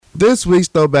This week's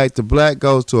Throwback to Black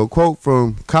goes to a quote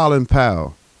from Colin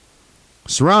Powell.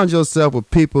 Surround yourself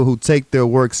with people who take their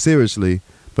work seriously,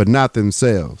 but not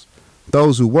themselves.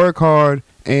 Those who work hard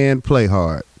and play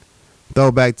hard.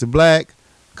 Throwback to Black,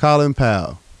 Colin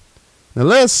Powell. Now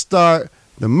let's start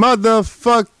the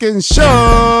motherfucking show.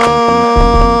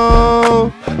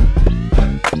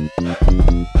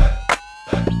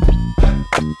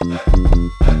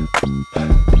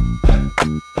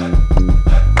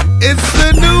 It's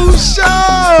a new show.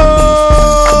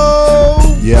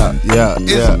 Yeah.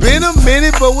 It's been a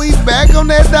minute, but we back on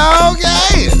that dog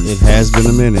ass. It has been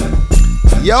a minute.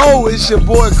 Yo, it's your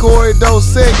boy Corey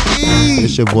Dosecki.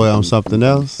 It's your boy on something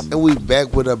else. And we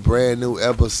back with a brand new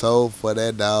episode for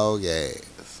that dog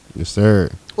ass. Yes, sir.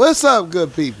 What's up,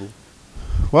 good people?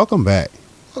 Welcome back.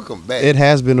 Welcome back. It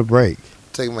has been a break.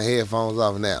 Take my headphones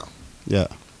off now. Yeah.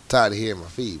 Tired of hearing my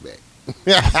feedback.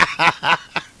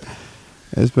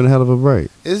 It's been a hell of a break.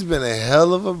 It's been a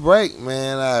hell of a break,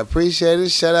 man. I appreciate it.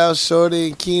 Shout out Shorty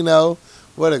and Keno.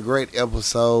 What a great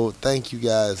episode. Thank you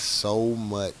guys so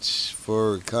much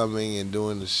for coming and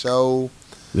doing the show.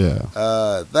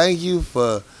 Yeah. Thank you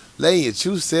for letting your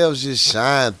true selves just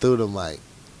shine through the mic.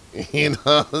 You know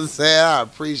what I'm saying? I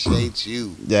appreciate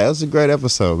you. Yeah, it was a great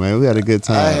episode, man. We had a good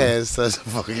time. I had such a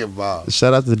fucking ball.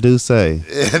 Shout out to Duce.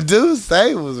 Dude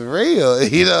say was real.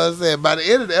 You know what I'm saying? By the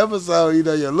end of the episode, you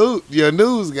know, your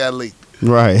news got leaked.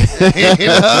 Right. You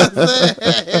know what I'm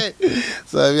saying?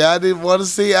 So if y'all didn't want to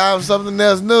see something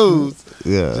else news,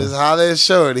 Yeah. just holler at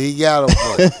Shorty. He got them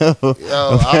for you.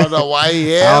 Yo, I don't know why he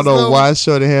has I don't know them, why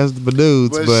Shorty has the news,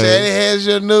 but but Shorty has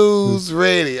your news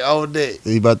ready on deck.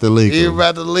 he about to leak He them.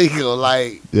 about to leak them,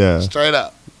 like, Yeah. straight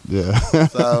up. Yeah.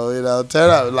 So, you know, turn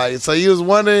up. Like, so you was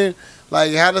wondering,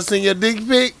 like, how to send your dick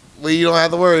pic? Well, you don't have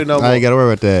to worry no more. I ain't got to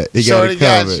worry about that. He Shorty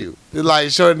got got it you. It's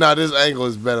like, Shorty, now this angle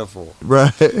is better for him.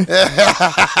 Right.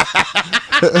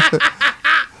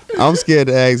 I'm scared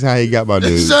to ask how he got my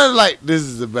news. Shorty like, this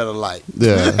is a better light.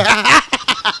 Yeah.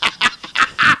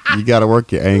 You got to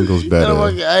work your angles better. Gotta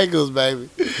work your angles, baby.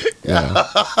 Yeah.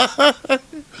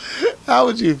 How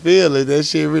would you feel if that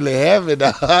shit really happened?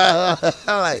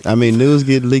 Like, I mean, news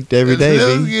get leaked every day,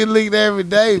 news B. get leaked every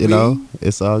day, You know,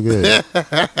 it's all good.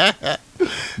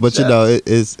 But you know,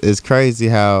 it's crazy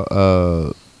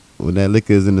how when that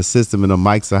liquor is in the system and the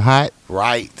mics are hot,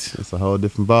 Right. it's a whole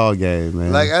different ball game,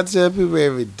 man. Like I tell people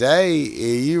every day,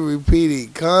 and you repeat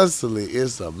it constantly,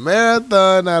 it's a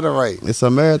marathon, not a race. It's a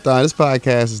marathon. This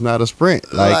podcast is not a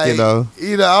sprint. Like, you know.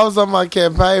 I was on my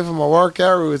campaign for my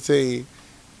workout routine,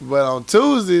 but on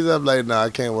Tuesdays, I'm like, nah, I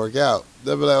can't work out.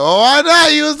 They'll be like, oh, why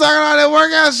not? You was talking about that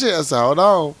workout shit. I said, hold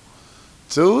on.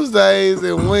 Tuesdays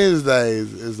and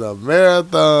Wednesdays is a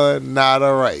marathon, not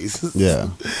a race. Yeah.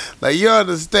 Like, you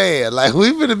understand. Like,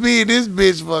 we finna be in this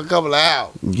bitch for a couple of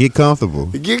hours. Get comfortable.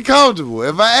 Get comfortable.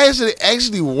 If I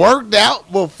actually worked out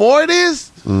before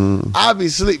this, I'll be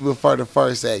asleep before the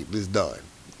first act is done.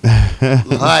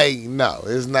 Like, no,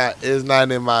 it's not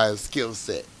in my skill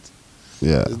set.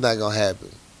 Yeah. It's not gonna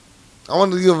happen. I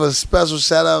want to give a special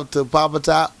shout out to Papa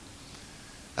Top.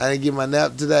 I didn't get my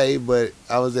nap today, but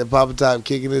I was at Papa Top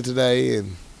kicking it today,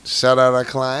 and shout out our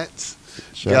clients.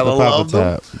 Shout out to Papa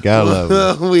Top. Gotta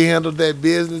love them. We handled that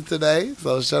business today,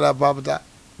 so shout out Papa Top.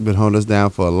 Been holding us down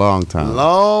for a long time.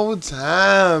 Long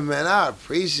time, man. I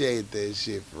appreciate that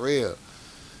shit for real.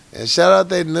 And shout out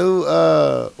that new,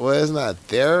 well, it's not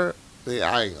there.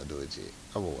 I ain't gonna do it yet.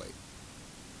 I'm gonna wait.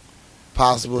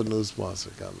 Possible new sponsor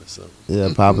coming soon.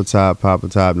 Yeah, Papa Top,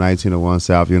 1901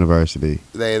 South University.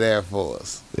 They there for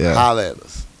us. Yeah. Holler at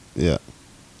us. Yeah.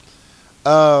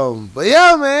 But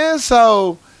yeah, man.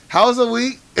 So, how was the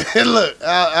week? Look,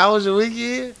 how was your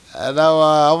weekend? I know.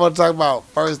 I want to talk about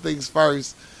first things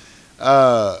first.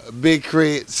 Big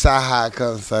Crit Sci-Hi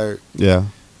concert. Yeah.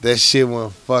 That shit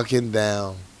went fucking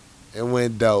down. It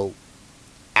went dope.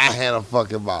 I had a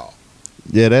fucking ball.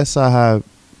 Yeah, that's how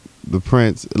the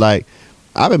Prince, like,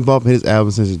 I've been bumping his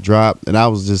album since it dropped, and I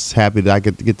was just happy that I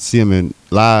get to see him in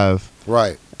live.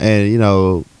 Right. And, you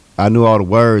know, I knew all the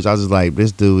words. I was just like,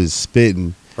 this dude is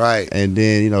spitting. Right. And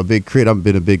then, you know, Big Crit, I've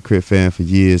been a Big Crit fan for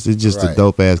years. It's just a Right.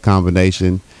 dope-ass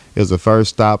combination. It was the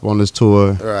first stop on this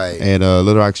tour. Right. And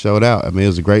Little Rock showed out. I mean, it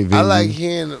was a great video. I like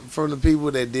hearing from the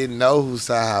people that didn't know who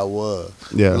Sci-Hi was.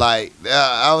 Yeah. Like,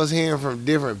 I was hearing from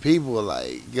different people,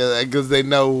 like, because they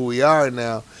know who we are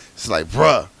now. It's like,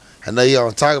 bruh, I know you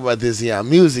don't talk about this in your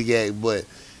music act, but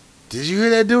did you hear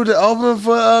that dude that opened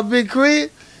for Big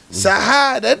Crit?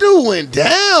 Sci-Hi, that dude went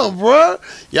down, bruh.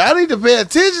 Y'all need to pay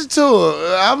attention to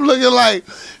him. I'm looking like,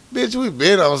 bitch, we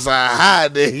been on Sci-Hi,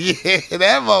 nigga. Yeah,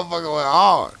 that motherfucker went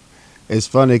hard. It's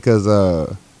funny because,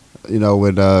 you know,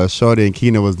 when Shorty and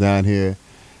Keena was down here,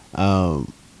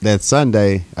 That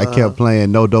Sunday, I kept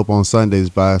playing "No Dope on Sundays"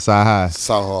 by Sci-Hi.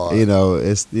 So hard.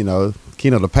 It's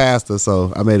Keno the pastor,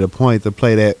 so I made a point to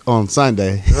play that on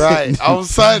Sunday. Right, on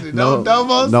Sunday. No dope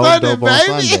on no Sunday, dope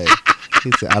baby. on Sunday.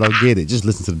 He said, "I don't get it. Just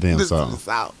listen to the damn Listen to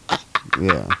song." the sound.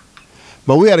 Yeah.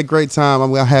 But we had a great time.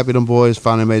 I'm happy them boys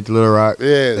finally made the Little Rock.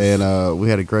 Yes. And we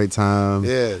had a great time.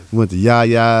 Yes. We went to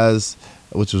Yaya's,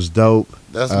 which was dope.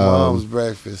 That's mom's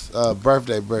breakfast,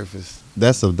 birthday breakfast.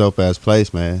 That's a dope ass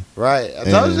place, man. Right. I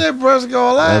told you that brunch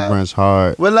go live. That brunch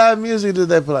hard. What live music did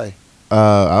they play?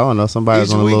 I don't know. Somebody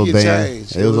was on a little band.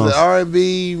 Changed. It was on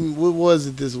R&B. What was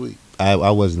it this week? I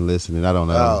wasn't listening. I don't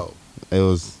know. Oh. It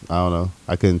was. I don't know.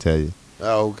 I couldn't tell you.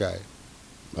 Oh, okay.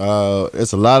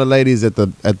 It's a lot of ladies at the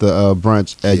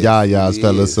brunch at Yaya's,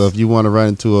 fellas. So if you want to run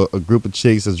into a group of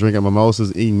chicks that's drinking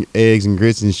mimosas, eating eggs and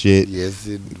grits and shit,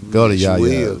 go to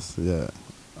Yaya's.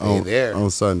 Yeah, on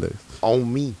Sunday.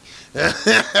 On me.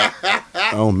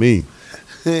 On me.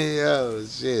 Yo,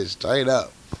 shit, straight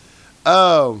up.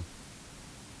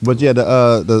 But yeah,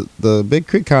 the Big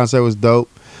Crit concert was dope.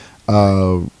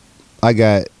 I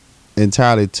got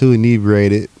entirely too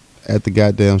inebriated at the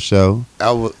goddamn show.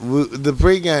 The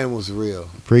pregame was real.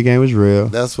 Pregame was real.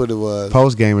 That's what it was.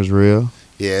 Postgame was real.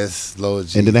 Yes, Lord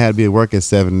Jesus. And then I had to be at work at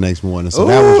 7 the next morning. So Ooh,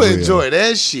 that was real. enjoy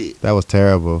that shit. That was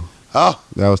terrible. Oh.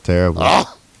 That was terrible.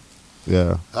 Oh.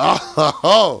 Yeah.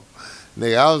 Oh.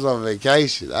 Nigga, I was on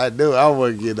vacation. I knew I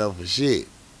wasn't getting up for shit.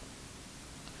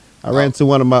 I ran into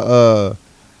one of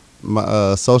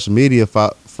my social media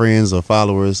friends or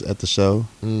followers at the show.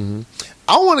 Mm-hmm.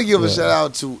 I want to give a shout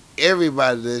out to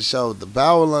everybody that showed the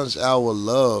Power Lunch Hour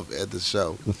love at the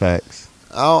show. The facts.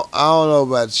 I don't know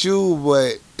about you,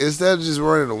 but instead of just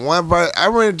running to one person, I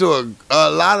ran into a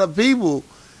lot of people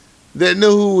that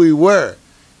knew who we were.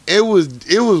 It was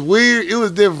weird. It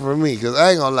was different for me because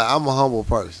I ain't gonna lie, I'm a humble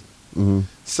person. Mm-hmm.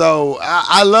 So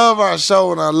I love our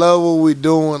show and I love what we're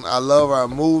doing. I love our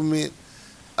movement.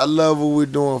 I love what we're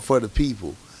doing for the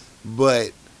people.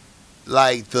 But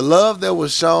like the love that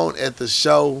was shown at the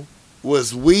show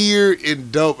was weird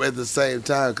and dope at the same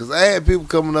time. Because I had people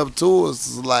coming up to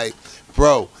us like,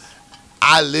 bro,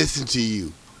 I listen to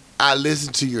you. I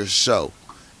listen to your show.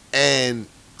 And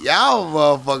y'all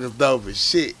motherfuckers dope as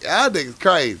shit. Y'all niggas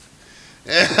crazy.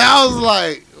 And I was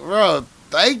like, bro,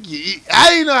 thank you. I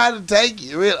didn't know how to take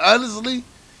it. Real honestly,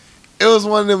 it was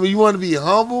one of them where you want to be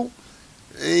humble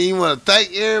and you want to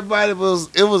thank everybody, but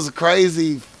it was a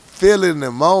crazy feeling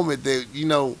and moment that,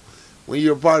 when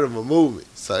you're a part of a movement.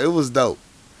 So it was dope.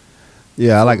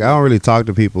 Yeah, I don't really talk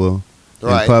to people in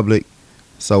public.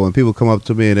 So when people come up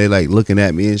to me and they like looking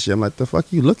at me and shit, I'm like, the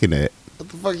fuck you looking at? What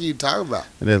the fuck are you talking about?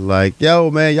 And they're like, yo,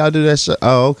 man, y'all do that shit.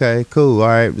 Oh, okay, cool. All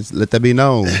right, just let that be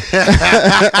known.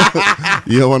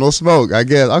 You don't want no smoke, I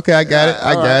guess. Okay, I got it.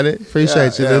 I got it.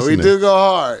 Appreciate you listening. We do go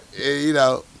hard. And, we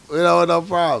don't want no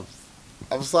problems.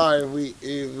 I'm sorry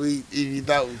if you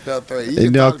thought we felt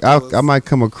threatened. I might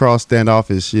come across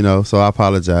standoffish, so I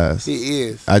apologize. He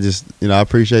is. I just, I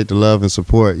appreciate the love and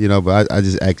support, but I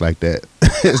just act like that.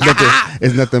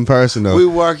 It's nothing personal. We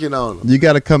working on them. You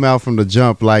got to come out from the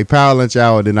jump, like Power Lunch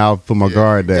Hour, then I'll put my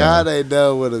guard down. God ain't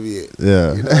done with him yet.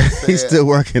 Yeah. You know He's still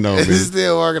working on me. He's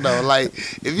still working on it. Like,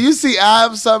 if you see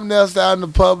I'm something else out in the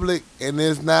public and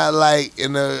it's not like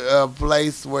in a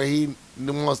place where he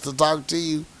wants to talk to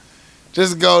you,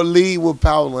 just go lead with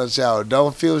Power Lunch Hour.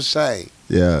 Don't feel shame.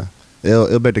 Yeah.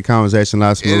 It'll make the conversation a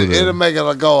lot smoother. It'll make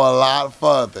it go a lot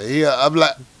further. I'm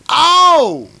like,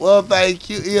 oh, well, thank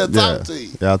you. He'll talk to you.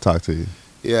 Yeah, I'll talk to you.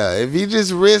 Yeah, if you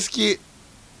just risk it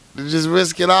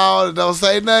all and don't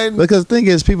say nothing. Because the thing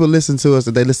is, people listen to us,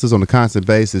 they listen to us on a constant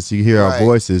basis. You hear our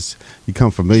voices, you become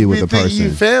familiar with the person.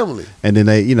 You family. And then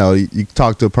you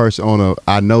talk to a person on a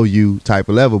I know you type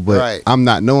of level, but I'm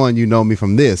not knowing you know me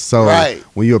from this. So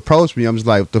when you approach me, I'm just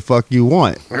like, what the fuck you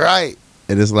want? Right.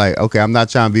 And it's like, okay, I'm not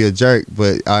trying to be a jerk,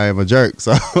 but I am a jerk.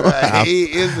 So he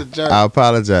is a jerk. I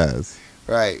apologize.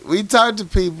 Right. We talk to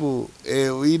people,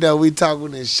 and we talk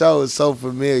when this show is so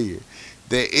familiar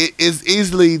that it's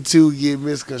easily to get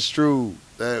misconstrued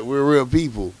that we're real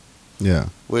people. Yeah.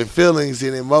 With feelings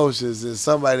and emotions, and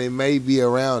somebody may be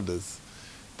around us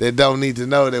that don't need to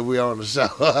know that we're on the show.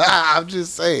 I'm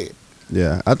just saying.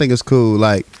 Yeah, I think it's cool.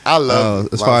 Like, I love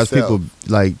it as far as people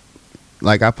like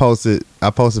I posted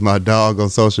my dog on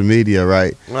social media,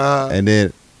 right? And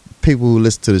then people who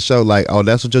listen to the show like, oh,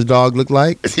 that's what your dog looked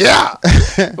like? Yeah.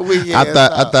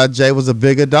 I thought Jay was a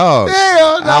bigger dog.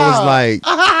 Hell no. I was like,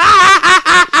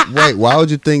 wait, why would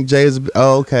you think Jay is?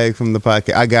 Oh, okay, from the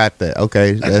podcast. I got that.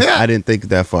 Okay, I didn't think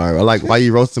that far. Like, why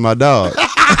you roasting my dog?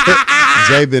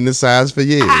 Jay been this size for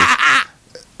years.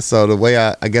 So the way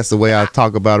I guess the way I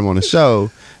talk about him on the show,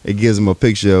 it gives him a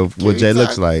picture of what Jay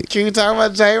looks like. Can you talk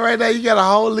about Jay right now? You got a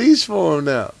whole leash for him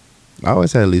now. I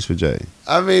always had a leash for Jay.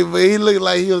 I mean, but he looked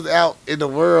like he was out in the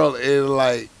world and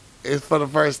like it's for the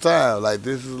first time. Like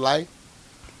this is life.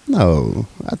 No,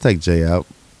 I take Jay out.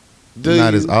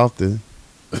 Not as often.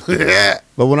 Yeah.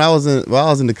 But when I was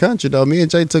in the country though, me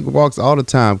and Jay took walks all the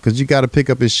time because you got to pick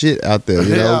up his shit out there.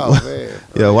 You know, Oh, man.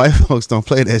 yeah, white folks don't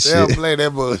play that They shit. don't play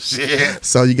that bullshit.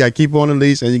 So you got to keep on the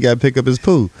leash and you got to pick up his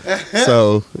poo.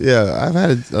 So yeah, I've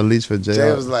had a leash for Jay.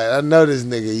 Jay was like, I know this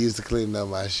nigga used to clean up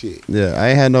my shit. Yeah,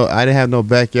 I didn't have no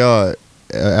backyard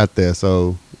out there.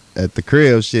 So at the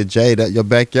crib, shit, Jay, that your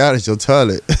backyard is your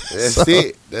toilet. That's So,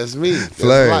 it. That's me. That's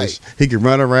Flourish. life. He can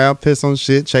run around, piss on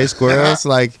shit, chase squirrels.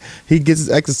 Like he gets his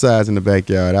exercise in the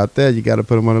backyard. Out there, you got to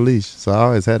put him on a leash. So I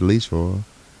always had a leash for him.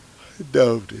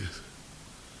 Dope this.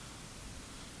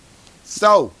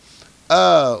 So,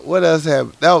 what else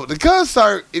happened? No, the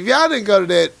concert. If y'all didn't go to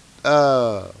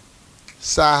that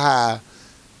Sci-Hi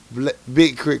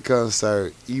Big Crit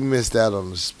concert, you missed out on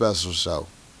the special show.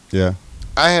 Yeah.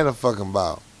 I had a fucking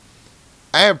ball.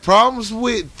 I had problems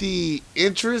with the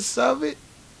interest of it.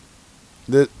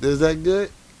 Is that good?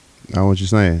 I know what you're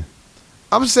saying.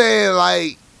 I'm saying,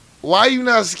 like, why you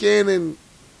not scanning,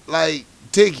 like,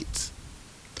 tickets?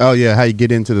 Oh yeah, how you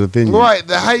get into the venue? Right,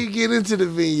 how you get into the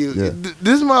venue. Yeah.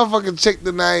 This motherfucker checked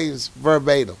the names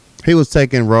verbatim. He was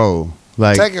taking roll.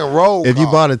 Like Taking roll if you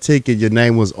call. bought a ticket, your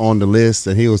name was on the list,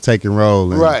 and he was taking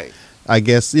roll. And Right. I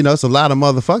guess it's a lot of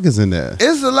motherfuckers in there.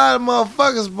 It's a lot of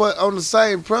motherfuckers, but on the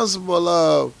same principle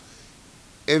of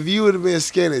if you would have been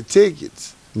scanning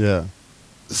tickets, Yeah.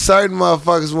 certain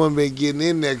motherfuckers wouldn't been getting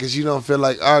in there because you don't feel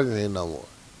like arguing no more.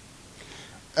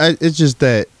 It's just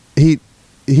that he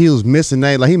was missing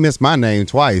name. Like he missed my name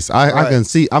twice. I Right. can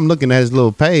see. I'm looking at his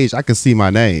little page. I can see my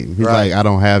name. He's Right. like, I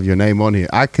don't have your name on here.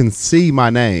 I can see my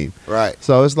name. Right.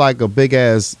 So it's like a big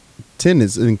ass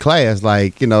attendance in class.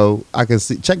 Like I can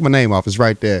see. Check my name off. It's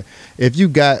right there. If you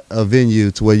got a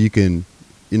venue to where you can,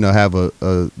 have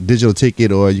a digital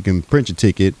ticket or you can print your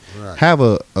ticket, Right. have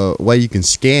a way you can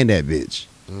scan that bitch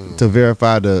Mm. to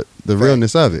verify the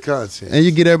realness of it. Content. And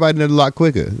you get everybody in there a lot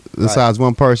quicker. Besides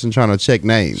one person trying to check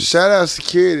names. Shout out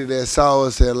security that saw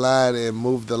us in line and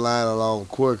moved the line along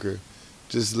quicker.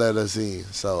 Just let us in.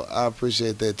 So I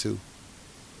appreciate that too.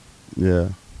 Yeah.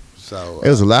 So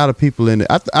There was a lot of people in it.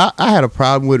 I had a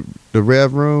problem with the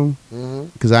Rev Room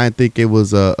because I didn't think it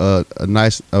was a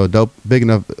nice, dope, big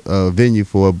enough venue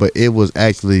for it, but it was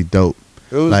actually dope.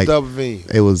 it was like- double venue.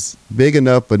 It was big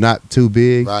enough, but not too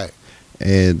big. Right.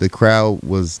 And the crowd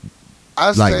was I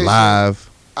like stationed- live.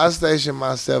 I stationed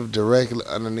myself directly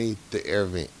underneath the air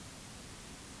vent.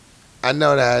 I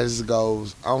know that how this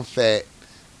goes. I'm fat.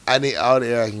 I need all the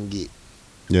air I can get.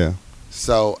 Yeah.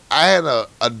 So I had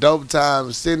a dope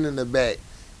time sitting in the back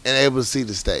and able to see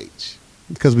the stage.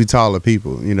 Because we taller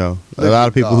people, a Look lot at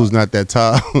of people God. who's not that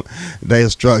tall, they are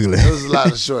struggling. There was a lot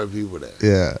of short people there.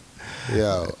 Yeah.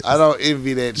 Yo, I don't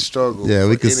envy that struggle. Yeah,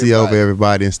 we for could see over anybody.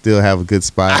 everybody and still have a good I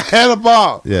spot. had a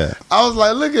ball. Yeah. I was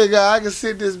like, look at guy, I can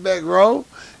sit this back row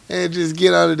and just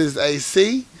get under this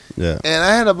AC. Yeah. And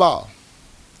I had a ball.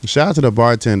 Shout out to the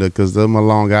bartender because them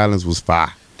Long Islands was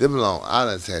fire. Them Long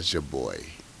Island's had your boy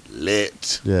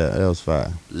lit. Yeah, that was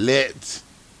fire. Lit.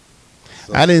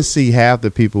 So, I didn't see half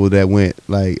the people that went.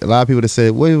 Like a lot of people that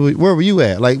said, "Where were you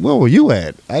at?" Like, where were you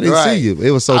at? I didn't Right. see you. It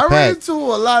was so I ran packed. into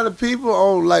a lot of people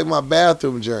on like my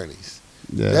bathroom journeys.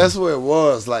 Yeah. That's where it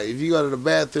was. Like if you go to the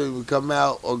bathroom and come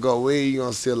out or go in, you're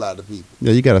gonna see a lot of people.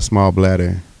 Yeah, you got a small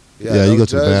bladder. Yeah, you don't go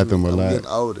to the judge bathroom me. a I'm lot. getting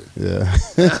older.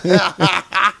 Yeah.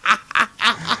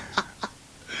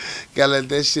 Gotta let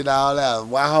that shit all out.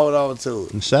 Why hold on to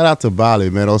it? Shout out to Bali,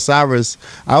 man. Osiris,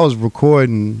 I was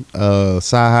recording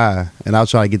Sci-Hi, and I was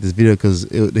trying to get this video because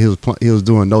he was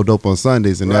doing No Dope on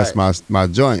Sundays, and that's my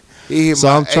joint. He hit So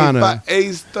my I'm trying to-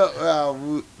 A stuff.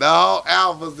 The whole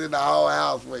alphas in the whole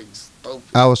house went stupid.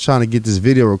 I was trying to get this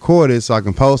video recorded so I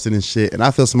can post it and shit, and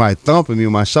I feel somebody thumping me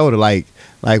on my shoulder, like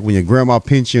when your grandma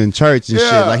pinched you in church and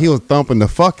shit. Yeah. Like he was thumping the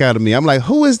fuck out of me. I'm like,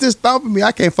 who is this thumping me?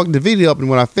 I can't fuck the video up. And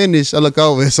when I finished, I look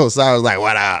over and so Osiris was like,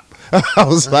 what up? I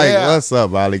was like, Yeah. what's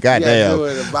up, Bali? You gotta Goddamn. do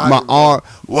it in Bali, My bro. arm.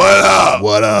 What up?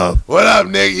 What up? What up,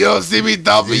 nigga? You don't see me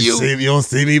thumping you? You don't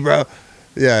see me, bro?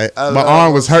 Yeah, I my love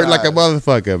arm was hurt like a Osiris.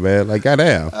 motherfucker, man. Like,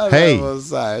 goddamn. I Hey, love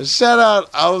Osiris. Shout out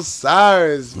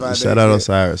Osiris, my shout nigga. out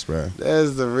Osiris, bro.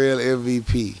 That's the real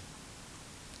MVP.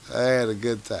 I had a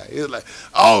good time. He was like,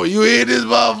 "Oh, you hear this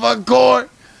motherfucking chord?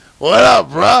 What up,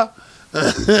 bruh?"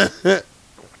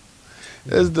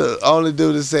 That's the only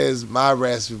dude that says my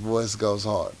raspy voice goes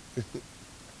hard.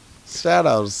 Shout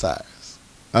out Osiris.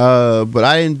 But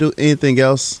I didn't do anything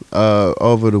else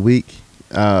over the week.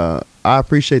 I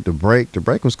appreciate the break. The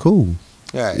break was cool.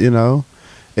 Right. You know,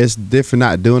 it's different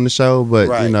not doing the show, but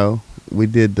Right. you know, we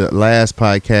did the last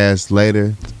podcast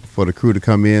later for the crew to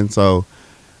come in. So,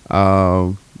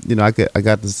 you know, I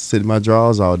got to sit in my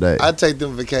drawers all day. I take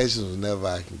them vacations whenever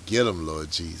I can get them,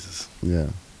 Lord Jesus. Yeah.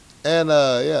 And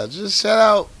yeah, just shout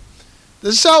out.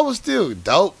 The show was still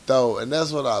dope though, and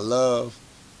that's what I love.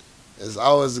 It's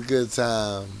always a good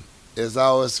time. It's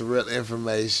always some real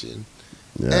information.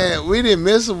 Yeah. And we didn't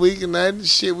miss a week and nothing.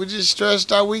 Shit, we just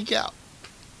stretched our week out.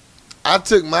 I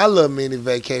took my little mini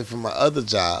vacay from my other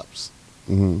jobs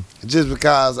hmm just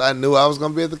because I knew I was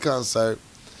gonna be at the concert.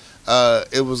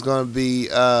 It was gonna be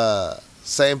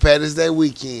St. Patrick's Day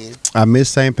weekend. I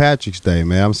missed St. Patrick's Day,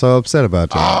 man. I'm so upset about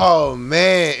that. Oh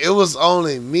man, it was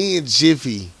only me and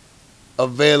Jiffy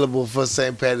available for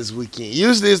St. Patrick's weekend.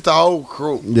 Usually it's the whole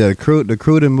crew. Yeah, the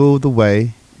crew done moved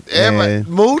away. Everybody and-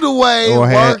 moved away, or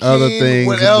had working, other things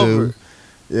whatever. to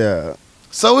do. Yeah.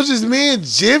 So it's just me and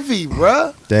Jiffy,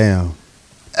 bruh. Damn.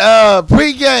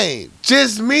 Pre-game,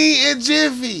 just me and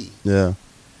Jiffy. Yeah.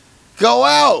 Go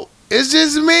out. It's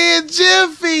just me and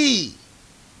Jiffy.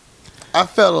 I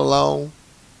felt alone.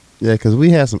 Yeah, because we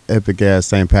had some epic ass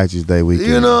St. Patrick's Day weekend.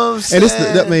 You know what I'm saying?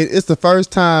 And it's the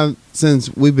first time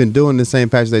since we've been doing the St.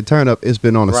 Patrick's Day turn up. It's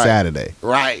been on a Right. Saturday.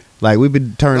 Right. Like we've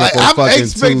been turning Like, up on I'm fucking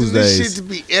expecting Tuesdays. this shit to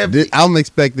be epic. I'm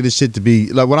expecting this shit to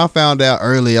be like when I found out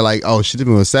earlier. Like, oh shit, it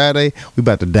was Saturday. We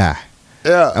about to die.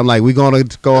 Yeah. I'm like, we gonna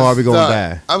go hard. We gonna Done.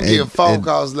 die. I'm And- getting phone and-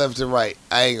 calls left and right.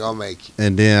 I ain't gonna make it.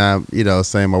 And then I, you know,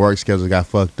 saying my work schedule got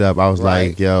fucked up. I was Right.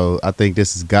 like, yo, I think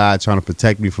this is God trying to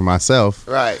protect me from myself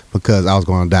Right. because I was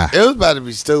gonna die. It was about to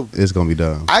be stupid. It's gonna be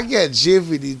dumb. I got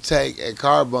Jiffy to take a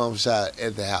car bomb shot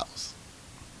at the house.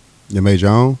 You made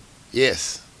your own?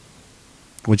 Yes.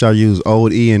 Which I use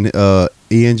old E and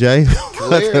J.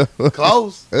 Clear.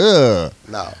 Close. Ugh.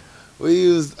 No. We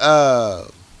used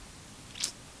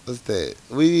what's that?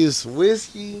 We used some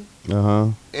whiskey Uh-huh.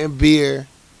 and beer.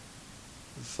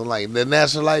 So like the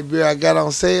National Light beer I got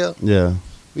on sale. Yeah.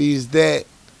 We used that.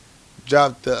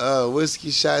 Dropped the whiskey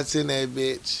shots in that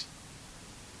bitch.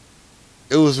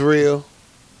 It was real.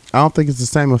 I don't think it's the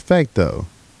same effect though.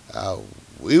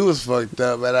 We was fucked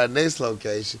up at our next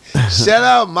location. Shout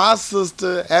out my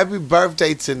sister. Happy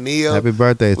birthday to Neil. Happy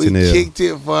birthday We to Neil. kicked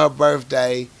it for her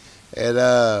birthday. And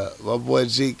my boy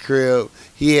G Crib,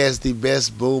 he has the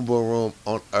best boom boom room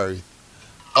on earth.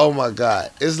 Oh my God.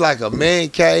 It's like a man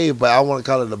cave, but I want to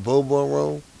call it a boom boom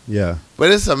room. Yeah.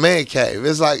 But it's a man cave.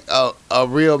 It's like a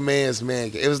real man's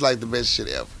man cave. It was like the best shit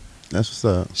ever. That's what's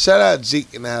up. Shout out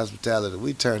Jeek in the hospitality.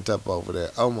 We turned up over there.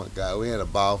 Oh my God. We had a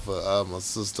ball for my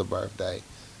sister's birthday.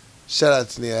 Shout out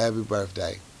to Neil. Happy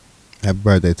birthday. Happy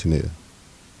birthday to Neil.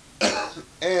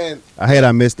 And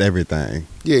I missed everything.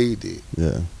 yeah, you did.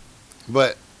 Yeah.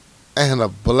 But I had a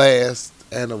blast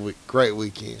and a great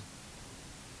weekend.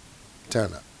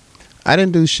 Turn up. I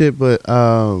didn't do shit but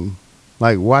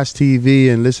like watch TV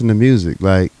and listen to music.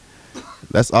 Like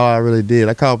that's all I really did.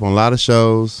 I caught up on a lot of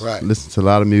shows, Right. listened to a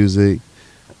lot of music.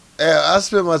 Yeah, I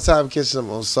spent my time catching up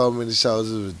on so many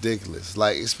shows. It was ridiculous.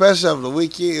 Like, especially over the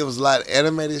weekend, it was a lot of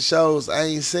animated shows I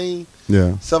ain't seen.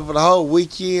 Yeah. So for the whole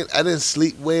weekend, I didn't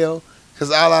sleep well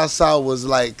because all I saw was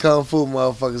like kung fu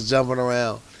motherfuckers jumping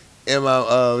around in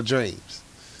my dreams.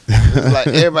 It was like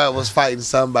everybody was fighting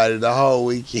somebody the whole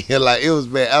weekend. Like, it was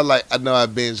bad. I know I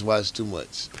binge watched too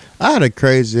much. I had a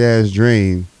crazy ass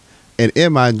dream, and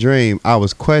in my dream, I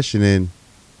was questioning: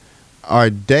 are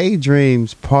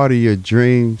daydreams part of your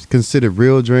dreams, considered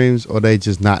real dreams, or they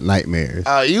just not nightmares?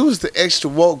 You was the extra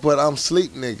woke, but I'm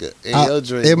sleep nigga in your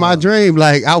dream. In my dream,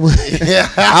 like I was, Yeah.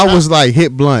 I was like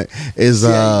hit blunt. Is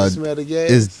Yeah, you smell the gas?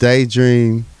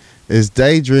 is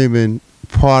daydreaming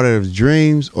part of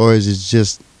dreams, or is it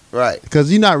just right?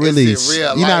 because you're not really It's in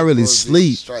real you're not life really or is it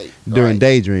sleep straight? during Right.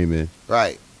 daydreaming?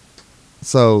 Right.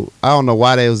 So I don't know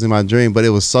why that was in my dream, but it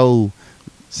was so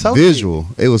So visual.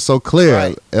 It was so clear.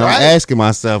 Right. And Right. I'm asking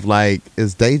myself, like,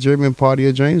 is daydreaming part of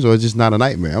your dreams or just not a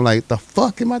nightmare? I'm like, the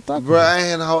fuck am I talking Bro, about? I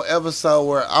had a whole episode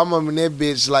where I'm in that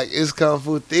bitch like it's Kung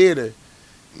Fu Theater.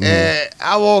 And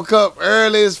I woke up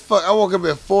early as fuck. I woke up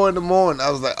at 4 in the morning. I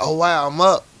was like, oh, wow, I'm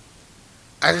up.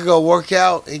 I could go work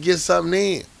out and get something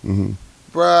in. Mm-hmm.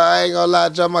 Bro, I ain't gonna lie. I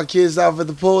dropped my kids off at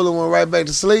the pool and went right back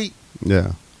to sleep.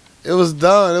 Yeah. It was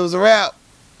done. It was a wrap.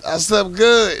 I slept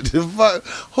good. The fuck?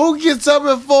 Who gets up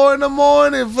at 4 in the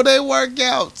morning for their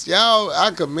workouts? Y'all,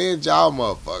 I commend y'all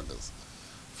motherfuckers.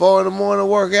 4 in the morning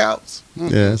workouts?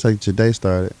 Yeah, it's like your day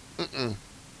started. Mm-mm.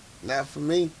 Not for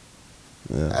me.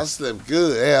 Yeah. I slept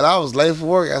good. Hell, I was late for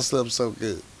work. I slept so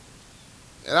good.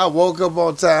 And I woke up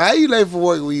on time. How you late for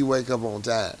work when you wake up on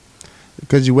time?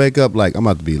 Because you wake up like, I'm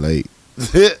about to be late.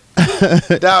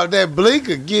 Dog, that blink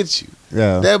will get you.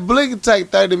 Yeah. That blink will take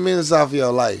 30 minutes off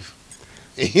your life.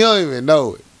 You don't even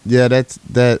know it. Yeah,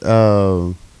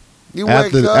 You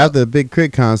wake up. After a Big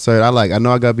Crit concert, I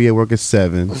know I gotta be at work at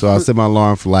 7, so I set my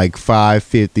alarm for like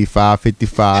 5:50,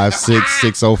 5:55,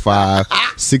 6:05,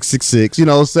 6:66. You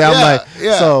know, so I'm like,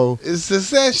 so it's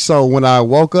succession. So when I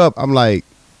woke up, I'm like,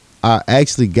 I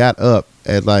actually got up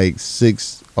at like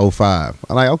 6:05.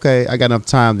 I'm like, okay, I got enough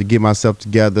time to get myself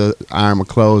together, iron my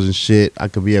clothes and shit. I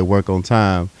could be at work on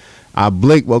time. I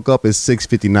blinked, woke up at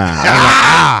 6:59.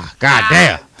 I'm like,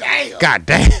 goddamn.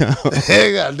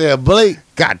 Goddamn blink.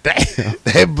 Goddamn.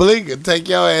 That blink will take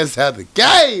your ass out the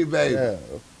game, baby. Yeah.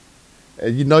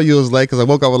 And you know you was late because I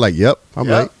woke up, I was like, yep, I'm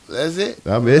late. That's it.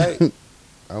 I'm late.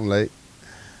 I'm late.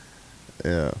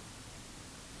 Yeah.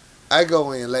 I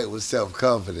go in late with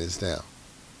self-confidence now.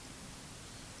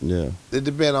 Yeah. It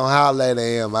depends on how late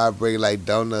I am. I bring like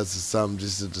donuts or something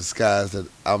just to disguise that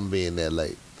I'm being that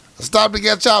late. I stopped to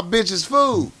get y'all bitches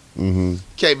food. Mm-hmm.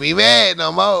 Can't be mad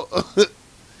no more.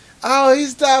 Oh, he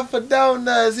stopped for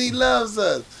donuts. He loves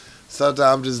us. Sometimes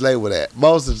I'm just late with that.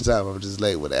 Most of the time, I'm just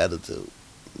late with attitude.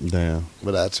 Damn.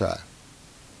 But I try.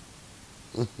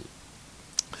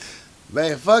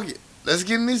 Man, fuck it. Let's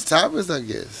get in these topics, I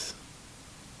guess.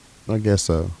 I guess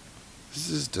so. Let's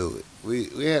just do it.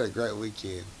 We had a great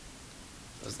weekend.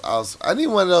 That's awesome. I need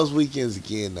one of those weekends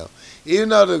again, though. Even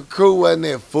though the crew wasn't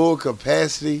at full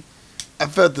capacity, I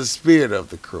felt the spirit of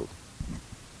the crew.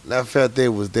 And I felt they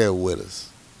was there with us.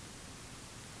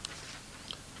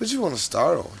 What you want to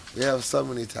start on? We have so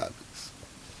many topics.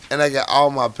 And I got all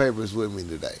my papers with me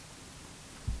today.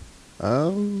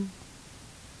 I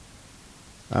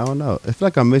don't know. I feel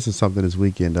like I'm missing something this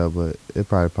weekend, though, but it'll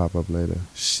probably pop up later.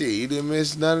 Shit, you didn't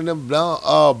miss none of them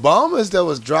bombers that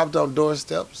was dropped on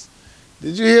doorsteps.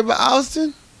 Did you hear about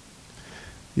Austin?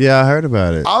 Yeah, I heard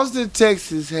about it. Austin,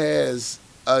 Texas has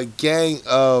a gang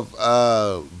of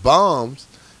bombs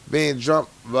being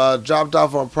dropped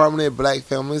off on prominent black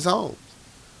families' homes.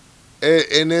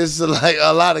 And it's like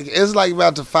a lot of, it's like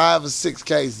about to 5 or 6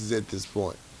 cases at this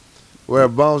point where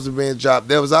bombs are being dropped.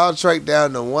 There was all tracked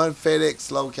down to one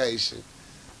FedEx location.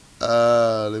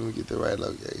 Let me get the right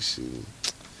location.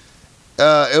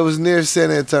 It was near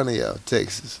San Antonio,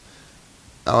 Texas.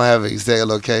 I don't have an exact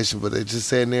location, but they just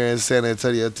said near in San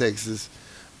Antonio, Texas.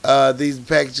 These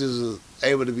packages were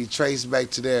able to be traced back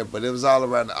to there, but it was all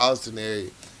around the Austin area.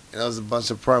 And there was a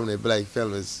bunch of prominent black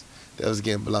families that was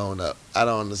getting blown up. I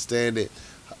don't understand it.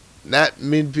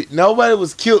 Nobody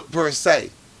was killed per se,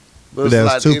 but There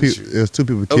was 2 people. There was 2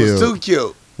 people killed. It was 2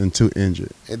 killed and 2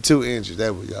 injured.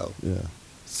 There we go. Yeah.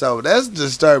 So that's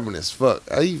disturbing as fuck.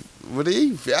 How you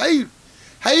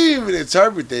even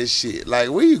interpret that shit? Like,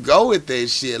 where you go with that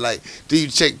shit? Like, do you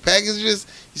check packages?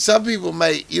 Some people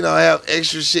may, have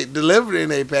extra shit delivered in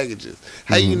their packages.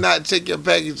 How you not check your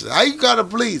packages? How you call the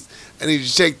police? I need you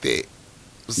to check that.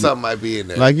 Something might be in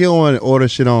there. Like, you don't want to order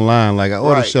shit online. Like, I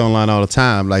order shit online all the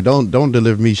time. Like, don't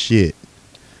deliver me shit.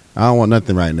 I don't want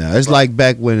nothing right now. It's like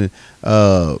back when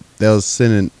they was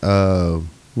sending what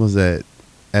was that,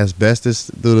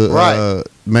 asbestos through the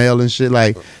mail and shit.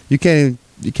 Like, you can't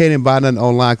even buy nothing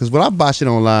online, because when I buy shit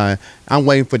online, I'm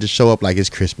waiting for it to show up like it's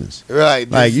Christmas. Right.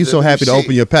 Like, you so happy to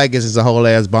open your package, it's a whole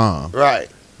ass bomb. Right.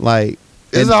 Like,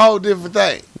 it's a whole different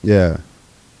thing. Yeah.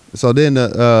 So then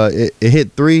it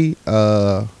hit 3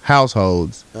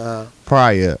 households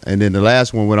prior, and then the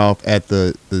last one went off at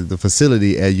the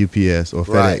facility at UPS or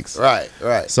FedEx.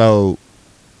 Right. So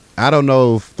I don't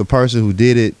know if the person who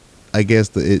did it, I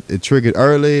guess it triggered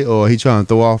early, or he trying to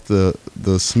throw off the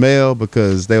smell,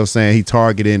 because they were saying he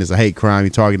targeting, it's a hate crime, he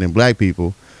targeting black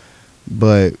people.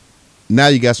 But now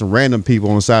you got some random people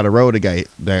on the side of the road that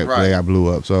got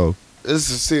blew up. So this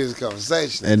is a serious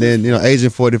conversation. And then,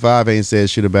 Agent 45 ain't said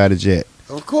shit about it yet.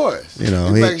 Of course. He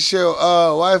make sure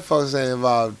white folks ain't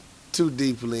involved too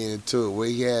deeply into it where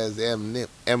he has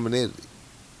anonymity.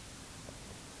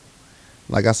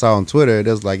 Like I saw on Twitter, it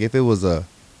was like, if it was a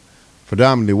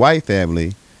predominantly white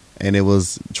family and it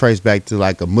was traced back to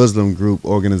like a Muslim group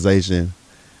organization,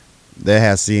 they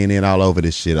had CNN all over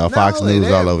this shit, or Fox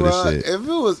News all over this shit. If it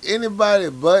was anybody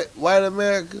but white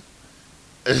America,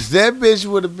 that bitch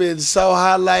would have been so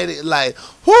highlighted, like,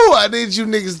 whoo, I need you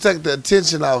niggas to take the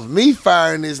attention off me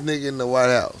firing this nigga in the White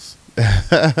House.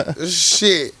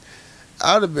 Shit.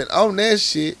 I would have been on that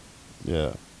shit.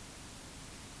 Yeah.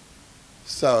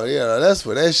 So, that's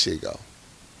where that shit go.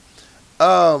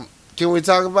 Can we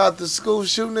talk about the school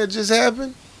shooting that just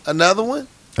happened? Another one?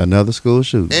 Another school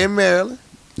shooting. In Maryland.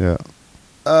 Yeah.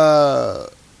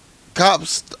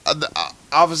 Cops,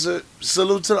 Officer,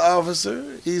 salute to the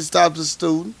officer. He stopped the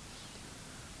student.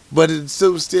 But the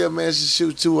student still managed to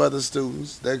shoot 2 other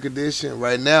students. Their condition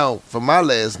right now, from my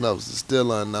last notes, is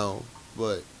still unknown.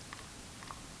 But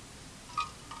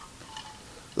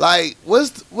like,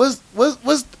 what's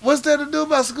there to do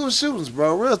about school shootings,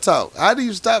 bro? Real talk. How do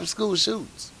you stop school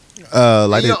shootings?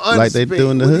 Like they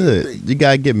do in the hood. You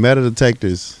gotta get metal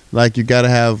detectors. Like you gotta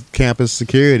have campus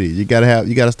security. You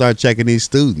gotta start checking these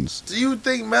students. Do you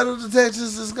think metal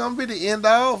detectors is gonna be the end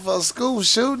all for a school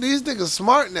shooting? These niggas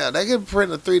smart now. They can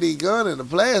print a 3D gun in a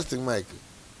plastic maker.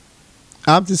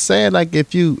 I'm just saying, like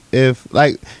if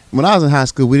like when I was in high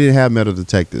school, we didn't have metal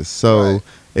detectors, so Right.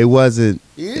 it wasn't.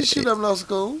 You didn't shoot up no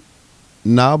school.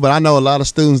 No, but I know a lot of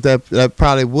students that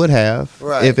probably would have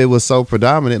Right. if it was so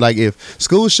predominant. Like if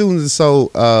school shootings is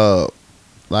so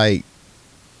like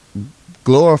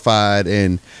glorified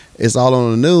and it's all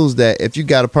on the news, that if you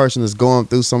got a person that's going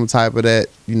through some type of that,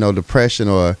 depression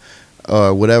or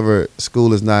whatever,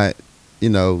 school is not,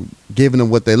 giving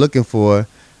them what they're looking for,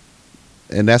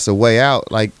 and that's a way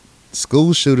out. Like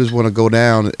school shooters want to go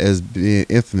down as being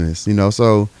infamous,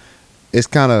 so it's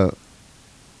kind of.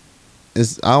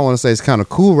 I don't want to say it's kind of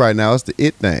cool right now. It's the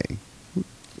it thing.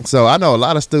 So I know a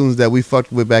lot of students that we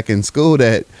fucked with back in school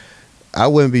that I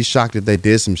wouldn't be shocked if they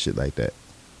did some shit like that.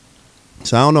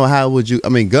 So I don't know how would you. I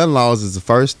mean, gun laws is the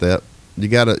first step. You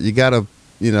gotta,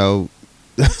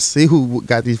 see who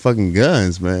got these fucking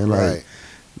guns, man. Like, Right.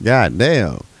 god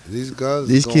damn, These guns.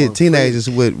 these teenagers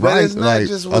with But it's rifles, not like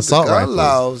just with assault the gun rifles.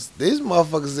 laws. These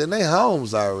motherfuckers in their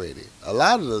homes already. A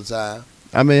lot of the time.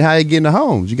 I mean, how you get in the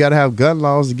homes? You gotta have gun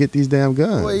laws to get these damn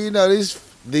guns. Well,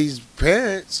 these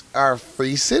parents are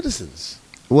free citizens.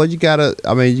 Well, you gotta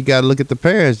look at the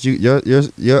parents. Your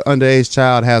underage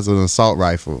child has an assault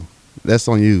rifle. That's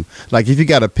on you. Like if you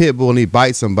got a pit bull and he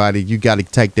bites somebody, you got to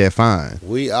take that fine.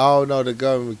 We all know the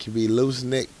government can be loose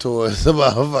neck towards a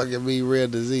motherfucking be real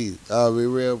disease. Be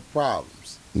real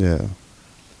problems. Yeah.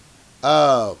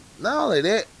 Not only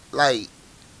that, like,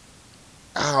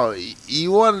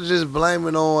 you want to just blame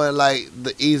it on like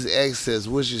the easy access,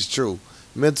 which is true.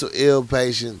 Mental ill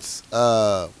patients,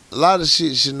 a lot of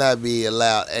shit should not be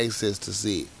allowed access to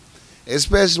see it.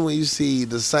 Especially when you see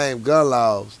the same gun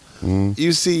laws. Mm-hmm.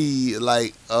 You see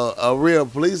like a real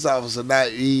police officer not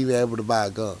even able to buy a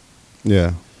gun.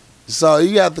 Yeah. So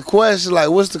you got the question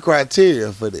like, what's the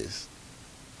criteria for this?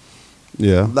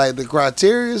 Yeah. Like the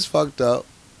criteria is fucked up.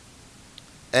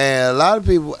 And a lot of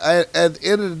people, at the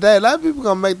end of the day, a lot of people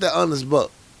gonna make that honest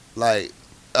buck. Like,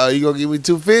 you gonna give me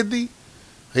 $250?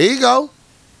 Here you go.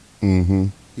 Mm-hmm.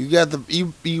 You got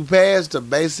you passed the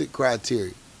basic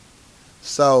criteria.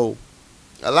 So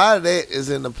a lot of that is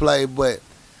in the play, but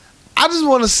I just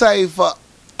want to say for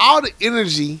all the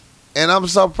energy, and I'm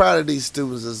so proud of these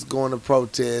students that's going to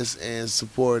protest and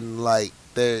supporting like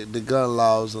the gun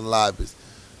laws and lobbies.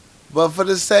 But for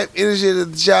the same energy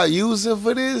that y'all using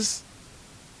for this,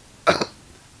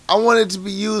 I want it to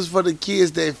be used for the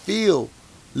kids that feel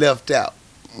left out.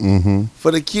 Mm-hmm.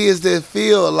 For the kids that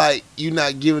feel like you're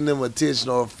not giving them attention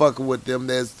or fucking with them.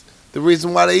 That's the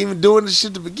reason why they even doing this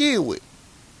shit to begin with.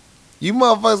 You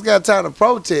motherfuckers got time to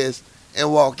protest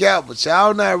and walk out, but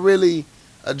y'all not really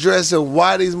addressing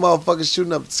why these motherfuckers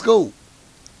shooting up the school.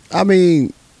 I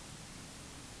mean,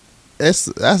 that's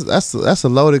a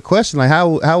loaded question. Like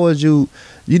how would you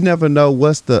never know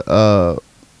what's the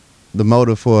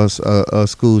motive for a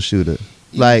school shooter?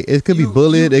 Like it could be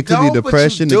bullying, it could be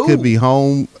depression, it could be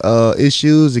home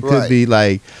issues, it could be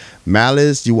like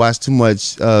malice. You watch too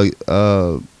much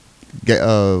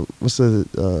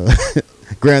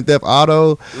Grand Theft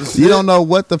Auto. You don't know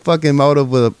what the fucking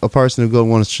motive of a person who's gonna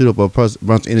want to shoot up a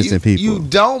bunch of innocent people. You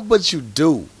don't, but you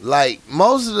do. Like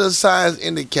most of the signs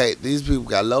indicate these people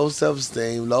got low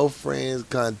self-esteem, low friends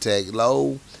contact,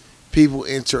 low people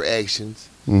interactions.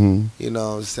 Mm-hmm. You know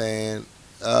what I'm saying?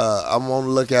 I'm on the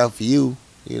lookout for you.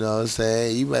 You know what I'm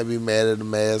saying? You may be mad at the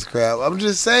mass crowd. I'm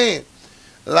just saying,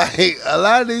 like a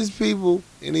lot of these people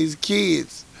and these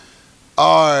kids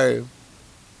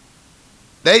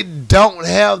they don't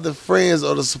have the friends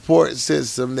or the support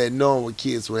system that normal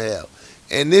kids would have.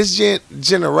 And this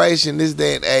generation, this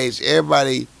day and age,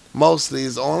 everybody mostly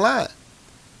is online.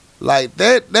 Like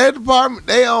their department,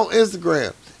 they on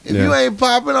Instagram. If you ain't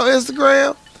popping on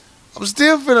Instagram, I'm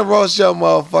still finna roast your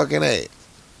motherfucking ass.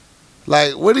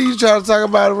 Like, what are you trying to talk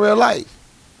about in real life?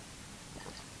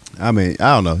 I mean,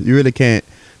 I don't know. You really can't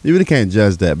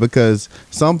judge that because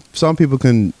some people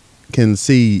can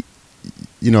see,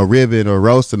 ribbing or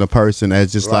roasting a person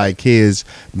as just like kids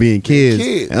being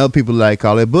kids, and other people like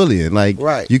call it bullying. Like,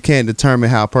 you can't determine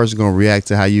how a person's gonna react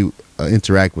to how you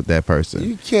interact with that person.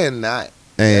 You cannot.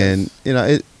 And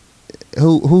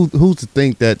who's to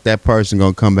think that person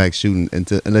gonna come back shooting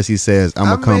unless he says I'm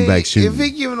gonna come back shooting? If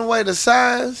he giving away the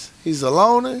signs, he's a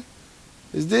loner.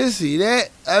 Is this, he that?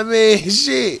 I mean,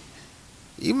 shit.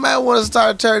 You might want to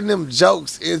start turning them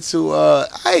jokes into,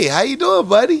 hey, how you doing,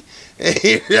 buddy?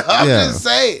 I'm just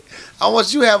saying. I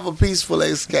want you to have a peaceful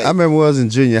escape. I remember when I was in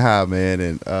junior high, man,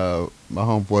 and my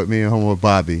homeboy, me and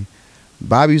homeboy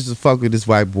Bobby used to fuck with this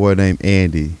white boy named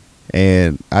Andy,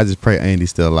 and I just pray Andy's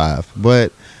still alive.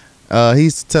 But he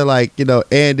used to tell, like, you know,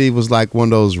 Andy was like one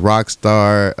of those rock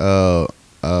star,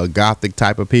 gothic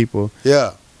type of people.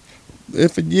 Yeah. And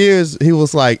for years, he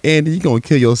was like, Andy, you gonna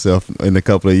kill yourself in a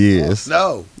couple of years.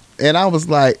 No. And I was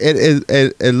like,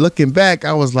 and looking back,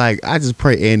 I was like, I just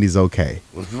pray Andy's okay.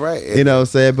 Right. You know what I'm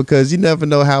saying? Because you never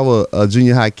know how a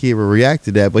junior high kid will react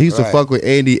to that. But he used to fuck with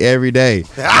Andy every day.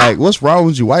 Like, what's wrong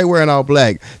with you? Why you wearing all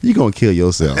black? You gonna kill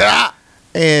yourself.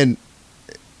 And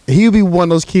he'll be one of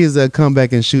those kids that come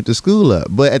back and shoot the school up.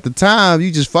 But at the time,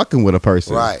 you just fucking with a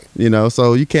person. Right. You know,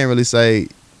 so you can't really say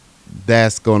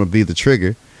that's gonna be the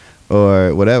trigger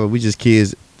or whatever. We just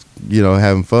kids, you know,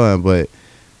 having fun. But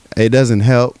it doesn't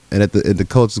help. And at the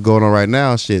culture's going on right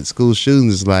now, shit, school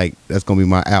shootings is like, that's gonna be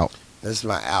my out. That's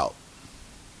my out.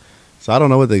 So I don't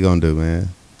know what they're gonna do, man.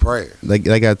 Prayer. They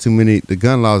got too many. The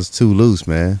gun laws is too loose,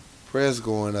 man. Prayer's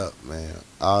going up, man.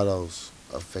 All those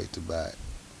affected by it.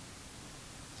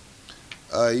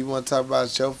 You want to talk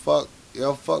about your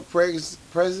fuck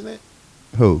president?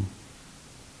 Who?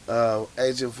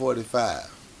 Agent 45.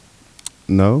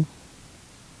 No.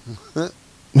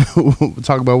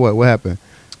 Talk about what? What happened?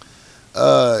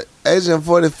 Agent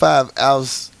 45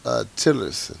 ousts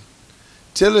Tillerson.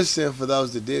 Tillerson, for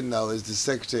those that didn't know, is the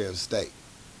Secretary of State.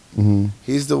 Mm-hmm.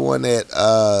 He's the one that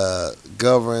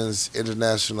governs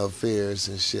international affairs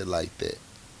and shit like that.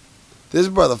 This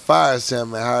brother fires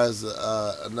him and hires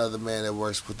another man that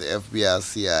works with the FBI,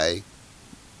 CIA.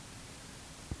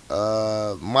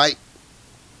 Mike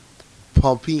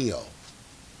Pompeo.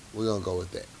 We're going to go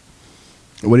with that.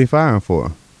 What he firing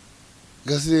for?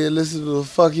 Because he didn't listen to the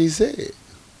fuck he said.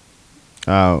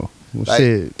 Oh, well, Like,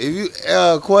 shit. if you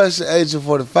question Agent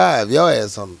 45, your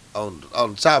ass on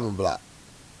the chopping block.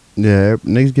 Yeah,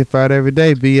 niggas get fired every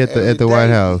day. Be at the White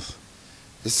House.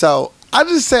 So I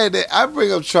just say that I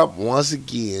bring up Trump once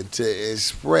again to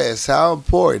express how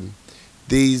important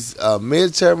these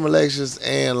midterm elections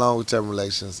and long-term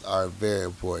elections are very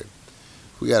important.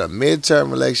 We got a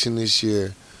midterm election this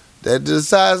year that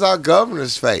decides our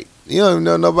governor's fate. You don't even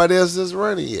know nobody else is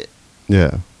running yet.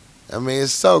 Yeah. I mean,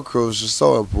 it's so crucial,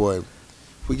 so important.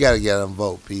 We got to get out and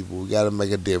vote, people. We got to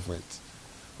make a difference.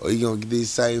 Or you going to get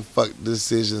these same fuck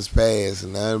decisions passed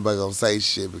and everybody going to say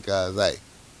shit because, hey,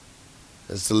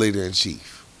 that's the leader in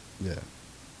chief. Yeah.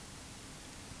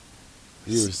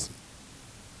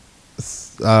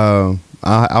 I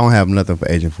don't have nothing for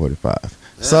Agent 45.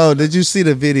 Yeah. So, did you see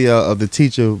the video of the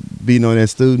teacher beating on that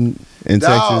student in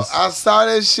Texas? I saw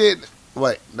that shit.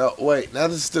 Wait, not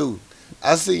the student.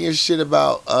 I seen your shit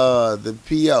about the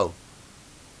PO.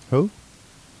 Who?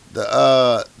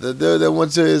 The dude that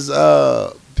went to his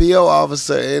PO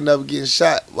officer and ended up getting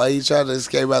shot while he tried to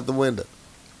escape out the window.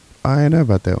 I ain't know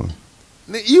about that one.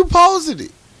 You posted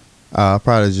it. I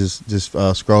probably just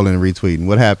scrolling and retweeting.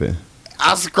 What happened?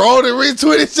 I scrolled and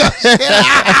retweeted your shit.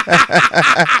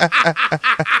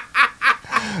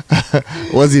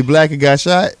 Was he black and got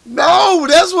shot? No,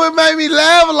 that's what made me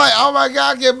laugh. Like, oh my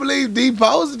God, I can't believe D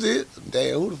posted it.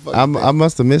 Damn, who the fuck? I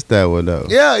must have missed that one though.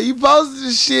 Yeah, you posted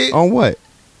this shit on what?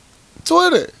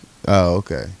 Twitter. Oh,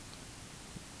 okay.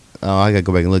 Oh, I gotta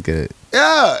go back and look at it.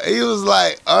 Yeah, he was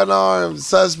like, unarmed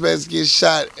suspects get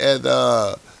shot at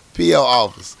the PO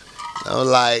office. I was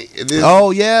like, oh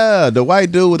yeah, the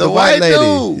white dude with the white lady.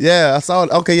 Dude. Yeah, I saw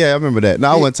it. Okay, yeah, I remember that. No,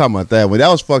 I wasn't talking about that one. That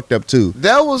was fucked up too.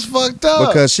 That was fucked up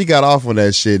because she got off on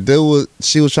that shit.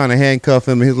 She was trying to handcuff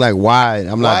him, and he was like, "Why?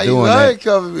 I'm not doing that."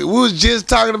 Handcuffing me? We was just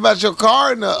talking about your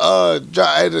car in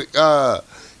the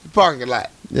parking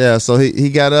lot. Yeah, so he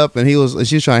got up and she was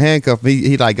trying to handcuff him.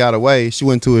 He like got away. She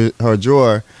went to her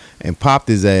drawer and popped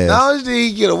his ass. Not only did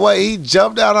he get away, he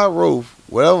jumped out her roof,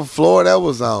 whatever floor that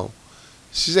was on.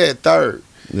 She said third.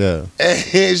 Yeah.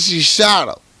 And she shot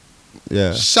him.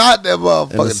 Yeah. Shot that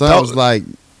motherfucker. And the son was like,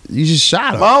 "You just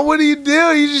shot him." Mom, what do you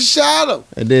do? You just shot him.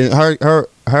 And then her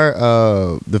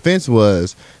defense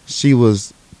was she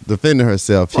was defending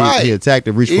herself. Right. He attacked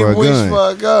her, reached for a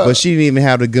gun. But she didn't even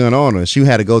have the gun on her. She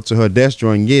had to go to her desk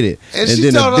drawer and get it. And she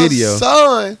then told the video, her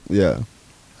son, yeah.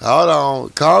 Hold on,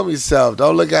 calm yourself.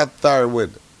 Don't look out the third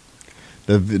window.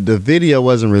 The video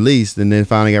wasn't released, and then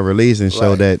finally got released and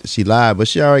showed that she lied, but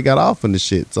she already got off on the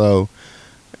shit. So,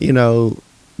 you know,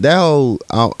 that whole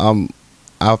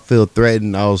I feel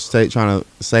threatened. I was trying to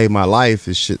save my life.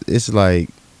 It's like,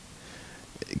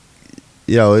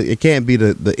 it can't be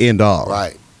the end all.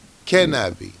 Right.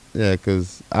 Cannot be. Yeah,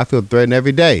 because I feel threatened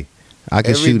every day. I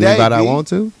can Every shoot day, anybody I B. want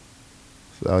to.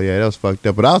 So yeah, that was fucked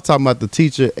up. But I was talking about the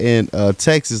teacher in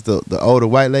Texas, the older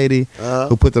white lady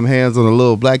who put them hands on a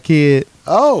little black kid.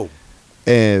 Oh.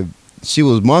 And she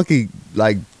was monkey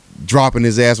like dropping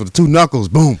his ass with the 2 knuckles,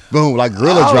 boom, boom, like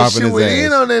gorilla dropping his went ass.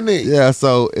 in on that nigga. Yeah,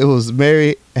 so it was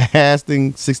Mary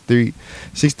Hastings,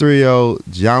 63-year-old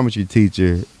geometry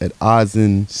teacher at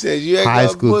Odson Said you ain't high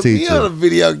gonna school put teacher. me on a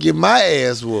video, get my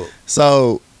ass whooped.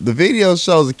 So the video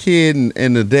shows a kid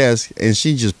in the desk, and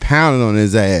she just pounding on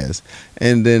his ass.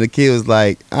 And then the kid was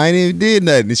like, "I ain't even did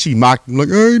nothing." And she mocked him like,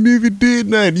 "I ain't even did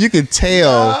nothing." You could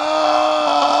tell.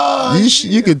 Oh,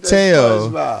 You could tell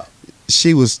SpongeBob.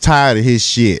 she was tired of his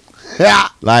shit.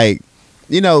 Like,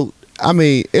 I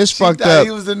mean, it's She fucked thought up.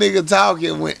 he was the nigga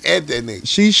talking, went at that nigga.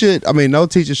 She should. I mean, no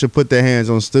teacher should put their hands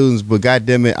on students. But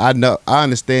goddamn it, I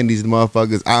understand these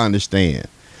motherfuckers. I understand.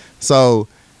 So,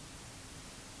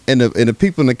 and the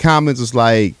people in the comments was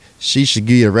like, she should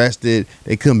get arrested.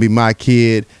 They couldn't be my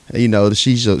kid.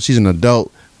 She's an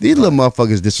adult. These little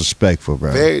motherfuckers disrespectful,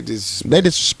 bro. Very disrespectful. They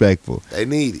disrespectful. They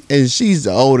need it. And she's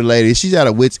the older lady. She's at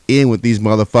her wits end with these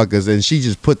motherfuckers, and she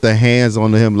just put the hands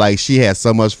on him like she had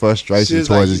so much frustration She's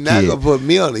towards like, his you're not kid. gonna put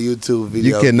me on a YouTube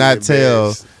video. You cannot Get tell.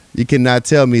 embarrassed. You cannot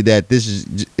tell me that this is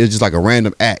just like a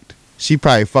random act. She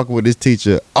probably fucking with this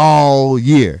teacher all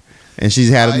year, and she's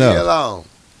had All year enough. long.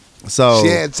 So She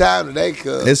had time today,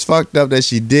 cuz. it's fucked up that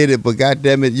she did it, but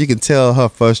goddamn it, you can tell her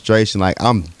frustration. Like,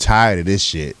 I'm tired of this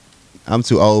shit. I'm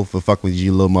too old for fucking with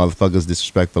you little motherfuckers,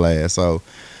 disrespectful ass. So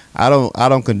I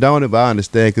don't condone it, but I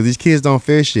understand because these kids don't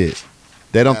fear shit.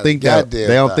 They don't Not a think that goddamn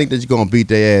they don't thing. think that you're gonna beat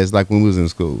their ass like when we was in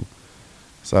school.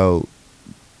 So,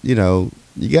 you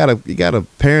gotta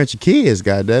parent your kids.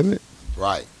 Goddamn it.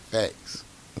 Right. Facts.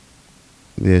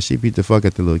 Yeah, she beat the fuck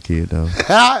out the little kid though.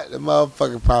 The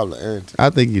motherfucker probably earned it.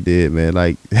 I think you did, man.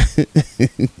 Like,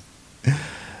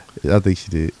 I think she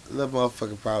did. The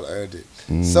motherfucker probably earned it.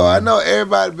 So I know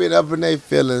everybody been up in their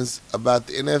feelings about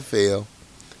the NFL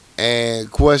and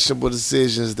questionable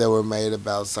decisions that were made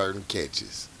about certain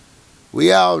catches.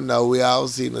 We all know, we all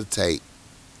seen the tape.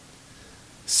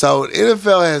 So the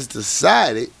NFL has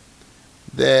decided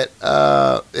that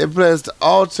it plans to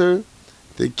alter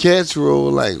the catch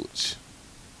rule language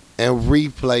and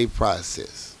replay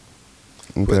process.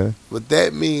 Okay. What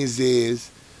that means is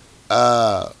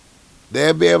they'll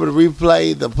be able to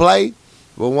replay the play,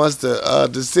 but once the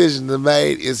decision is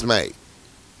made, it's made,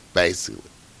 basically.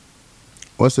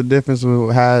 What's the difference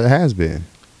with how it has been?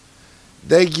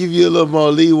 They give you a little more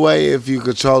leeway if you're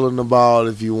controlling the ball,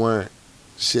 if you weren't.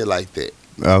 Shit like that.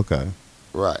 Okay.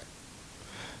 Right.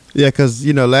 Yeah, because,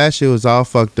 last year was all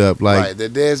fucked up. Like, Right. The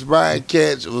Dez Bryant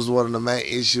catch was one of the main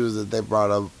issues that they brought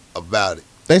up about it.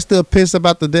 they still pissed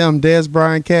about the damn Dez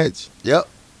Bryant catch. Yep.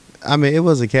 I mean, it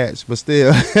was a catch, but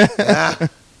still.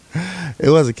 It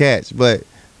was a catch, but,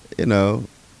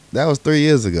 that was 3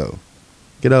 years ago.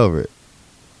 Get over it.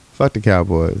 Fuck the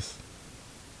Cowboys.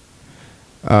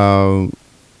 But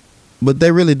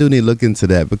they really do need to look into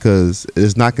that because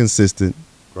it's not consistent.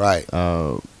 Right.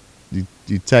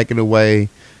 You taking away,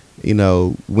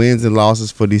 wins and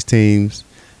losses for these teams,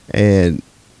 and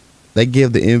they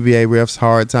give the NBA refs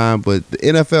hard time, but the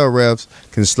NFL refs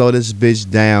can slow this bitch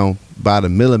down by the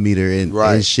millimeter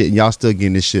and shit, and y'all still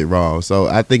getting this shit wrong. So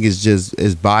I think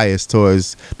it's biased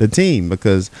towards the team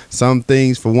because some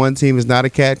things for one team is not a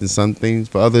catch and some things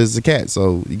for others is a catch.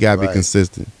 So you gotta be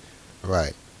consistent.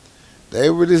 Right. They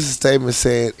released a statement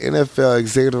saying NFL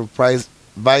Executive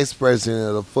Vice President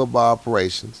of the Football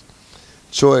Operations,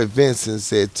 Troy Vincent,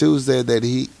 said Tuesday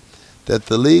that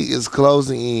the league is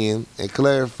closing in and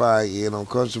clarifying in on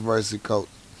controversy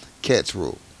catch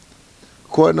rule.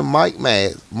 According to Mark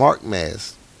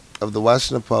Mass of the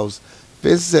Washington Post,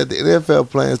 Vincent said the NFL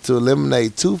plans to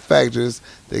eliminate 2 factors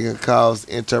that can cause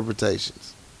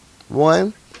interpretations.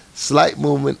 1, slight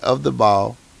movement of the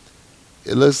ball.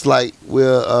 It looks like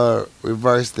we'll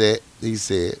reverse that, he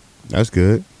said. That's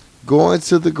good. Going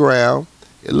to the ground,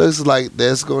 it looks like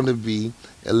that's going to be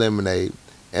eliminated.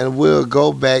 And we'll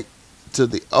go back to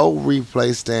the old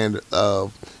replay standard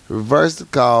of reverse the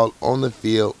call on the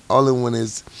field only when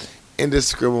it's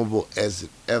indiscriminable as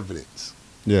evidence.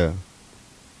 Yeah.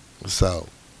 So,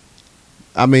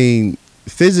 I mean,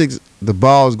 physics, the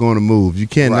ball is going to move. You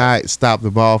cannot stop the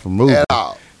ball from moving. at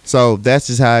all. So that's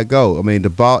just how it go. I mean,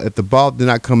 if the ball did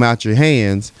not come out your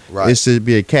hands, it should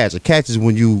be a catch. A catch is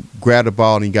when you grab the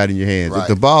ball and you got it in your hands. If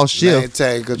the ball shifts,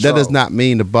 that does not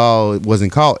mean the ball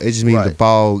wasn't caught. It just means the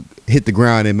ball hit the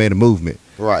ground and made a movement.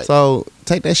 Right. So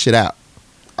take that shit out.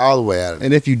 All the way out of it.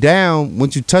 And if you down,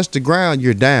 once you touch the ground,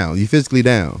 you're down. You physically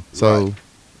down. So,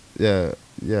 Right.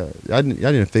 yeah. Y'all need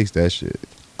to fix that shit.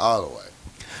 All the way.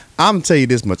 I'm gonna tell you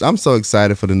this much. I'm so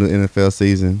excited for the new NFL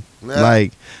season. Yeah.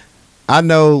 Like, I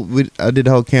know I did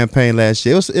the whole campaign last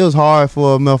year. It was hard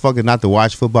for a motherfucker not to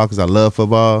watch football because I love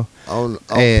football. On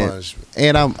And- punishment.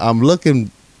 And I'm looking.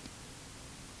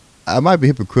 I might be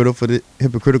hypocritical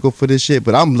for this shit,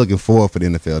 but I'm looking forward for the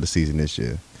NFL this season this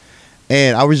year.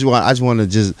 And I just want to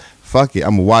just fuck it.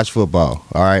 I'm gonna watch football.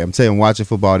 All right, I'm telling you, I'm watching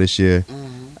football this year.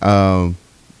 Mm-hmm.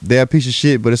 They're a piece of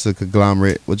shit, but it's a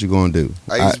conglomerate. What you gonna do?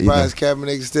 Are you surprised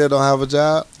Kaepernick still don't have a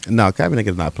job? No, Kaepernick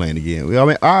is not playing again. I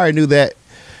mean, I already knew that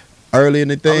early in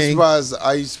the thing.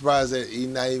 Are you surprised that he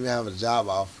not even have a job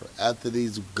offer after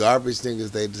these garbage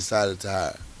niggas they decided to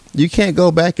hire? You can't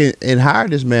go back and hire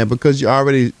this man because you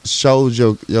already showed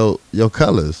your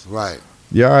colors. Right.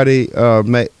 You already put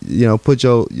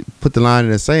the line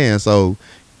in the sand. So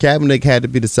Kaepernick had to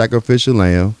be the sacrificial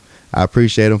lamb. I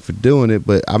appreciate him for doing it,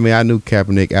 but I mean, I knew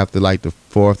Kaepernick after like the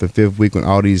 4th and 5th week when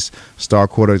all these star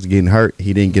quarterbacks getting hurt,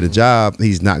 he didn't get a job.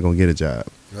 He's not gonna get a job.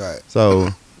 Right.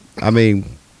 So, I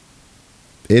mean,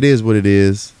 it is what it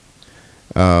is.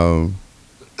 I'm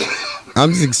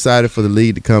just excited for the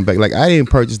league to come back. Like, I didn't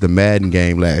purchase the Madden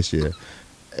game last year,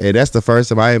 and that's the first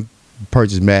time I ain't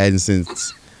purchased Madden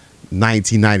since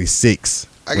 1996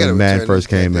 I when Madden first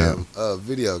came out.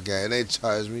 Video game. They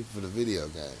charged me for the video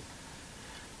game.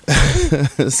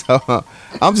 So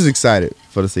I'm just excited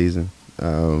for the season.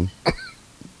 But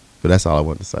that's all I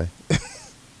want to say.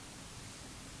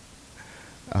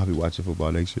 I'll be watching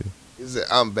football next year. He said,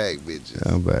 "I'm back, bitches."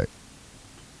 I'm back.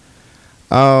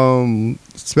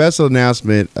 Special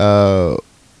announcement.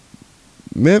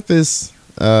 Memphis,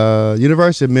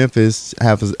 University of Memphis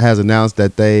has announced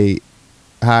that they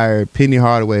hired Penny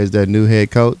Hardaway as their new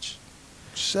head coach.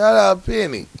 Shout out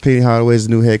Penny. Penny Hardaway is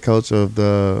the new head coach of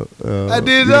the I did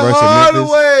the University of hard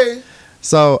Memphis. way.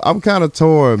 So I'm kind of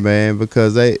torn, man,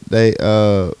 because they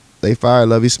fired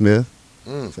Lovie Smith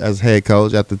as head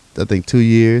coach after I think 2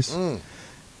 years.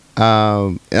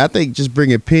 And I think just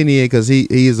bringing Penny in because he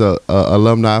is a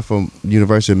alumni from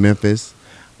University of Memphis,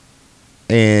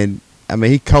 and I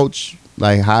mean he coached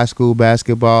like high school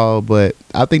basketball, but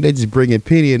I think they just bringing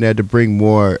Penny in there to bring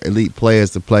more elite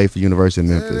players to play for University of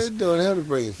Memphis. They're doing hell to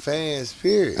bring fans.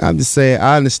 Period. I'm just saying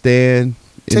I understand,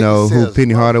 who sales,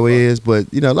 Penny Hardaway motherfucker. is,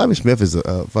 but Lovie Smith is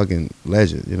a fucking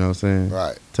legend. You know what I'm saying?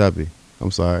 Right. Tubby. I'm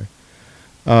sorry.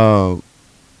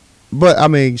 But I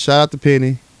mean, shout out to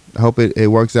Penny. I hope it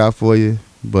works out for you.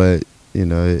 But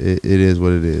it is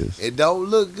what it is. It don't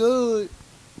look good.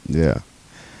 Yeah.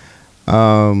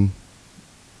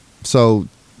 So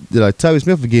Tubby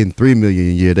Smith was getting $3 million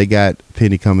a year. They got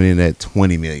Penny coming in at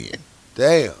 $20 million.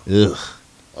 Damn. Ugh.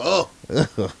 Oh.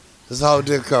 This a whole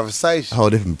different conversation. Whole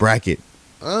different bracket.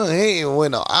 He ain't even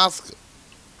win no Oscar.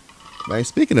 Man,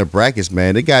 speaking of brackets,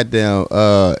 man, the goddamn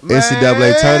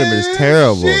NCAA tournament is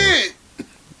terrible. Shit.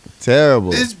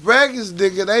 Terrible. This brackets,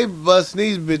 nigga, they busting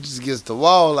these bitches against the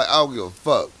wall like I don't give a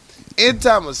fuck.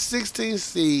 Anytime a 16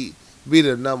 seed be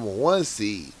the number 1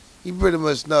 seed, you pretty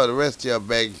much know the rest of your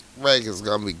bracket's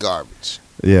gonna be garbage.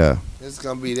 Yeah. It's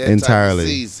gonna be that Entirely. type of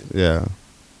season. Yeah.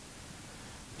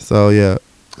 So yeah,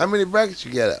 How many brackets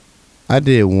you got up? I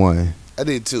did one. I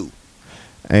did 2.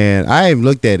 And I ain't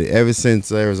looked at it ever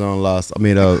since Arizona lost. I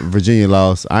mean, Virginia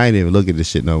lost. I ain't even look at this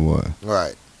shit no more.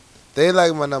 Right. They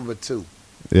like my number 2.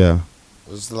 Yeah.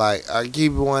 It's like I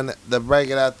keep one. The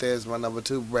bracket out there is my number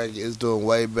 2 bracket. It's doing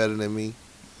way better than me.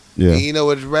 Yeah. And you know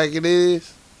what the bracket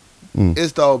is? Mm.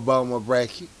 It's the Obama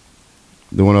bracket.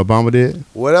 The one Obama did?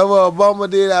 Whatever Obama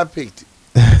did, I picked it.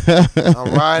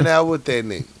 I'm riding out with that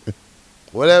nigga.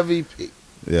 Whatever he picked.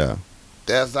 Yeah.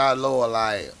 That's how loyal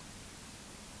I am.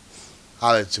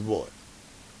 Holla at your boy.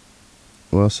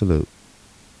 Well, salute.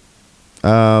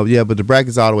 Yeah, but the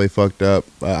bracket's all the way fucked up.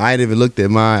 I ain't even looked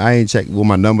at mine. I ain't checked what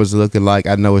my numbers are looking like.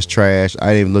 I know it's trash.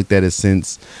 I ain't even looked at it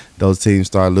since those teams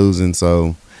started losing.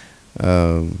 So,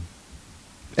 and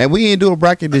we ain't do a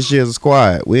bracket this year as a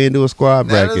squad. We ain't do a squad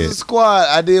Now, bracket. there's a squad.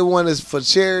 I did one that's for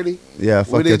charity. Yeah,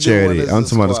 fuck We your didn't do one charity. as a I'm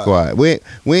talking about the squad. squad.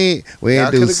 We ain't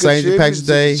Y'all do coulda St. Patrick's contributed to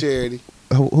the Day. charity.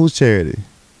 Who's charity?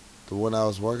 The one I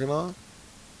was working on.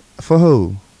 For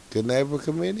who? Good Neighbor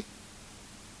Committee.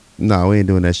 No, we ain't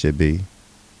doing that shit, B.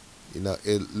 You know,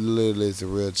 it literally is a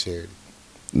real charity.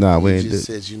 No, You we ain't. just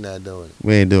said you're not doing it.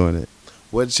 We ain't doing it.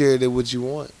 What charity would you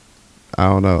want? I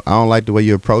don't know. I don't like the way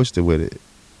you approached it with it.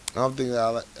 I don't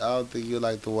think you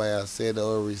like the way I said it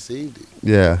or received it.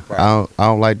 Yeah, Right. I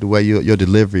don't like the way your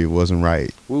delivery wasn't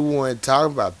right. We weren't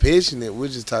talking about pitching it. We're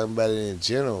just talking about it in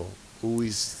general. who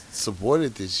we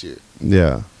supported this year.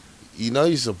 Yeah. You know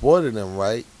you supported them,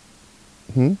 right?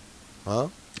 Huh?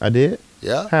 I did?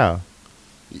 Yeah. How?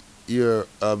 You're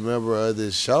a member of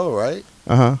this show, right?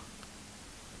 Uh-huh.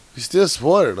 You still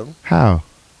supported them. How?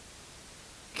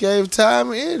 Gave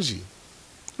time and energy.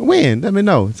 When? Let me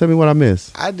know. Tell me what I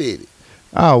missed. I did it.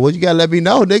 Oh, well, you gotta let me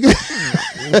know, nigga.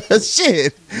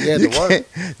 Shit. You had to work.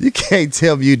 You can't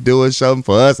tell me you doing something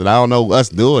for us and I don't know us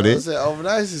doing I it. said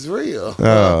overnight is real.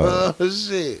 Oh.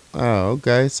 Shit. Oh,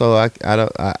 okay. So I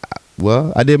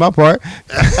did my part.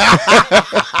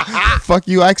 Fuck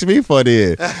you asking me for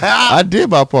then. I did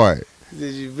my part.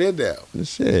 Did you been there?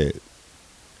 Shit.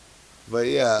 But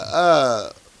yeah,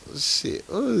 shit.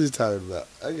 What was he talking about?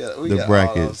 We The got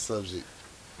brackets. all those subjects.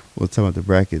 We're talking about the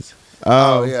brackets.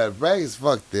 Oh yeah, the brackets.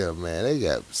 Fuck them, man. They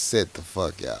got set the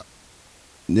fuck out.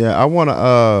 Yeah, I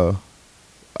wanna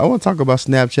talk about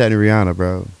Snapchat and Rihanna,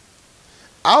 bro.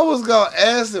 I was gonna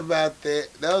ask about that.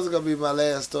 That was gonna be my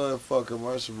last story for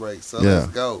commercial break. So Yeah. let's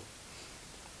go.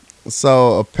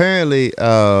 So apparently,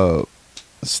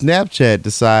 Snapchat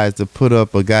decides to put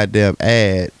up a goddamn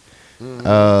ad,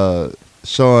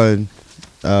 showing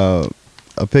a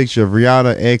picture of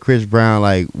Rihanna and Chris Brown.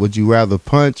 Like, would you rather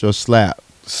punch or slap?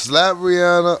 Slap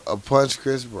Rihanna or punch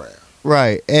Chris Brown.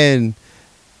 Right, and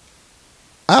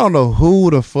I don't know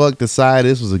who the fuck decided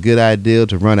this was a good idea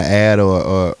to run an ad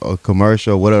or a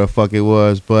commercial, whatever the fuck it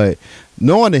was, but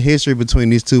knowing the history between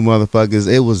these two motherfuckers,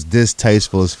 it was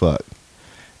distasteful as fuck.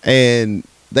 And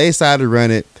they decided to run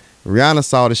it. Rihanna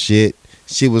saw the shit.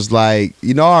 She was like,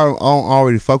 I don't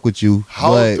already fuck with you.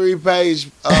 Whole but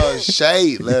 3-page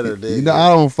shade letter, nigga. I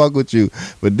don't fuck with you.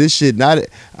 But this shit,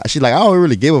 she's like, I don't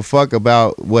really give a fuck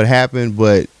about what happened,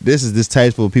 but this is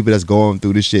distasteful for people that's going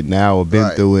through this shit now or been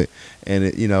through it. And,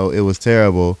 it was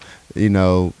terrible. She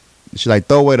like,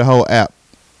 throw away the whole app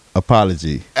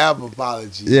apology. App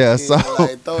apology. Yeah, so.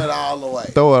 Like, throw it all away.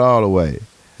 Throw it all away.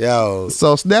 Yo.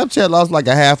 So Snapchat lost like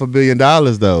 $500 million,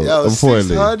 though. Yo,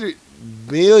 unfortunately. $600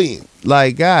 million.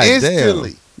 Like, God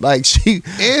Instantly. damn. Like,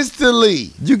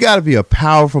 Instantly. You gotta be a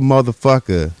powerful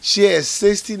motherfucker. She had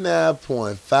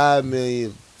 69.5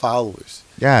 million followers.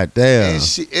 God damn. And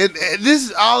this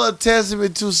is all a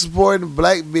testament to supporting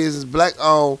black business, black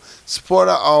owned,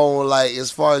 supporter owned, like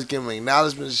as far as giving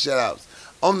acknowledgement and shout outs.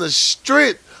 On the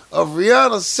strength of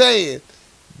Rihanna saying,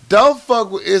 don't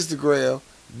fuck with Instagram,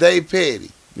 they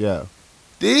petty. Yeah.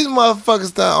 These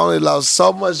motherfuckers not only lost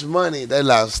so much money, they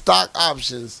lost stock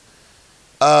options.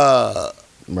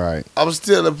 Right. I'm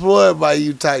still employed by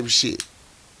you type shit.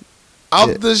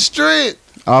 Off the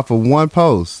strength. Off of one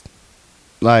post.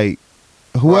 Like,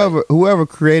 whoever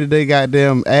created their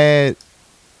goddamn ad,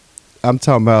 I'm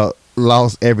talking about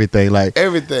lost everything. Like,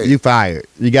 everything. You fired.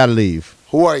 You gotta leave.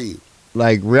 Who are you?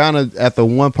 Like, Rihanna, after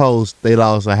one post, they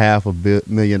lost $500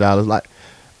 million. Like,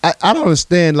 I don't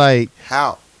understand, like,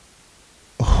 How?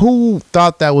 Who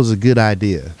thought that was a good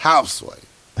idea? Houseway.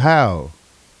 How?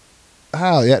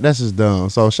 Yeah, that's just dumb.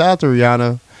 So shout out to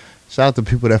Rihanna. Shout out to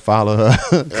people that follow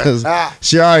her. Because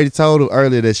she already told them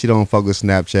earlier that she don't fuck with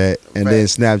Snapchat. And then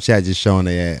Snapchat just showing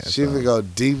their ass. She would go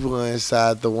deeper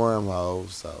inside the wormhole.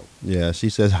 So yeah, she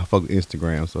says I fuck with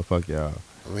Instagram. So fuck y'all.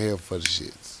 I'm here for the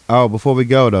shits. Oh, before we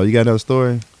go though, you got another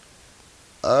story?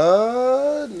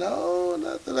 No,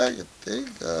 nothing I can think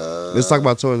of. Let's talk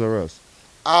about Toys R Us.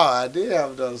 Oh, I did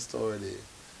have another story there.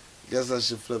 Guess I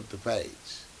should flip the page.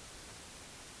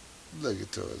 Look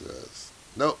at Toys R Us.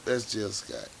 Nope, that's Jill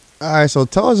Scott. All right, so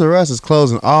Toys R Us is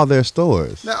closing all their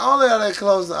stores. Not only are they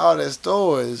closing all their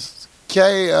stores, you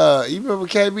remember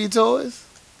KB Toys?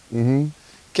 Mm-hmm.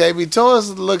 KB Toys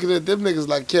is looking at them niggas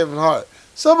like Kevin Hart.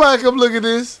 Somebody come look at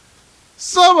this.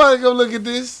 Somebody come look at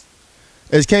this.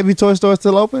 Is KB Toy Store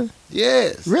still open?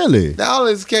 Yes. Really? Not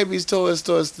only is KB's Toy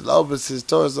Store still open since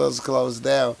Toys R Us closed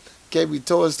down, KB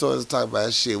Toy Store is talking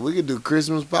about shit. We could do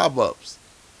Christmas pop-ups.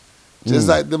 Just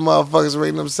like the motherfuckers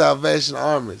ringing them Salvation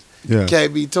Armies. Yeah.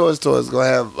 KB Toy Store is going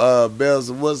to have bells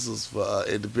and whistles for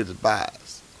independent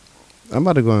buyers. I'm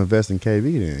about to go invest in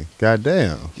KB then. God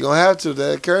damn. You don't have to.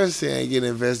 That currency ain't getting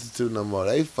invested to no more.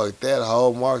 They fucked that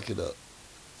whole market up.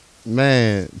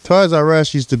 Man, Toys R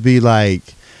Us used to be like,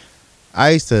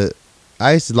 I used to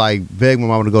like beg my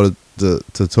mama to go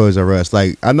to Toys R Us.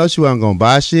 Like, I know she wasn't gonna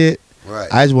buy shit. Right.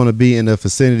 I just want to be in the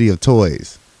vicinity of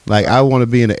toys. Like, I want to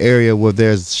be in an area where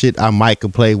there's shit I might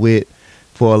could play with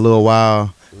for a little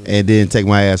while and then take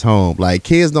my ass home. Like,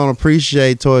 kids don't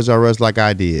appreciate Toys R Us like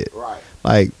I did. Right.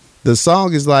 Like, the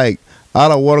song is like, I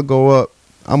don't want to go up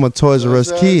I'm a Toys R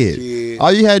Us kid.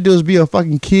 All you had to do is be a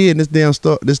fucking kid, and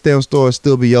this damn store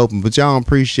still be open. But y'all don't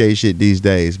appreciate shit these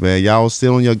days, man. Y'all sit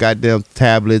on your goddamn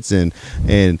tablets and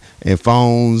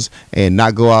phones and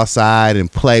not go outside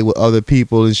and play with other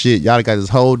people and shit. Y'all got this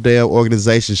whole damn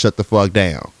organization shut the fuck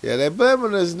down. Yeah, they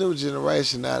blaming this new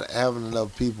generation not having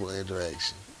enough people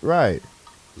interaction. Right.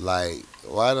 Like,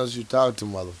 why don't you talk to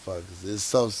motherfuckers? It's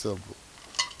so simple.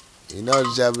 You know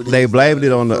the Japanese. They blamed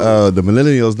it on the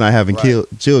millennials not having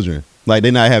children. Like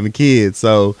they not having kids,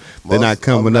 so they're not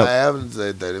coming up. I haven't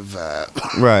said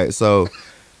 35. Right. So,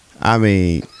 I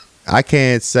mean, I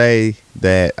can't say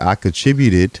that I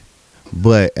contributed,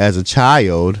 but as a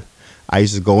child, I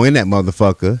used to go in that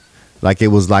motherfucker like it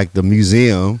was like the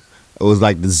museum. It was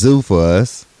like the zoo for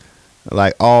us.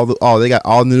 Like they got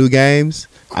all the new games.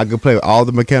 I could play with all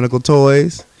the mechanical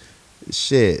toys.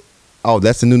 Shit. Oh,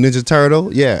 that's the new Ninja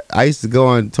Turtle? Yeah. I used to go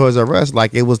on Toys R Us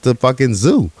like it was the fucking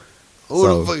zoo. Who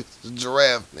the fuck is the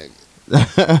giraffe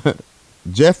nigga?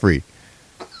 Jeffrey.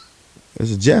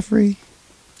 Is it Jeffrey?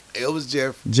 It was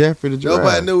Jeffrey. Jeffrey the giraffe.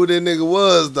 Nobody knew who that nigga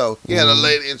was, though. He had a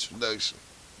late introduction.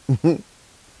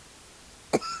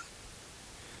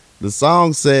 The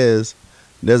song says,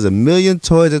 there's a million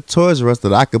toys at Toys R Us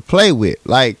that I could play with.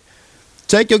 Like,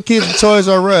 take your kids to Toys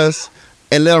R Us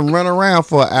and let them run around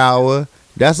for an hour.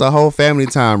 That's a whole family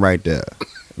time right there.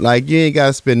 Like, you ain't got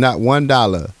to spend not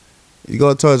 $1. You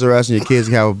go to Toys R Us and your kids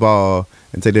can have a ball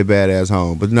and take their badass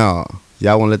home. But no,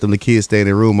 y'all want to let them the kids stay in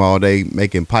their room all day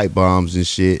making pipe bombs and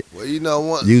shit. Well, you know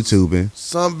what? YouTubing.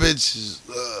 Some bitches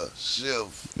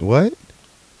shift. What?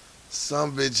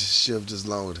 Some bitches shift as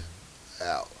long as an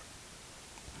hour.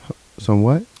 Some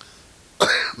what?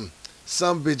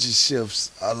 Some bitches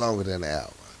shifts are longer than an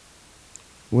hour.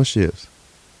 What shifts?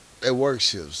 They work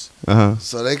shifts. Uh-huh.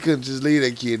 So they couldn't just leave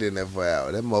their kid in there for an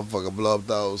hour. That motherfucker blow up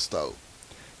the whole stove.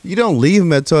 You don't leave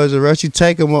them at Toys R Us. You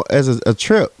take them as a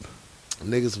trip.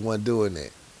 Niggas wasn't doing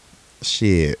that.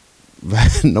 Shit.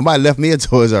 Nobody left me at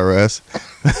Toys R Us.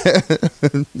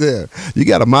 Yeah. You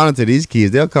got to monitor these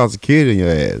kids. They'll call security on your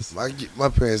ass. My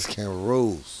parents came with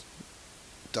rules.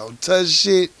 Don't touch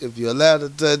shit. If you're allowed to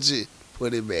touch it,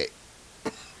 put it back.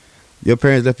 Your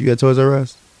parents left you at Toys R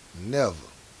Us? Never.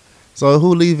 So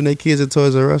who leaving their kids at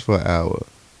Toys R Us for an hour?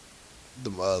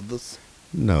 The mothers.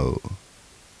 No.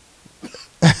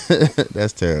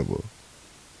 That's terrible.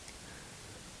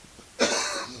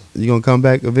 You gonna come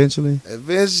back eventually?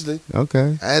 Eventually.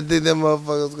 Okay. I didn't think them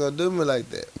motherfuckers gonna do me like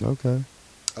that. Okay.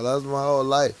 I lost my whole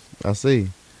life. I see.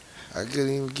 I couldn't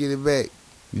even get it back.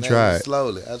 You tried.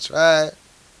 Slowly. I tried.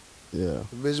 Yeah.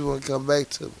 The bitch wouldn't come back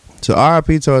to me. So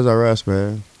RIP Toys R Us,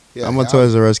 man. Yeah, I'm a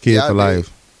Toys R Us kid for life.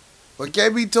 Did. But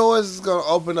KB Toys is gonna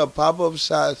open up pop-up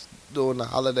shops during the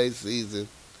holiday season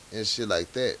and shit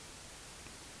like that.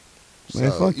 Man,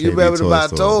 so fuck you KB be able to buy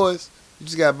Toys. toys, you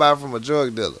just gotta buy from a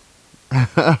drug dealer.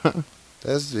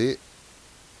 That's it.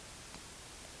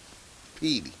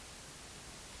 Petey.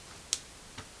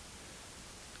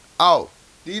 Oh,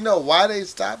 do you know why they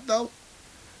stopped though?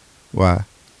 Why?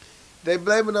 They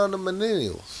blame it on the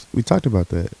millennials. We talked about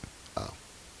that. Oh.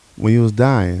 When you was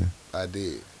dying. I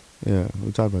did. Yeah,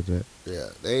 we talked about that. Yeah,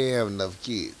 they ain't have enough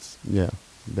kids. Yeah,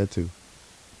 that too.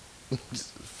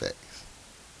 Facts.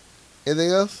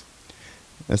 Anything else?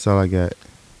 That's all I got.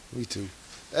 Me too.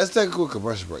 Let's take a quick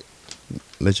commercial break.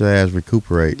 Let your ass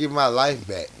recuperate. Get my life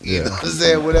back. You Yeah. know what I'm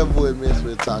saying? Whatever it means,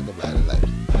 we'll talk about it later.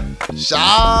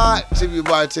 Shot! Tip your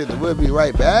bartender. We'll be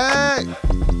right back.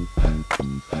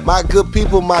 My good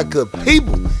people,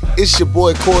 it's your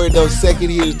boy Corey Dosecki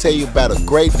here to tell you about a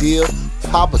great deal.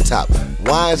 Papa Top,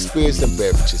 wine, spirits, and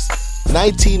beverages.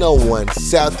 1901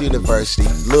 South University,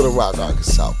 Little Rock,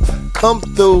 Arkansas. Come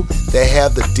through, they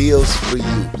have the deals for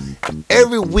you.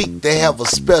 Every week they have a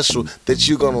special that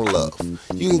you're gonna love.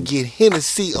 You can get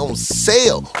Hennessy on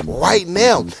sale right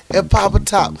now at Papa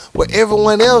Top, where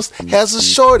everyone else has a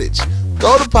shortage.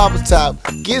 Go to Papa Top,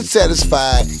 get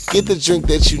satisfied, get the drink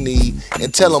that you need,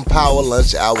 and tell them Power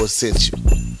Lunch Hour sent you.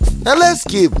 Now let's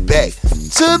get back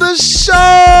to the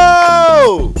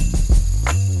show.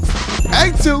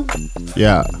 Act 2.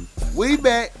 Yeah. We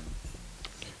back.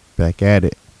 Back at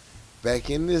it. Back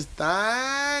in this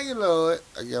thing, Lord.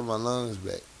 I got my lungs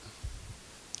back.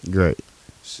 Great.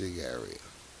 Shit got real.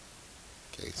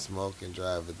 Can't smoke and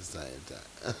drive at the same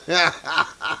time.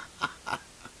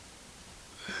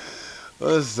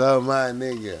 What's up, my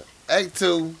nigga? Act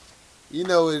 2. You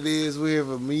know what it is. We're here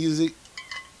for music,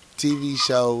 TV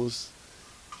shows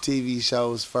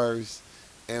first,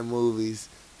 and movies.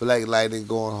 Black Lightning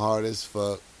going hard as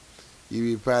fuck. You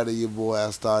be proud of your boy. I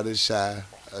started Shy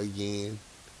again.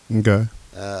 Okay.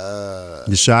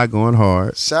 The Shy going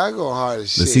hard. Shy going hard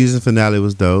as shit. The season finale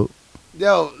was dope.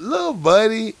 Yo, Lil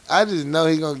Buddy, I just know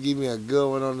he gonna give me a good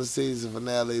one on the season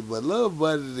finale. But Lil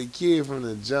Buddy, the kid from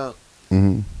the jump,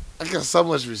 Hmm. I got so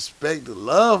much respect and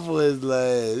love for his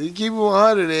lad. He keep it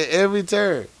 100 at every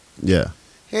turn. Yeah.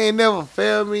 He ain't never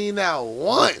failed me not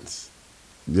once.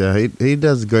 Yeah, he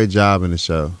does a great job in the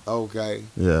show. Okay.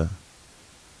 Yeah.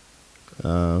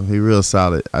 He real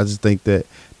solid. I just think that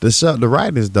the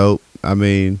writing is dope. I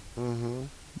mean,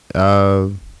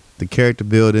 Mm-hmm. the character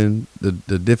building,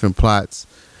 the different plots,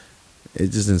 it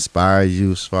just inspires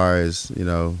you as far as,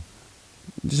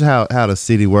 just how the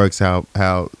city works, how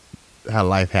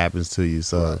life happens to you.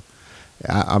 So,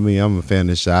 Right. I mean, I'm a fan of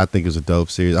this show. I think it's a dope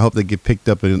series. I hope they get picked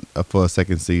up for a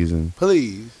second season.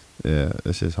 Please. Yeah,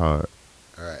 it's just hard.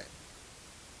 All right.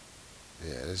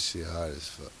 Yeah, that shit hard as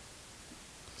fuck.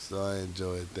 So I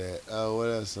enjoyed that. Oh, what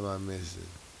else am I missing?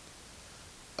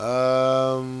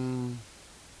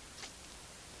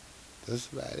 That's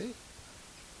about it.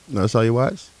 No, that's all you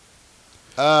watch?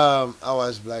 I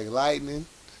watched Black Lightning.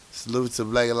 Salute to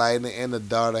Black Lightning, and the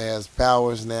daughter has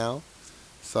powers now,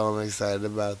 so I'm excited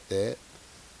about that.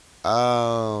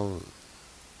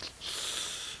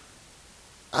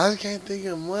 I just can't think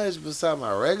of much besides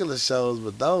my regular shows,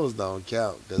 but those don't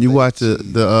count. 'Cause You they watch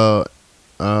cheesy.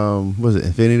 was it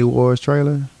Infinity Wars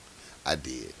trailer? I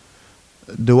did.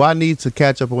 Do I need to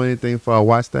catch up on anything before I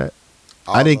watch that?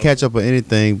 I didn't catch up on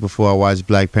anything before I watched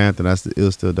Black Panther. It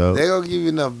was still dope. They're gonna give you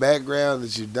enough background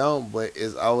that you don't, but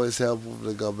it's always helpful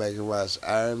to go back and watch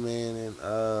Iron Man and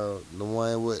the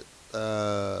one with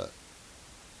Iron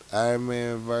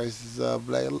Man versus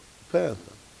Black Panther.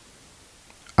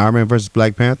 Iron Man versus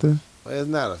Black Panther? Well, it's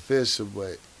not official,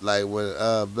 but like when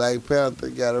Black Panther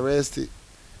got arrested,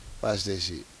 watch that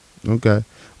shit. Okay.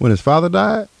 When his father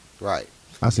died? Right.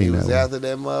 I seen He that was one. after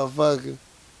that motherfucker.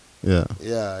 Yeah.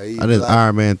 Yeah. He I did like-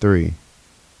 Iron Man 3.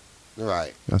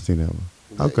 Right. I seen that one.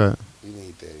 Yeah, Okay. You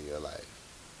need that in your life.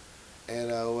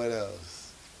 And what else?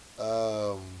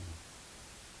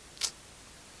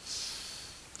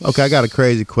 Okay, I got a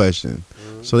crazy question.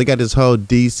 Mhm. So they got this whole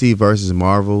DC versus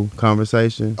Marvel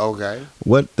conversation. Okay.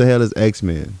 What the hell is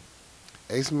X-Men?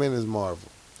 X-Men is Marvel.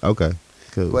 Okay.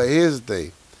 Cool. But here's the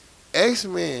thing.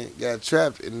 X-Men got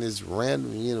trapped in this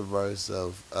random universe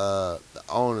of the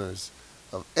owners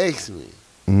of X-Men.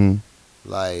 Mm-hmm.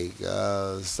 Like,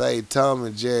 say Tom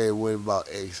and Jerry went and bought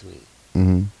X-Men.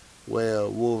 Mm-hmm. Well,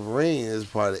 Wolverine is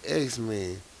part of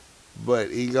X-Men,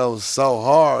 but he goes so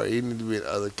hard, he need to be in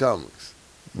other comics.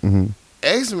 Mm-hmm.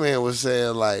 X-Men was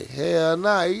saying, like, hell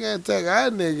nah, you can't take our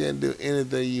nigga and do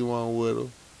anything you want with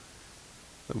him.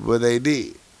 But they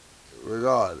did,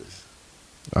 regardless.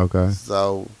 Okay.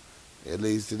 So, it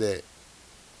leads to that.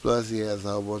 Plus, he has a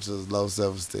whole bunch of low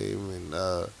self-esteem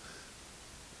and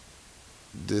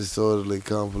disorderly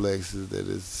complexes that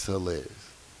is hilarious.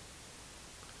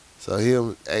 So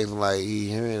him acting like he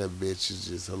hearing a bitch is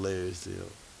just hilarious to him.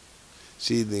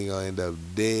 She either gonna end up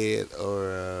dead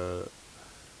or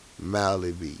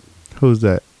mildly beaten. Who's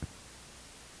that?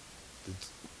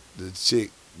 The chick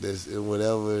that's in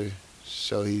whatever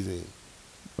show he's in.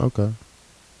 Okay.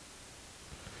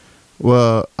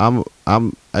 Well, I'm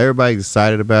everybody's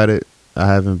excited about it.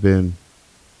 I don't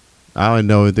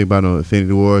know anything about no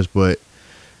Infinity Wars, but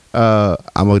I'm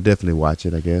gonna definitely watch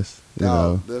it, I guess. You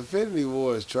know. The Infinity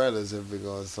Wars trailers have been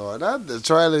going so hard. Not the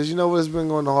trailers, you know what's been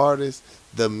going the hardest?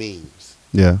 The memes.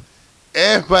 Yeah.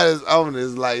 Everybody's on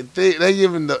this like they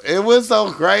giving it was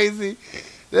so crazy.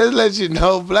 Let's let you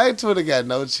know, Black Twitter got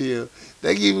no chill.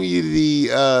 They giving you the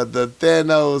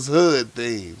Thanos hood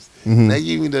themes. Mhm. They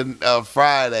give me the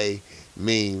Friday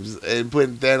memes and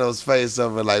putting Thanos face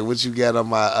over like what you got on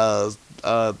my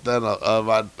Thanos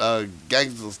my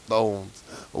gangster stones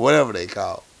or whatever they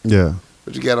call. Yeah.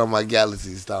 What you got on my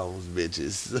galaxy stones,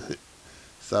 bitches.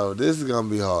 So this is gonna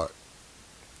be hard.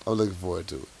 I'm looking forward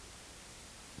to it.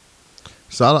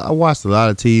 So I watched a lot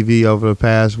of TV over the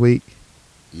past week.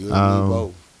 You and me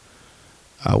both.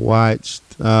 I watched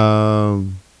The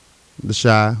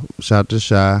Shy. Shout out to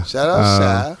Shy. Shout out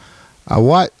Shy. I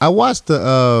watched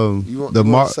the You want the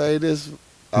to say this?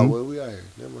 Oh, Hmm? well, we are here.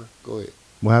 Never mind. Go ahead.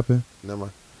 What happened? Never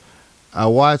mind. I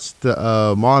watched the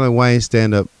Marlon Wayne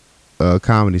stand up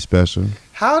comedy special.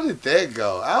 How did that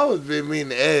go? I was been meaning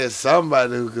to ask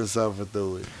somebody who could suffer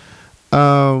through it.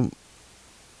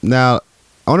 Now,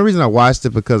 only reason I watched it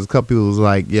because a couple people was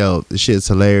like, "Yo, this shit's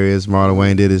hilarious." Marlon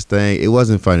Wayne did his thing. It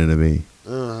wasn't funny to me.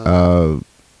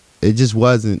 It just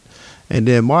wasn't. And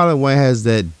then Marlon Wayne has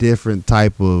that different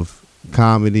type of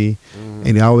comedy, Mhm.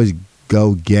 and he always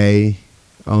go gay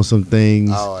on some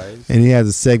things. Always. And he has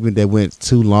a segment that went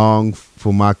too long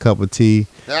for my cup of tea.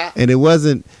 And it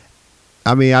wasn't.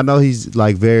 I mean, I know he's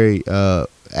like very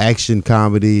action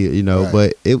comedy, you know,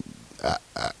 Right. but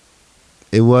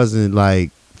it wasn't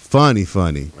like funny.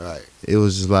 Right. It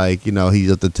was just like, you know,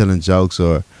 he's up there telling jokes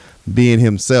or being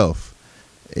himself.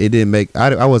 It didn't make.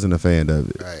 I wasn't a fan of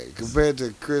it. Right. Compared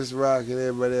to Chris Rock and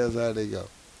everybody else, how'd they go?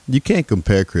 You can't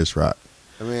compare Chris Rock.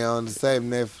 I mean, on the same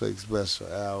Netflix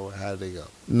special, how'd they go?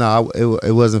 No,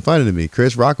 it wasn't funny to me.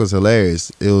 Chris Rock was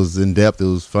hilarious. It was in depth. It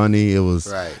was funny. It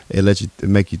was. Right. It let you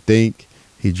make you think.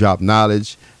 He dropped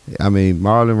knowledge. I mean,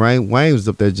 Marlon Wayne was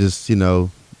up there just, you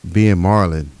know, being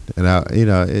Marlon,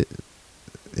 and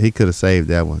he could have saved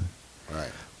that one. Right.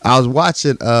 I was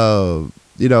watching,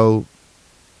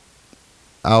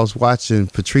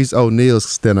 Patrice O'Neal's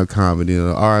stand-up comedy. You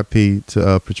know, R.I.P.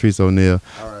 to Patrice O'Neal.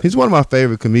 All right. He's one of my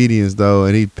favorite comedians, though,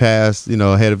 and he passed, you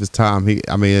know, ahead of his time. He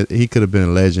could have been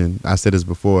a legend. I said this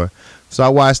before. So I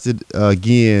watched it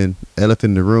again,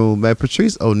 Elephant in the Room. Man,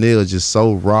 Patrice O'Neal is just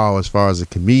so raw as far as a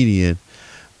comedian,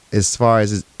 as far as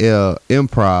his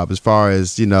improv, as far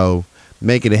as, you know,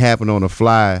 making it happen on the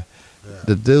fly. Yeah.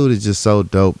 The dude is just so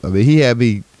dope. I mean, he had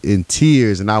me in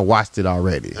tears, and I watched it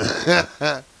already.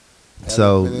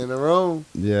 So Elephant in the Room.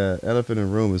 yeah, Elephant in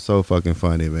the Room is so fucking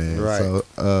funny, man. Right.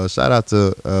 So shout out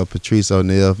to Patrice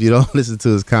O'Neal. If you don't listen to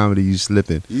his comedy, you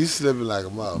slipping. You slipping like a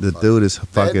motherfucker. The dude is That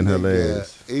fucking nigga,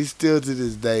 hilarious. He still to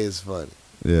this day is funny,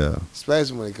 Yeah.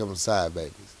 especially when it comes to Side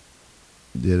Babies.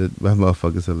 Yeah, that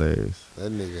motherfucker's hilarious.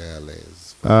 That nigga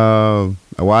hilarious.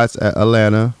 I watched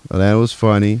Atlanta. Atlanta was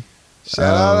funny.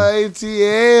 Shout out to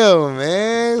ATL,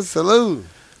 man. Salute.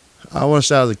 I want to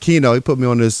shout out to Keno. He put me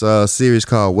on this series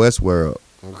called Westworld,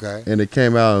 Okay. and it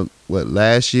came out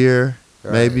last year,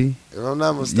 Right. maybe, If I'm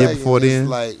not mistaken, before it's then.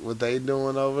 like what they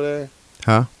doing over there.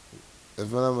 huh? If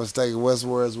I'm not mistaken,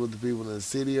 Westworld is what the people in the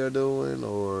city are doing,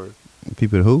 or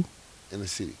People who in the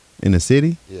city. in the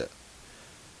city? Yeah.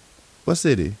 What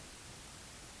city?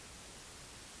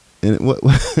 And what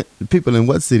people in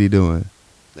what city doing?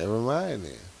 Never mind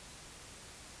then.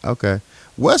 Okay,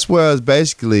 Westworld is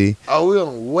basically Oh, we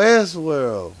on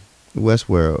Westworld.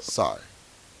 Westworld. Sorry.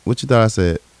 What you thought I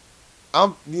said?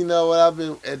 You know what I've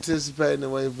been anticipating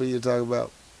and waiting for you to talk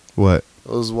about? What?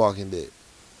 It was Walking Dead.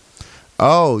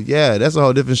 Oh yeah, that's a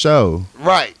whole different show.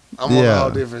 Right. I'm on a Yeah.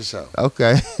 whole different show.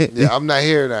 Okay. Yeah, I'm not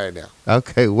here right now.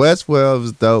 Okay, Westworld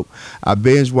was dope. I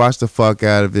binge watched the fuck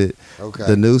out of it. Okay.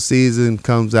 The new season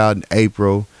comes out in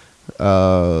April.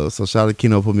 So shout out to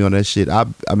Keno put me on that shit. I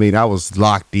mean I was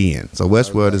locked in. So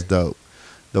Westworld Okay. is dope.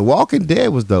 The Walking Dead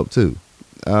was dope too.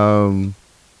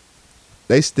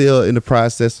 They still in the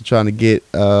process of trying to get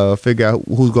figure out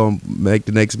who's gonna make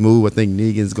the next move. I think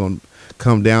Negan's gonna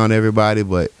come down everybody,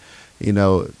 but you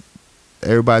know,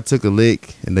 everybody took a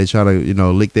lick and they try to, you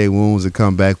know, lick their wounds and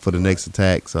come back for the next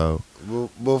attack. So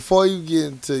Before you get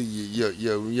into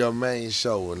your main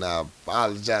show, and I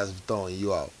apologize for throwing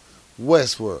you off,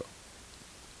 Westworld.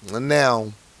 And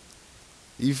now,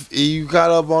 you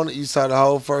caught up on it. You saw the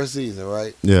whole first season,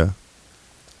 right? yeah.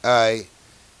 All right.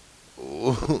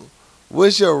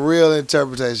 What's your real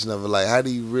interpretation of it? Like, how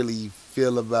do you really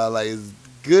feel about, like, it's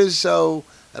a good show?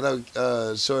 I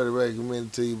know Shorty recommended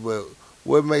it to you, but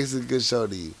what makes it a good show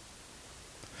to you?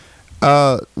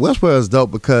 Westworld is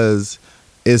dope because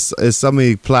it's so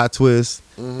many plot twists.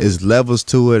 Mhm. It's levels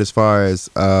to it as far as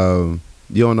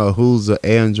you don't know who's an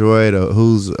android or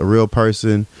who's a real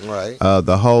person. Right.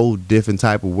 The whole different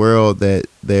type of world that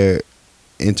they're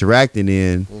interacting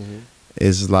in Mm-hmm.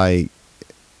 is like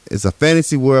it's a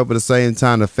fantasy world, but at the same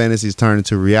time the fantasies turn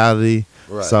into reality.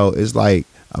 Right. So it's like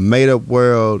a made up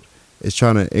world is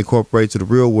trying to incorporate to the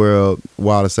real world,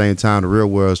 while at the same time the real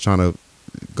world is trying to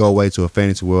go away to a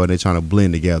fantasy world and they're trying to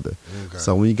blend together. Okay.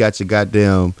 So when you got your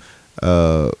goddamn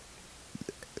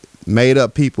made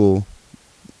up people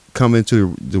come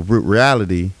into the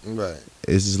reality, Right.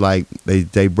 it's just like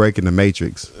they breaking the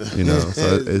matrix, you know.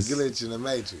 So it's glitch in the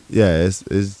matrix. yeah,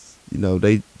 it's you know,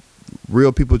 they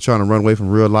real people trying to run away from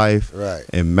real life Right.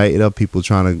 and made up people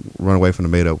trying to run away from the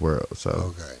made up world. So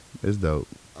Okay. it's dope.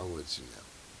 I'm with you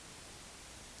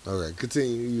now. Okay,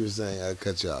 continue. You were saying I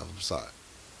cut you off. I'm sorry.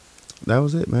 That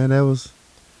was it, man. That's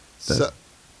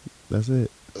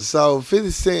it. So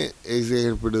 50 Cent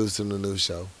executive producing the new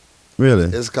show. Really?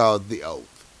 It's called The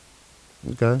Oath.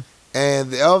 Okay.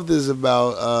 And The Oath is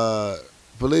about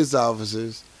police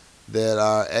officers that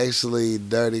are actually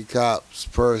dirty cops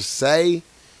per se.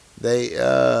 They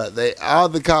all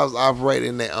the cops operate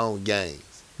in their own gangs.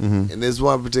 Mm-hmm. And this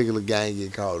one particular gang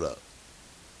get caught up.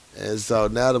 And so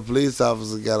now the police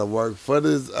officer gotta work for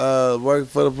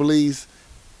the police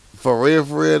for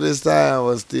real this time,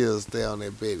 or still stay on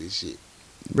that petty shit.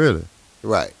 Really?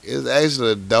 Right. It's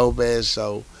actually a dope ass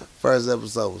show. First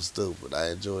episode was stupid. I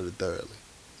enjoyed it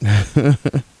thoroughly.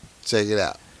 Check it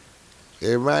out. It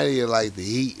reminded you of like The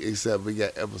Heat, except we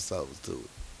got episodes to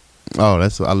it. Oh,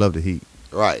 I love the Heat.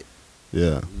 Right.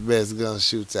 Yeah. Best gun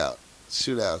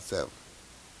shootouts ever.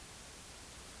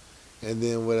 And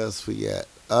then what else we got?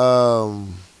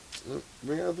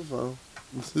 Bring out the phone.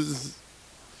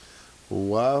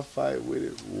 Why fight with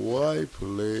it? Why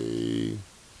play?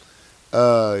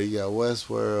 You got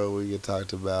Westworld. We get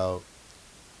talked about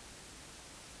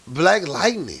Black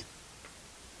Lightning.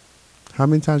 How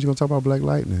many times you gonna talk about Black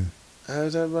Lightning? I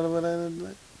heard talk about Black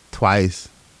Lightning. Twice.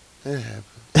 It happened.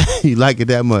 You like it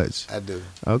that much? I do.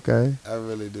 Okay. I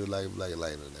really do like Black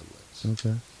Lightning that much.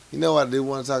 Okay. You know what I did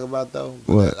want to talk about though?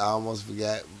 What? I almost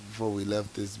forgot before we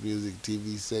left this music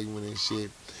TV segment and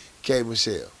shit. K.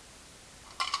 Michelle.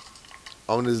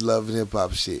 On this love and hip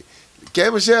hop shit. K.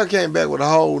 Michelle came back with a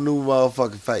whole new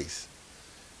motherfucking face.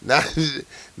 Not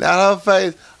her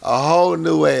face, a whole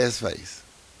new ass face.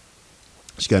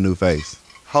 She got a new face.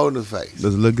 Whole new face.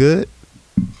 Does it look good?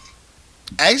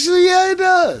 Actually, yeah, it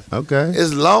does. Okay.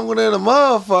 It's longer than a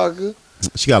motherfucker.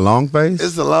 She got a long face?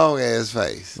 It's a long ass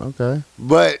face. Okay.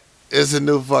 But it's a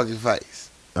new fucking face.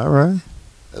 All right.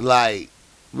 Like,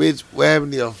 bitch, what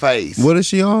happened to your face? What is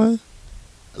she on?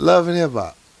 Love and hip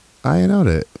hop. I ain't know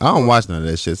that. I don't watch none of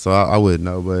that shit, so I wouldn't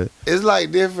know, but It's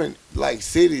like different like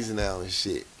cities now and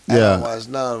shit. I Yeah. don't watch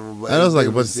none of them. But I know it's like a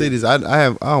different bunch of cities. I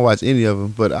don't watch any of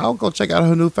them, but I'll go check out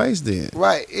her new face then.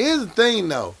 Right. Here's the thing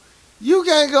though. You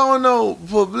can't go on no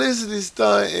publicity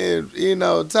stunt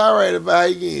and, tirade about how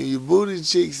you getting your booty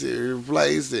cheeks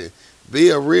replaced and be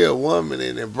a real woman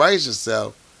and embrace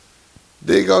yourself.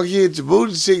 Then go get your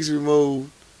booty cheeks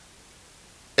removed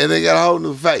and they got a whole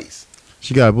new face.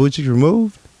 She got her booty cheeks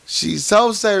removed? She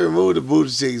so say remove the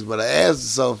booty cheeks, but her ass is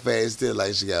so fat, it's still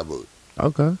like she got booty.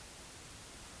 Okay.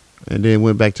 And then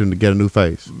went back to get a new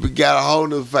face. We got a whole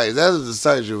new face. That's what the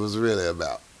surgery was really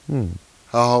about. Hmm.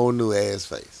 Her whole new ass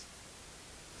face.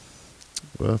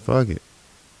 Well, fuck it.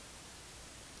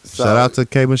 So, Shout out to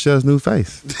K. Michelle's new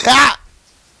face.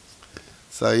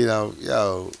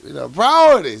 So,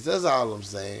 priorities. That's all I'm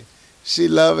saying. She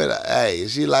love it. Hey,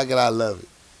 if she like it, I love it.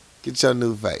 Get your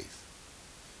new face.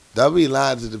 Don't be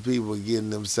lying to the people getting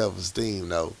them self-esteem,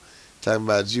 though. Talking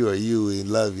about you or you and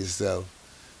love yourself.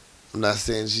 I'm not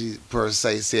saying she per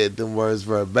se said them words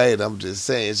verbatim. I'm just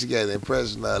saying she got the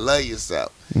impression of love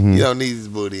yourself. Mhm. You don't need these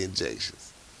booty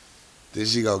injections. Then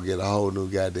she gonna get a whole new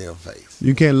goddamn face.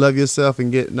 You can't love yourself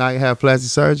and not have plastic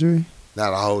surgery?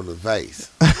 Not a whole new face.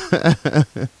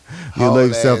 You Whole love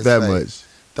yourself ass that face. much.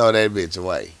 Throw that bitch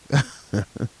away.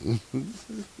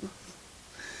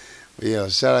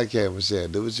 But, shout out K. Michelle.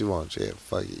 Do what you want, Trev.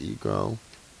 Fuck it. You grown.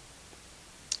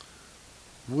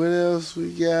 What else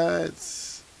we got?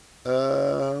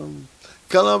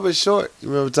 Columbus Short. You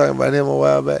remember talking about him a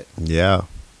while back? Yeah.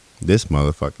 This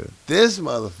motherfucker. This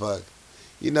motherfucker.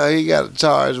 He got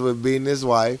charged with beating his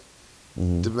wife,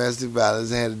 Mhm. domestic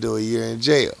violence, and had to do a year in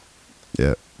jail.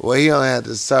 Yeah. Well, he only had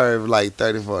to serve like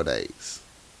 34 days.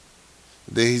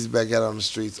 Then he's back out on the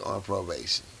streets on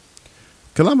probation.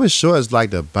 Columbus Short is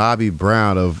like the Bobby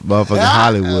Brown of motherfucking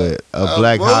Hollywood, of A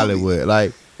black movie. Hollywood.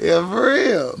 Like, Yeah, for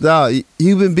real. dog,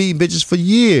 he been beating bitches for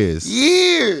years.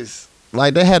 Years.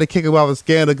 Like, they had to kick him off a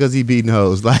scandal because he beating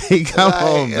hoes. Like, come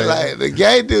on, man. Like, the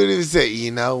gay dude even said,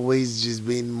 he's just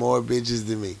beating more bitches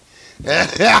than me.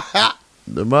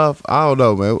 The I don't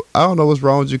know, man. I don't know what's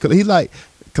wrong with you. He like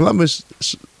Columbus.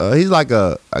 He's like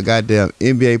a goddamn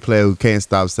NBA player who can't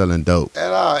stop selling dope.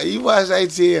 At all. You watch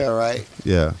ATL, right?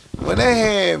 Yeah, When they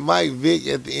had Mike Vick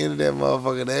at the end of that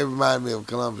motherfucker, they reminded me of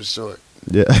Columbus Short.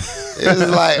 yeah. It was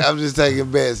like, I'm just taking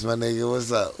bets, my nigga.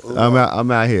 What's up? I'm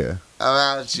out here. I'm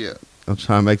out here. I'm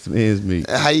trying to make some ends meet.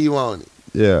 How you want it?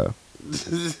 Yeah,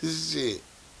 Shit.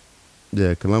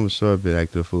 yeah. Columbus Short been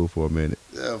acting a fool for a minute.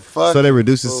 Yeah, fuck. So they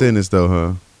reduced his fool. sentence though,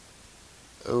 huh?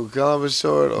 Columbus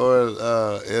Short or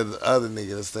the other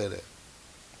nigga that said that?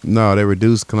 No, they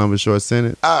reduced Columbus Short's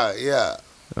sentence. Yeah.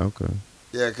 Okay.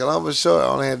 Yeah, Columbus Short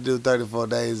only had to do 34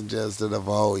 days in jail instead of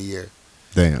a whole year.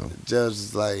 Damn. The judge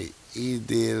was like, he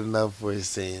did enough for his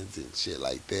sins and shit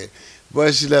like that.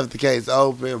 But she left the case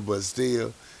open, but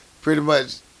still, pretty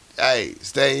much, hey,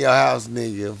 stay in your house,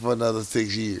 nigga, for another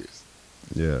 6 years.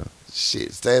 Yeah.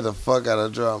 Shit, stay the fuck out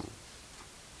of drama.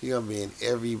 He gonna be in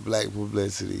every black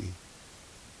publicity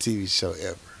TV show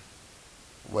ever.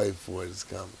 Wait for it, it's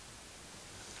coming.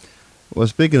 Well,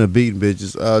 speaking of beating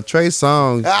bitches, Trey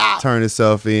Songz Ah! turned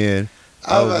himself in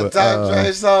I was about to talk Trey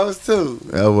Songz too.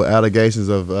 over allegations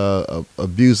of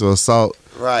abuse or assault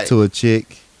Right. to a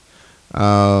chick.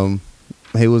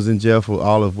 He was in jail for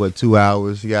all of 2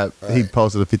 hours. He Right.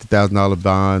 posted a $50,000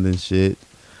 bond and shit.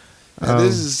 And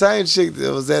this is the same chick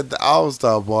that was at the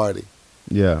All-Star party.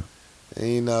 Yeah. And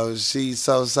you know, she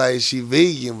so say she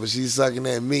vegan, but she sucking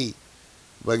that meat,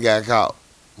 but got caught.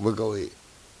 But go ahead.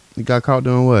 You got caught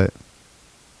doing what?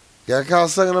 Got caught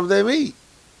sucking up that meat.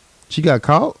 She got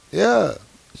caught Yeah.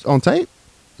 on tape?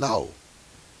 No.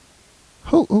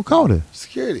 Who caught her?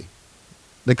 Security.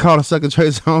 They caught her sucking Trey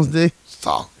Songz dick?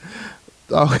 Talk.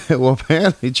 Okay, well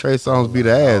apparently Trey Songz beat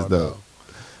her ass though.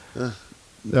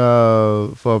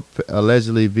 For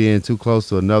allegedly being too close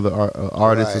to another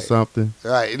artist or Right. something.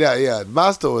 Right. Yeah.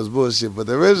 My story was bullshit, but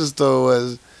the original story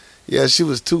was, yeah, she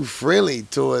was too friendly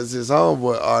towards his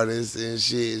homeboy artist and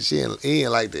shit. He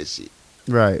ain't like that shit.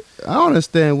 Right. I don't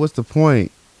understand what's the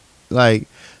point. Like,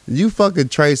 you fucking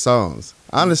Trey Songz.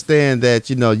 I understand that,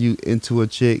 you know, you into a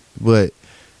chick, but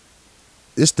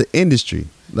it's the industry.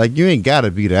 Like, you ain't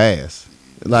gotta beat her ass.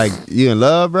 Like, you in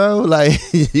love, bro? Like,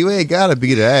 you ain't gotta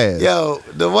beat her ass. Yo,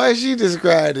 the way she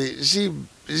described it, she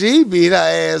beat her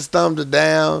ass, thumbed her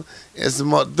down, and some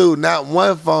more, threw not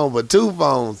one phone but two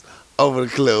phones over the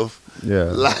cliff.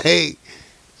 Yeah. Like,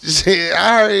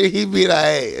 I heard he beat her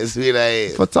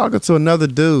ass. For talking to another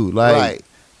dude. Like, Right.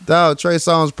 dog, Trey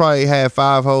Songz probably had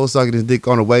 5 hoes sucking his dick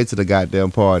on the way to the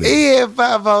goddamn party. He had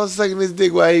 5 hoes sucking his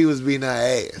dick while he was beating her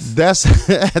ass. That's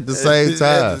at the same At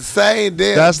time. the same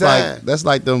damn That's time.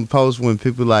 like them posts when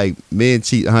people like men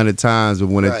cheat 100 times, but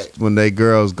when they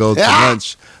girls go to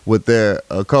lunch with their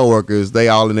coworkers, they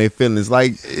all in their feelings.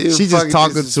 Like You she just fucking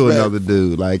talking to another disrespectful.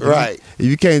 dude. Like Right. if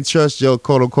you can't trust your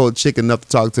quote unquote chick enough to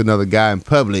talk to another guy in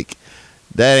public,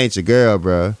 that ain't your girl,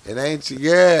 bro. It ain't your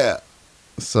girl.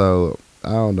 So I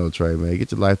don't know, Trey, man.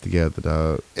 Get your life together,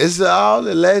 dog. It's all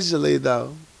allegedly,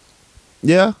 though.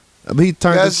 Yeah, I mean, he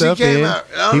turned Because she himself came in. out.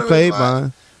 He played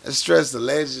fine. I stress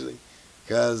allegedly.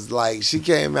 Because, like, she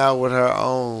came out with her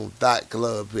own thought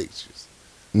club pictures.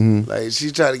 Hmm. Like,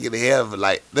 she tried to get ahead of it.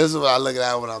 Like, this is what I look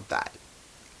at when I'm thought.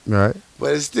 Right.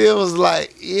 But it still was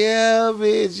like, yeah,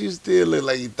 bitch, you still look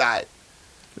like you thought.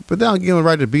 But they don't give him the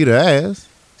right to beat her ass.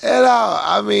 At all.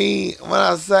 I mean, when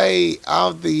I say I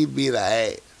don't think he beat her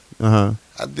ass, Uh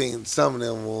I think some of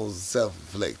them was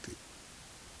self-inflicted.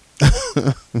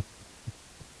 huh.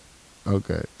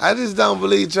 Okay. I just don't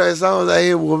believe Trey Songz out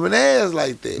here whooping ass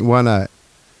like that. Why not?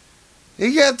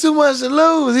 He got too much to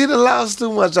lose. He done lost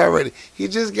too much already. He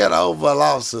just got over a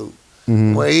lawsuit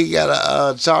Hmm. where he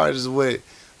got charges with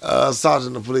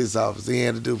assaulting a police officer. He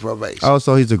had to do probation. Oh,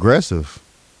 so he's aggressive.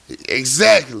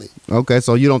 Exactly. Okay,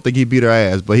 so you don't think he beat her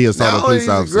ass, but he assaulted a Now police he's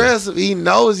officer. aggressive. He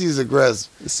knows he's aggressive.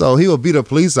 So he will beat a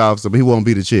police officer, but he won't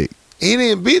beat a chick. He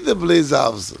didn't beat the police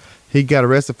officer. He got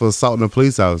arrested for assaulting a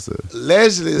police officer.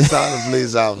 Allegedly assaulting a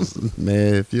police officer.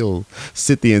 Man, if you'll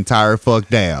sit the entire fuck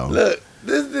down. Look,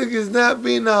 this nigga's not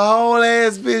beating a whole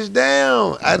ass bitch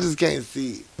down. I just can't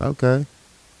see it. Okay.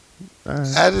 All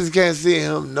right. I just can't see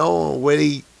him knowing what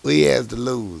he has to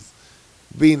lose.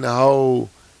 Beating the whole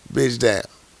bitch down.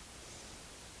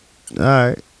 All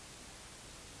right.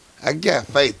 I got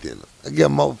faith in him. I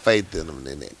got more faith in him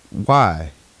than that.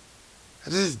 Why? I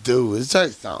just do. It's Trey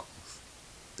Songz.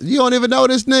 You don't even know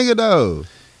this nigga though.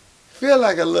 Feel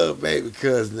like a little baby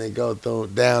cousin that go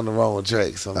down the wrong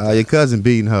track sometimes. Your cousin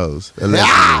beating hoes. Allegedly.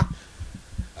 Ah!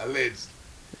 Allegedly.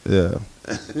 Yeah.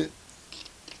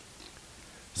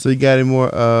 So you got any more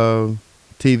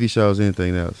TV shows?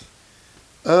 Anything else?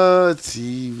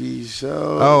 TV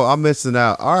show. Oh, I'm missing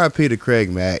out. R.I.P. to Craig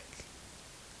Mack.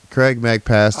 Craig Mack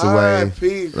passed away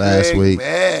R.I.P. last Craig week.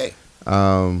 Mack.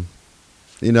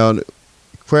 You know,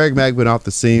 Craig Mack been off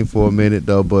the scene for a minute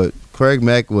though, but Craig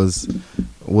Mack was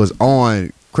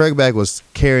on. Craig Mack was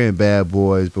carrying Bad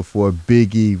Boys before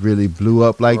Biggie really blew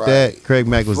up like that. Right. Craig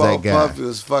Mack was that guy. Puffy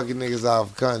was fucking niggas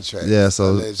off contract. Yeah,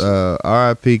 so Allegedly.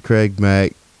 R.I.P. Craig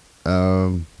Mack.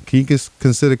 Can you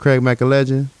consider Craig Mack a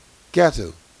legend? Got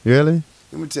to. Really?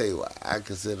 Let me tell you why. I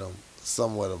consider him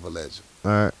somewhat of a legend.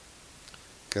 All right.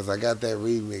 Because I got that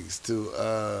remix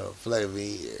to Flavor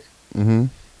in here. Mm-hmm.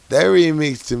 That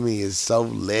remix to me is so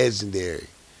legendary.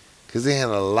 Because they had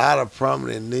a lot of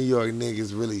prominent New York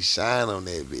niggas really shine on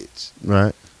that bitch.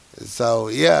 Right. So,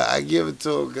 yeah, I give it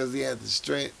to him because he had the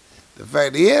strength. The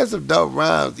fact that he had some dope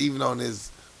rhymes even on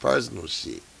his personal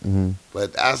shit. Mm-hmm.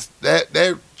 But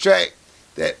that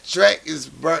track is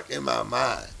burnt in my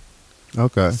mind.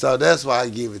 Okay. So that's why I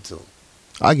give it to him.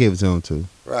 I give it to him too.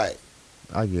 Right.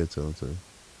 I give it to him too.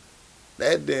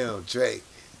 That damn track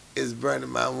is burning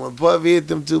my mind. When Puffy hit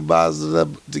them two bottles up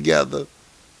together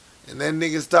and that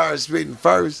nigga started spitting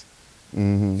first,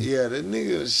 Mm-hmm. yeah, that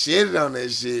nigga shitted on that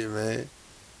shit, man.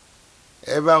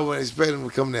 Everybody wasn't expecting him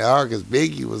to come that hard because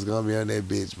Biggie was going to be on that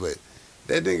bitch, but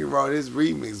that nigga wrote his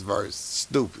remix verse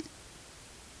stupid.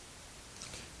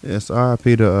 Yes,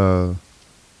 R.I.P. to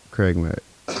Craig Mack.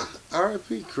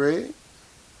 R.I.P. Craig.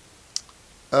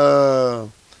 I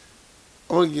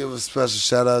want to give a special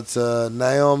shout out to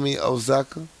Naomi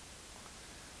Osaka.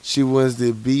 She wins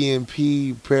the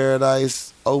BNP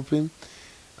Paradise Open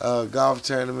golf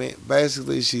tournament.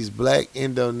 Basically, she's black,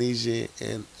 Indonesian,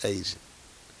 and Asian.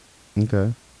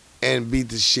 Okay. And beat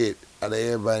the shit out of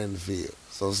everybody in the field.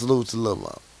 So salute to Lil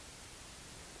Mama.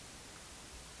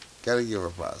 Gotta give her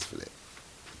props for that.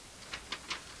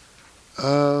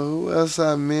 Who else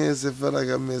I missed? I felt like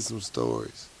I missed some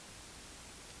stories.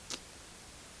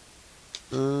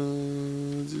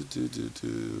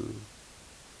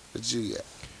 What you got?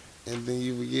 Anything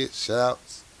you forget?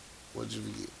 Shout-outs? What'd you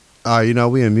forget? You know,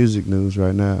 we in music news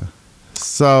right now.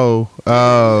 So,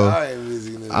 Alright,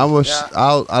 music news.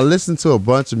 I listened to a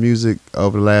bunch of music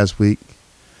over the last week.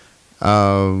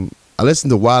 I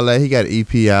listened to Wale. He got an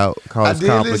EP out called I did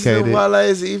Complicated. listen to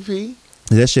Wale's EP.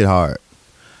 That shit hard.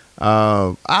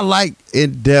 I like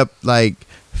in-depth, like,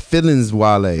 feelings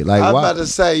Wale. Like, I was about to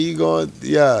say, you going,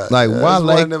 yeah. Like, that's Wale.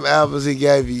 one of them albums he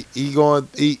gave you. You're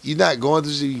not going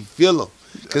through shit, you feel him.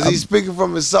 Because he's speaking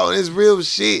from his soul. It's real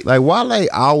shit. Like, Wale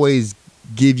always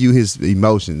give you his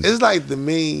emotions. It's like the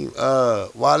meme,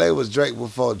 Wale was Drake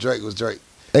before Drake was Drake.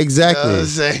 Exactly. You know what I'm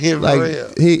saying? For Like,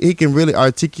 real. he can really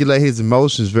articulate his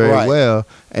emotions very Right. well,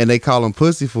 and they call him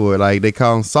pussy for it. Like, they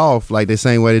call him soft, like the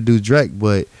same way they do Drake,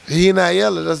 but He not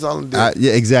yellow, that's the only difference.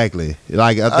 yeah, exactly.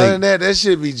 Like, I Other than think that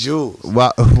should be Jules.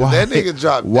 that That nigga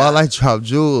dropped Wale dropped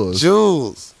jewels.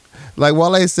 Jules. Like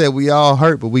Wale said, we all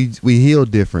hurt, but we heal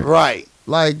different. Right.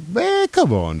 Like, man,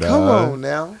 come on, dog. Come on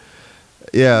now.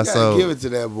 Yeah, You gotta so give it to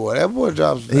that boy. That boy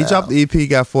drops. he dropped the EP,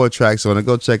 got 4 tracks on it.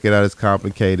 Go check it out. It's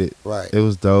complicated. Right. It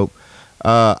was dope.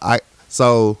 I'm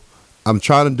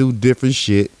trying to do different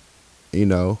shit. You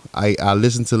know, I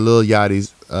listened to Lil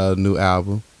Yachty's new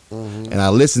album, Mm-hmm. and I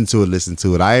listened to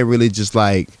it. I ain't really just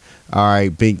like, all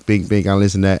right, bink, bink, bink. I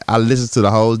listen to that. I listened to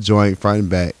the whole joint front and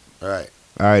back. Right.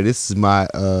 All right, this is my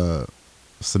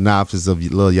synopsis of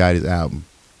Lil Yachty's album.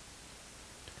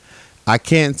 I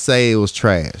can't say it was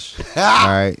trash. All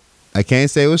right, I can't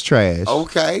say it was trash.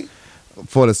 Okay.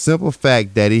 For the simple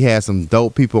fact that he had some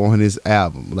dope people on his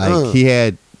album. Like, he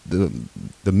had the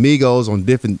Migos on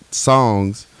different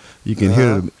songs. You can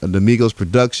hear the Migos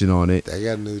production on it. They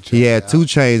got a new track. He had out. 2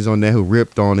 Chainz on there who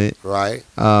ripped on it. Right.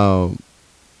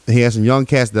 He had some young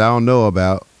cats that I don't know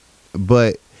about.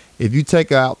 But if you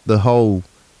take out the whole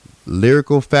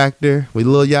lyrical factor with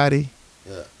Lil Yachty,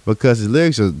 Yeah. because his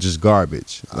lyrics are just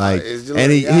garbage. Like, it's just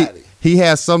and Lil Yachty. he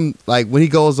has some, like, when he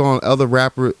goes on other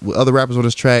rappers on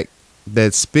his track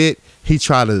that spit, he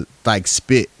try to like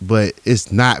spit, but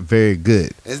it's not very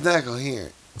good. It's not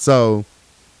coherent. So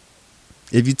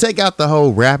if you take out the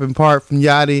whole rapping part from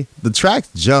Yachty, the tracks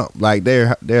jump. Like,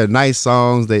 they're nice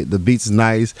songs. The beats is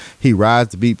nice. He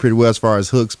rides the beat pretty well as far as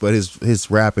hooks, but his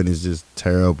rapping is just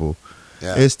terrible.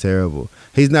 Yeah. It's terrible.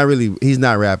 He's not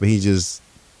rapping. He's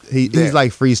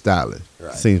like freestyling.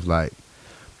 Right. Seems like.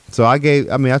 So I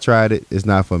tried it. It's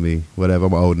not for me. Whatever.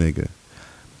 I'm an old nigga.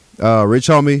 Rich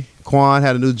Homie Quan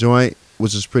had a new joint,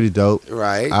 which is pretty dope.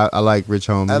 Right. I like Rich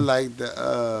Homie. I like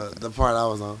the part I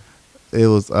was on.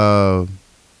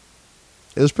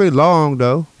 It was pretty long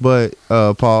though, but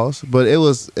pause. But it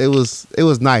was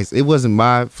nice. It wasn't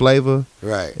my flavor.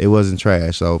 Right. It wasn't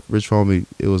trash. So Rich Homie,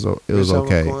 it was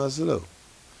okay.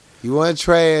 You weren't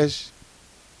trash,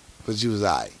 but you was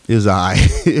alright. It was alright.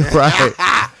 Right.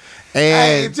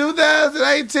 Hey, And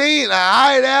 2018, an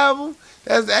alright album.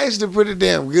 That's actually pretty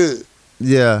damn good.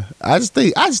 yeah, I just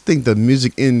think the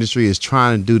music industry is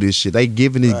trying to do this shit. They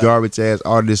giving these Right. garbage ass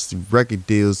artists record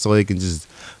deals so they can just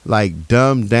like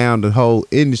dumb down the whole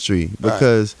industry.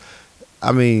 Because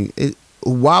I mean,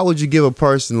 why would you give a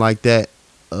person like that,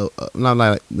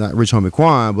 not Rich Homie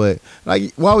Quan, but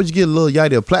like, why would you give Lil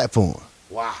Yachty a platform?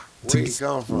 Wow. Where you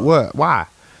come from? What? Why?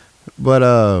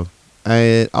 But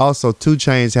and also 2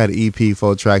 Chainz had an EP,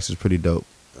 4 tracks, is pretty dope.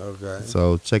 Okay.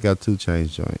 So check out 2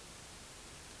 Chainz joint.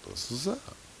 What's up?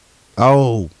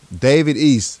 Oh, David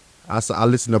East. I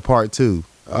listened to part 2.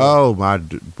 Oh my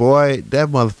boy, that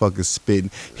motherfucker's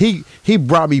spitting. He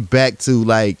brought me back to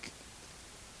like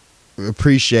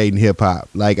appreciating hip hop.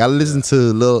 Like, I listened to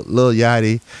Lil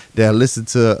Yachty, then I listened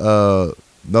to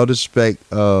no disrespect,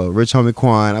 Rich Homie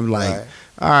Quan. I'm like, Right.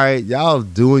 all right, y'all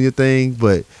doing your thing,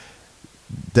 but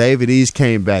David East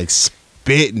came back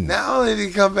spitting. Not only did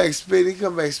he come back spitting, he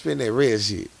come back spitting that red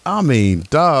shit. I mean,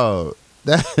 dog,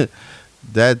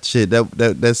 that shit,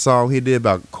 that song he did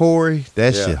about Corey,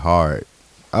 that Yeah. shit hard.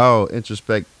 Oh,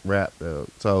 introspect rap though.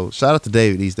 So shout out to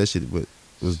David East. That shit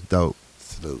was dope.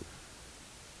 Salute.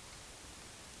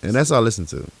 And that's all I listen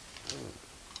to.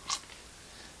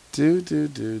 Do.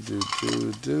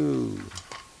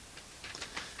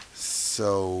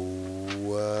 So,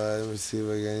 let me see if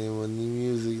I got any more new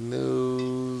music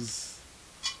news.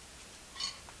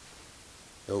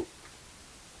 Nope.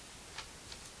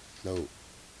 Nope.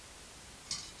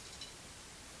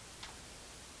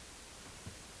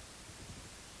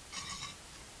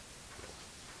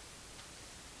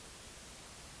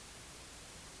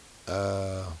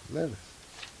 Let us.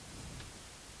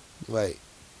 Wait.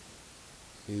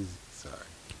 Music, sorry.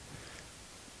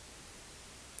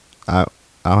 I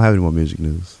don't have any more music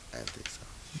news. I didn't think so.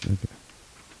 Okay.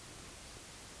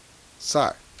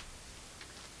 Sorry.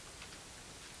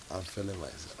 I'm feeling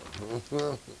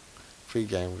myself.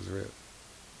 Pre-game was real.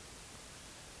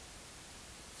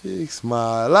 Fix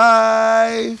my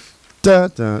life.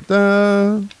 Dun, dun,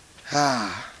 dun.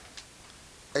 I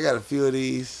got a few of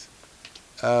these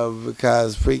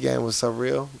because pre-game was so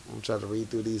real. I'm trying to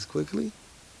read through these quickly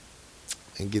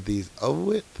and get these over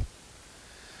with.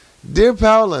 Dear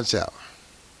Power Lunch Hour,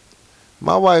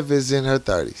 my wife is in her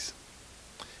 30s.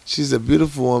 She's a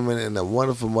beautiful woman and a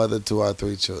wonderful mother to our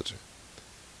 3 children.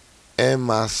 And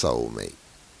my soulmate.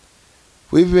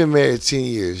 We've been married 10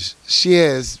 years. She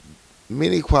has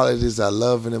many qualities I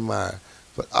love and admire,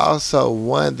 but also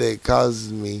one that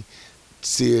causes me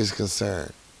serious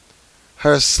concern.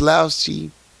 Her slouchy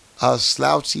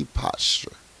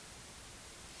posture.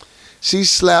 She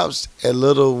slouched a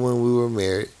little when we were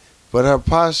married, but her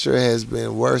posture has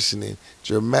been worsening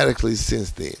dramatically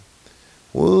since then.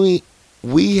 We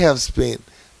have spent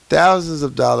thousands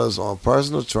of dollars on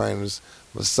personal trainers,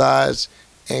 massage,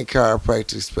 and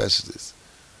chiropractic specialists.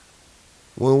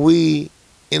 When we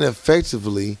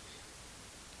ineffectively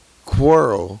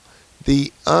quarrel,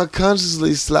 she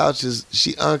unconsciously slouches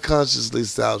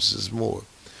more,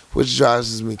 which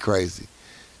drives me crazy.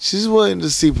 She's willing to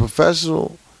see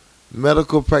professional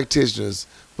medical practitioners,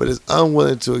 but is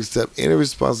unwilling to accept any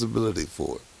responsibility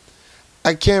for it.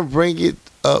 I can't bring it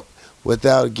up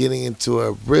without getting into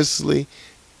a bristly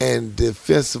and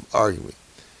defensive argument,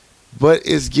 but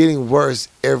it's getting worse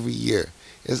every year.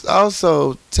 It's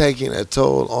also taking a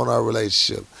toll on our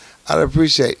relationship. I'd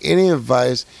appreciate any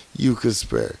advice you could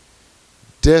spare.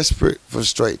 Desperate for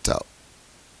straight talk.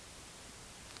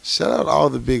 Shout out all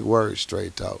the big words,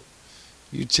 straight talk.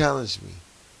 You challenged me.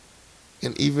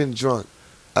 And even drunk,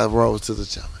 I rose to the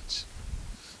challenge.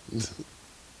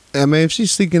 I mean, if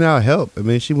she's seeking out help, I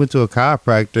mean, she went to a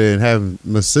chiropractor and having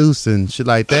masseuse and shit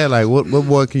like that. Like, what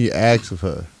more can you ask of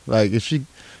her? Like, if she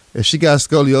got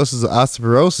scoliosis or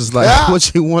osteoporosis, like,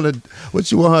 what you want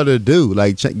her to do?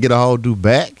 Like, get a whole do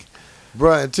back?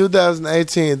 Bruh, in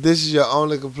 2018, this is your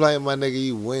only complaint, my nigga,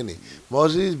 you winning.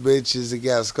 Most of these bitches that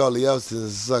got scoliosis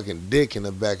is sucking dick in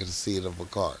the back of the seat of a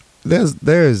car.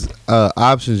 There's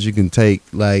options you can take.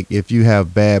 Like, if you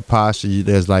have bad posture,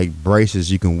 there's like braces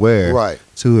you can wear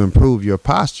to improve your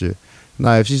posture.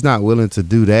 Now, if she's not willing to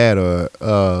do that, or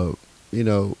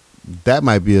that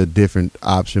might be a different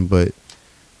option. But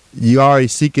you already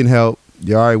seeking help.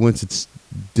 You already went to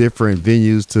different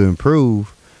venues to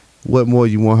improve. What more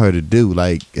you want her to do?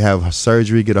 Like, have her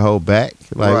surgery, get a whole back?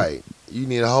 Like, right. You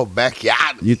need a whole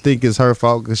backyard. You think it's her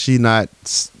fault because she not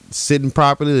sitting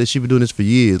properly? That she been doing this for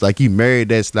years. Like, you married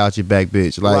that slouchy back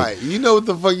bitch. Like, right. You know what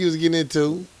the fuck you was getting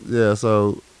into. Yeah.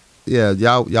 So, yeah,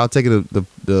 y'all taking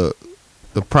the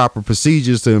proper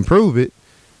procedures to improve it.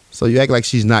 So you act like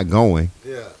she's not going.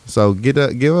 Yeah. So give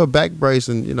her a back brace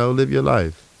and live your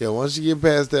life. Yeah. Once you get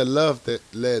past that lust, that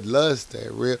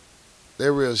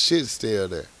real shit still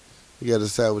there. You gotta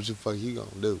decide what the fuck you gonna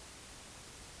do.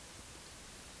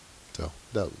 So,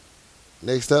 dope.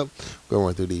 Next up, we're gonna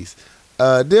run through these.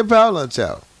 Dear Power Lunch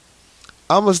Hour,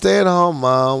 I'm a stay-at-home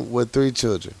mom with 3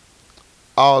 children,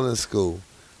 all in school.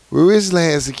 We recently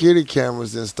had security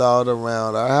cameras installed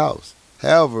around our house.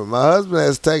 However, my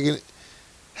husband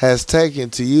has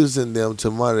taken to using them to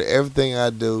monitor everything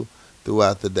I do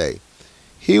throughout the day.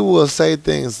 He will say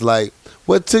things like,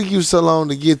 "What took you so long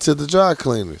to get to the dry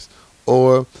cleaners?"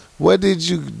 Or, "What did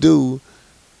you do?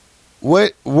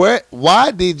 Why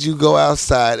did you go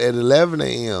outside at 11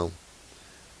 a.m.?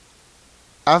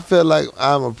 I feel like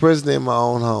I'm a prisoner in my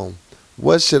own home.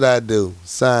 What should I do?"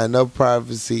 Signed, No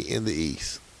Privacy in the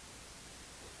East.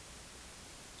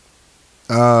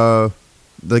 There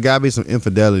gotta be some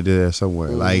infidelity there somewhere.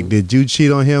 Mm-hmm. Like, did you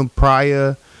cheat on him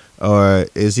prior, or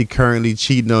is he currently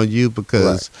cheating on you?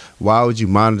 Because why would you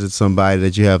monitor somebody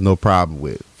that you have no problem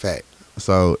with? Fact.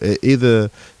 So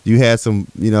either you had some,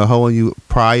 hoe on you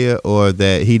prior, or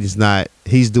that he's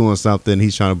doing something,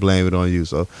 he's trying to blame it on you.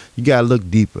 So you gotta look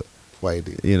deeper. Way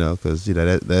deeper. Because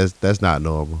that's not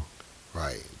normal.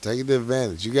 Right. Take the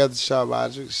advantage. You got the sharp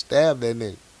object. Stab that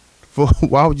nigga.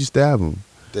 Why would you stab him?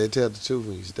 They tell the truth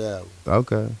when you stab them.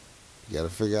 Okay. You got to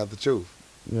figure out the truth.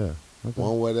 Yeah. Okay.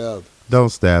 One way or the other. Don't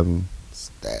stab him.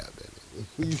 Stab that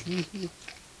nigga.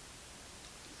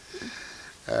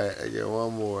 All right, I get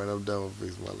one more and I'm done with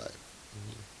Fix My Life.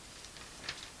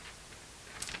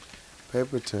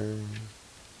 Paper turn.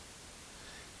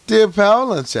 Dear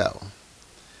Powell and Chow,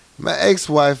 my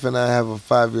ex-wife and I have a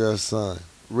 5-year-old son,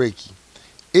 Ricky.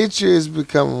 Each year is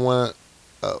becoming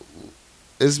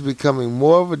it's becoming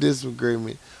more of a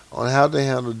disagreement on how to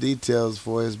handle details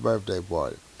for his birthday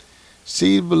party.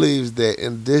 She believes that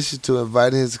in addition to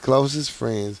inviting his closest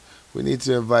friends, we need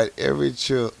to invite every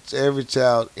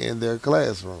child in their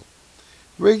classroom.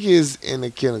 Ricky is in the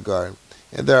kindergarten,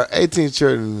 and there are 18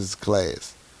 children in his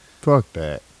class. Fuck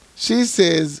that. She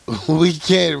says we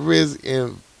can't risk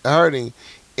hurting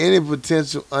any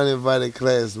potential uninvited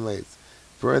classmates,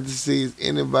 parentheses,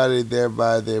 anybody there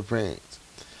by their parents.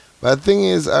 But the thing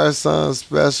is, our son's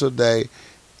special day,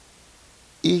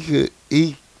 he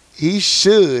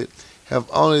should have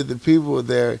only the people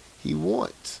there he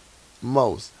wants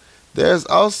most. There's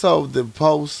also the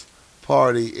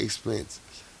post-party expense.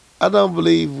 I don't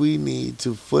believe we need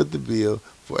to foot the bill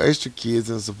for extra kids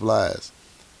and supplies.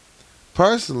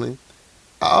 Personally,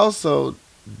 I also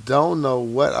don't know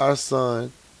what our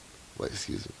son... Wait,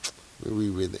 excuse me. Let me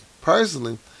reread that.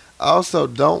 Personally, I also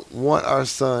don't want our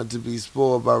son to be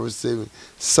spoiled by receiving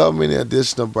so many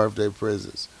additional birthday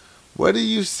presents. Where do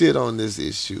you sit on this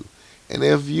issue? And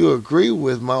if you agree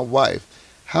with my wife,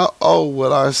 how old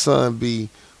will our son be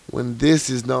when this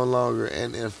is no longer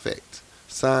in effect?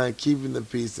 Signed, Keeping the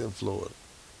Peace in Florida.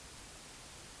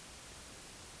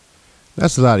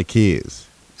 That's a lot of kids.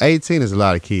 18 is a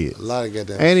lot of kids. A lot of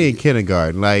goddamn And in kids.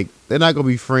 kindergarten. Like, they're not going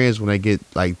to be friends when they get,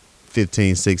 like,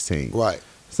 15, 16. Right.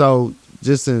 So,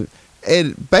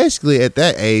 and basically at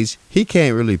that age, he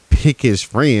can't really pick his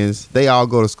friends. They all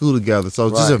go to school together. So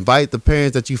just Right. invite the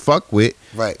parents that you fuck with.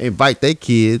 Right. Invite their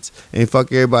kids and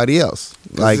fuck everybody else.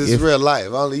 Like, it's real life.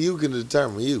 Only you can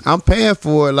determine you. I'm paying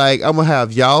for it, like, I'm going to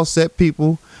have y'all set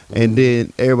people, and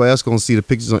then everybody else going to see the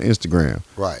pictures on Instagram.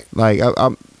 Right. Like,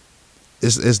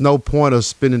 it's no point of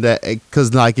spending that,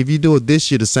 because, like, if you do it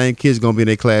this year, the same kids going to be in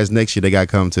their class next year, they got to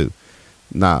come too.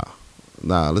 Nah,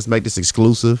 let's make this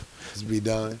exclusive. Just be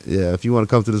done. Yeah, if you want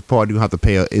to come to this party, you have to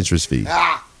pay an interest fee.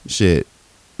 Ah! Shit.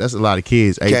 That's a lot of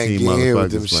kids, 18 Can't get here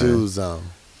with them motherfuckers. Man. shoes on.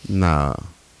 Nah.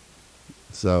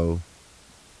 So,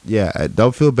 yeah,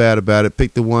 don't feel bad about it.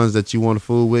 Pick the ones that you want to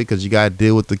fool with, because you got to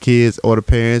deal with the kids or the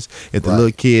parents. If the Right.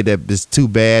 little kid that is too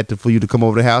bad for you to come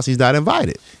over the house, he's not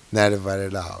invited. Not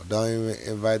invited at all. Don't even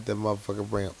invite that motherfucker,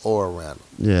 bring an aura around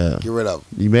him. Yeah. Get rid of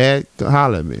him. You mad?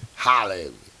 Holler at me. Holler at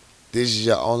me. This is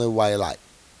your only white light.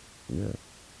 Yeah.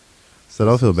 So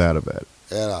don't feel bad about it.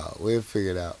 At all. We'll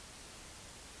figure it out.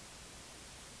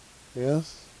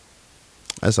 Yes?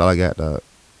 That's all I got, dog.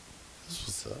 That's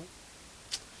what's up.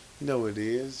 You know what it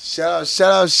is. Shout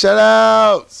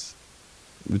outs.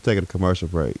 We're taking a commercial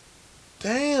break.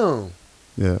 Damn.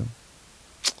 Yeah.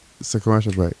 It's a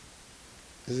commercial break.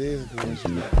 This is a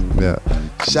commercial. Yeah.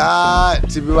 Shot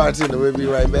to be right to we'll be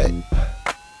right back.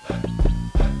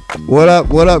 What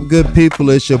up, good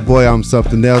people? It's your boy, I'm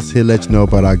Something Else, here to let you know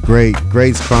about our great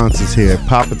sponsors here at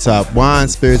Papa Top Wine,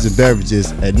 Spirits, and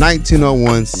Beverages at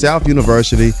 1901 South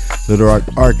University, Little Rock,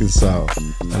 Arkansas.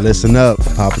 Now listen up,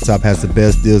 Papa Top has the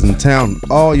best deals in town on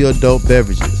all your dope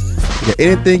beverages. You got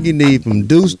anything you need from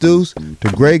Deuce to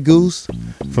Grey Goose,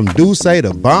 from Douce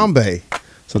to Bombay.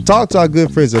 So talk to our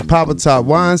good friends at Papa Top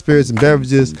Wine, Spirits, and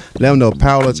Beverages. Let them know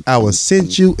Power Hour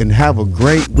sent you, and have a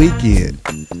great weekend.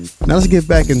 Now let's get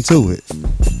back into it.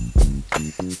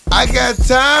 I got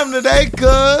time today,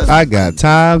 cuz. I got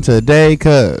time today,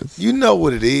 cuz. You know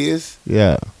what it is.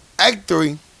 Yeah. Act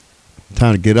 3.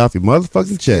 Time to get off your motherfucking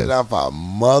Get chest. off our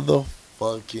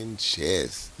motherfucking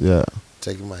chest. Yeah.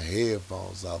 Taking my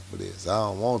headphones off for this. I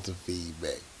don't want the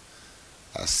feedback.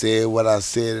 I said what I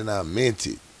said and I meant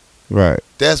it. Right.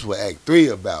 That's what Act 3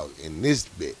 about in this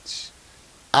bitch.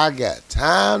 I got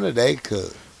time today,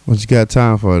 cuz. What you got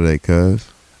time for today, cuz?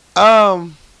 I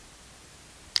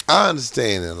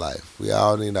understand in life. We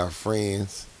all need our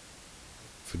friends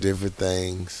for different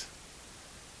things.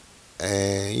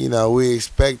 And, you know, we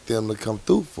expect them to come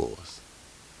through for us.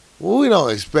 Well, we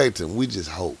don't expect them. We just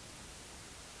hope.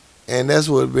 And that's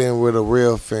what being with a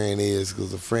real friend is,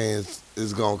 because a friend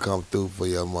is going to come through for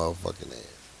your motherfucking ass.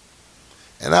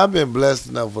 And I've been blessed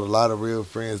enough with a lot of real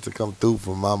friends to come through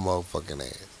for my motherfucking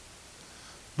ass.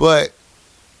 But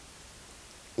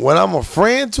when I'm a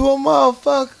friend to a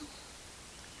motherfucker,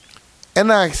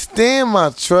 and I extend my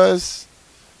trust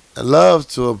and love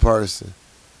to a person,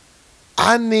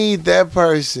 I need that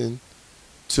person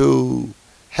to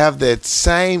have that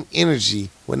same energy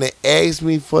when they ask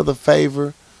me for the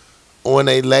favor, or when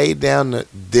they lay down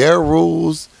their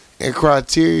rules and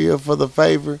criteria for the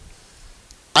favor.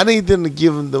 I need them to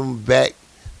give them back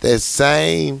that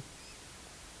same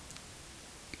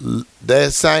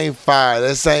fire,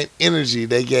 that same energy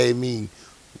they gave me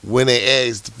when they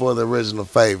asked for the original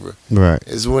favor. Right.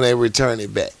 Is when they return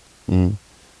it back. Mm.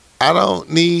 I don't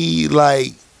need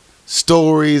like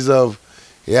stories of,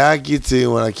 yeah, I get to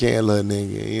you when I can, little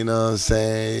nigga. You know what I'm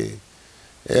saying?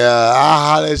 Yeah, I'll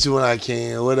holler at you when I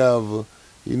can, whatever.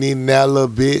 You need that little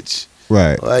bitch.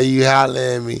 Right. Why you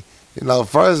hollering at me? You know,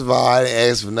 first of all, I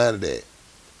didn't ask for none of that.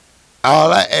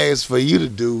 All I asked for you to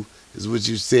do is what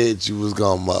you said you was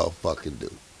gonna motherfucking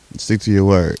do. Stick to your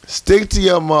word. Stick to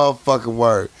your motherfucking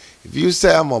word. If you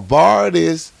say I'm gonna borrow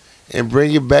this and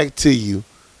bring it back to you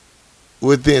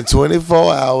within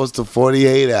 24 hours to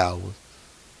 48 hours,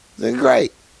 then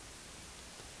great.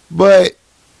 But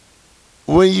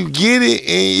when you get it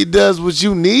and it does what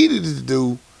you needed to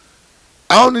do,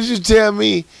 I don't need you to tell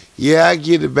me, yeah, I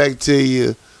get it back to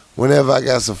you whenever I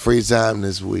got some free time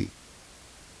this week.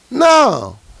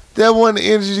 No. That wasn't the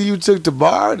energy you took to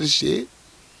borrow the shit.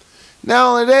 Not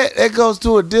only that, that goes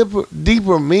to a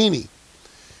deeper meaning.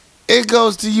 It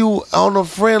goes to you on a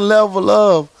friend level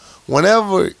of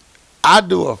whenever I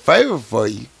do a favor for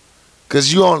you,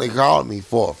 because you only called me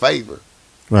for a favor.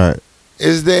 Right.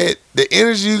 Is that the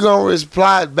energy you're going to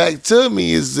reply back to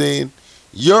me is in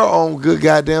your own good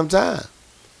goddamn time.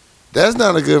 That's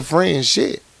not a good friend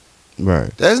shit.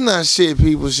 Right. That's not shit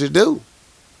people should do.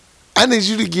 I need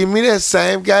you to give me that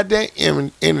same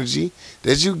goddamn energy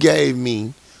that you gave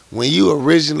me when you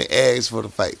originally asked for the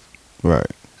favor. Right.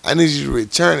 I need you to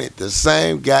return it the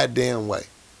same goddamn way.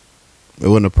 It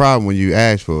wasn't a problem when you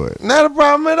asked for it. Not a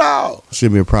problem at all.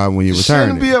 Shouldn't be a problem when you return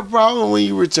Shouldn't be a problem when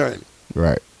you return it.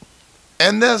 Right.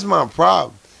 And that's my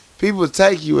problem. People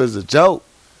take you as a joke.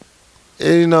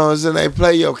 And, you know, and they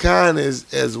play your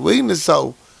kindness as weakness.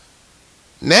 So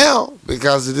now,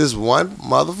 because of this one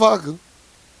motherfucker,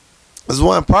 this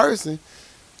one person,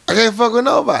 I can't fuck with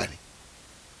nobody.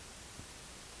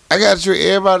 I got to treat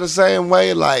everybody the same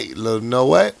way. Like, look, you know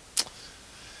what?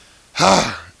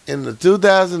 In the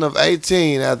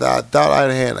 2018, after I thought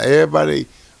I had everybody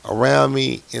around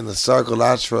me in the circle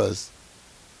I trust,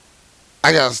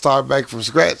 I got to start back from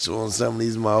scratch on some of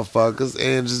these motherfuckers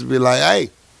and just be like, hey,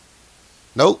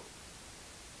 nope.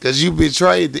 Because you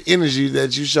betrayed the energy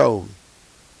that you showed me.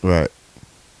 Right.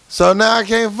 So now I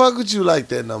can't fuck with you like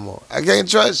that no more. I can't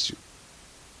trust you.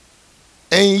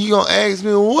 And you gonna ask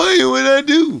me, what would I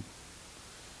do?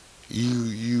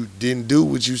 You didn't do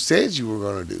what you said you were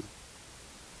gonna do.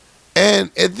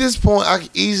 And at this point, I can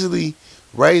easily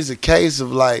raise a case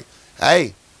of like,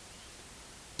 hey,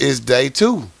 it's day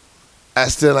 2. I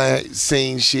still ain't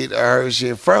seen shit or heard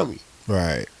shit from you.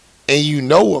 Right. And you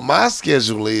know what my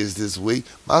schedule is this week.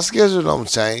 My schedule don't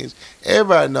change.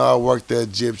 Everybody know I work the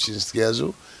Egyptian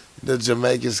schedule, the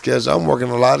Jamaican schedule. I'm working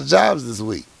a lot of jobs this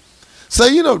week. So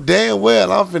you know damn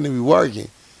well I'm finna be working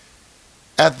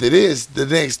after this the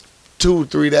next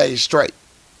 2-3 days straight.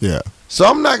 Yeah. So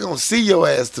I'm not gonna see your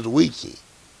ass to the weekend.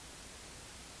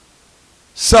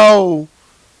 So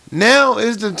now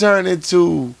it's to turn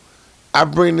into, I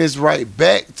bring this right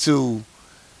back to,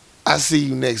 I see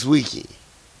you next weekend.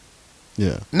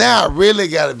 Yeah. Now I really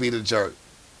gotta be the jerk.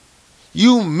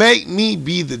 You make me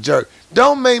be the jerk.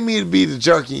 Don't make me be the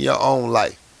jerk in your own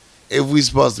life if we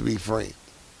supposed to be friends.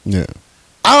 Yeah.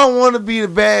 I don't want to be the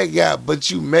bad guy,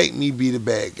 but you make me be the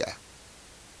bad guy.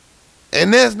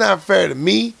 And that's not fair to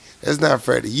me. That's not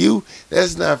fair to you.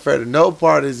 That's not fair to no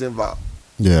parties involved.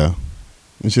 Yeah.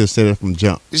 You should have said it from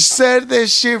jump. You said that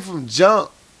shit from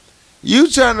jump. You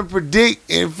trying to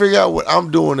predict and figure out what I'm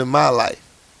doing in my life.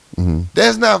 Mm-hmm.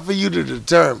 That's not for you to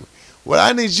determine. What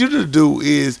I need you to do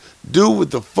is do what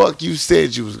the fuck you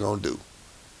said you was going to do.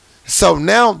 So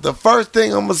now the first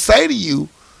thing I'm going to say to you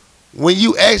when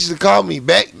you actually call me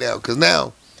back now, because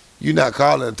now you're not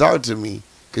calling and talk to me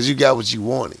because you got what you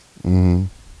wanted. Mm-hmm.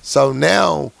 So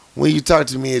now when you talk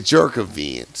to me at your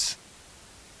convenience,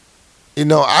 you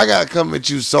know, I got to come at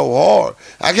you so hard.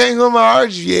 I can't come and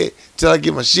argue yet till I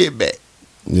get my shit back.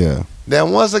 Yeah.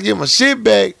 Then once I get my shit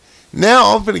back,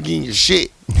 now I'm finna get your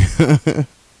shit.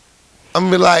 I'm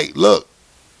gonna be like, look,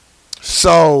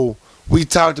 so we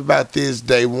talked about this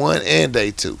day 1 and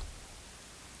day 2.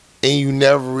 And you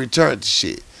never returned to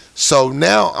shit. So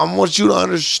now I want you to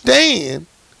understand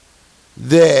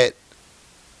that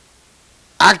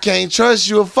I can't trust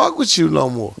you or fuck with you no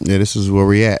more. Yeah, this is where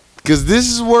we at. Because this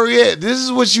is where we at. This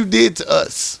is what you did to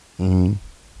us. Mm-hmm.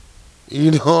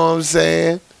 You know what I'm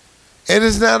saying? And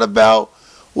it's not about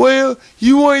Well,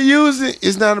 you weren't using.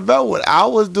 It's not about what I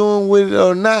was doing with it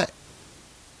or not.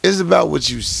 It's about what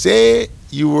you said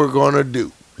you were gonna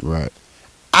do. Right.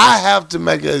 I have to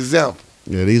make an example.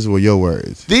 Yeah, these were your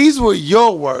words. These were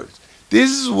your words.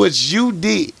 This is what you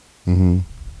did. Mm-hmm.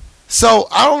 So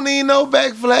I don't need no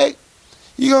back flag.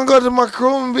 You gonna go to my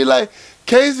crew and be like,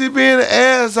 Casey being an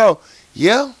asshole.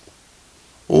 Yeah.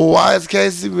 Well, why is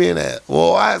Casey being an asshole?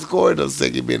 Well, why is Corey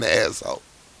Dosecki being an asshole?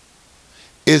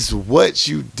 It's what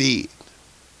you did.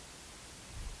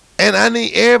 And I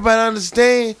need everybody to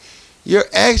understand your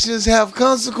actions have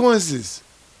consequences.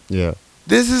 Yeah.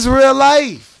 This is real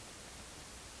life.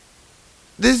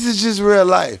 This is just real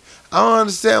life. I don't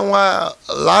understand why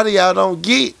a lot of y'all don't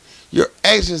get your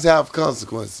actions have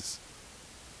consequences.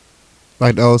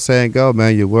 Like the old saying go,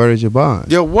 man, your word is your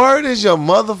bond. Your word is your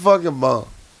motherfucking bond.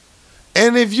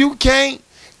 And if you can't,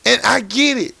 and I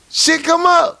get it, shit come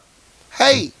up.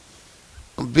 Hey,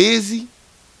 I'm busy.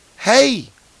 Hey,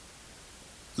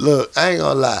 look, I ain't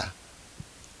gonna lie.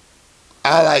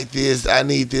 I like this. I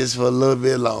need this for a little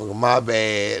bit longer. My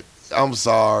bad. I'm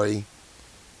sorry.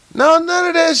 No, none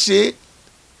of that shit.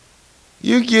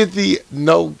 You get the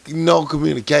no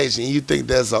communication. You think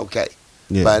that's okay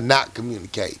by not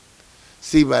communicating.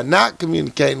 See, by not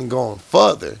communicating and going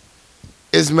further,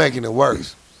 it's making it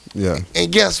worse. Yeah.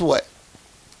 And guess what?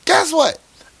 Guess what?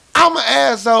 I'm an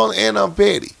asshole and I'm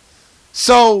petty.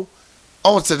 So,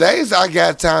 on today's I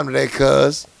Got Time Today,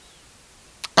 cuz,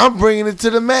 I'm bringing it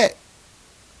to the mat.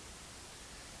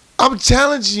 I'm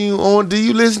challenging you on, do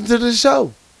you listen to the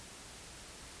show?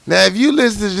 Now, if you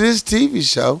listen to this TV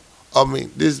show,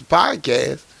 this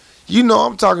podcast, you know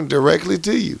I'm talking directly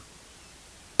to you.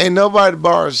 Ain't nobody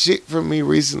borrowed shit from me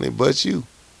recently but you.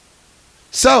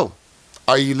 So,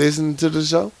 are you listening to the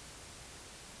show?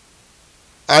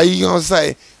 Are you going to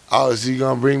say, oh, so you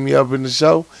going to bring me up in the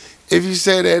show? If you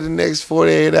say that in the next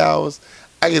 48 hours,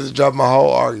 I get to drop my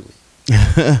whole argument.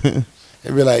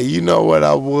 And be like, you know what,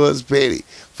 I was petty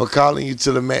for calling you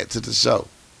to the mat to the show.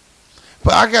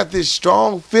 But I got this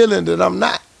strong feeling that I'm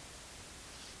not.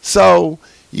 So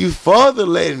you further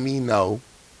letting me know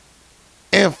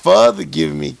and further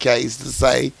giving me case to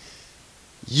say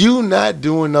you not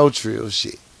doing no trill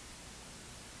shit.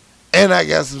 And I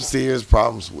got some serious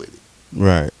problems with it.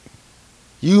 Right.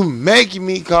 You making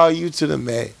me call you to the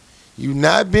mat. You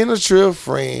not being a trill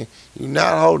friend. You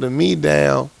not holding me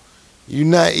down. You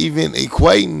not even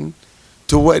equating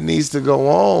to what needs to go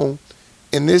on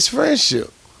in this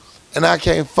friendship. And I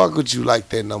can't fuck with you like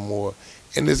that no more.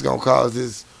 And it's going to cause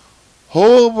this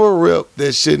horrible rip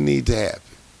that shouldn't need to happen.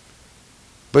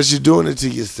 But you're doing it to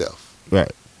yourself.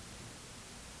 Right.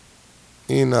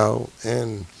 You know,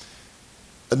 and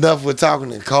enough with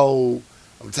talking in cold.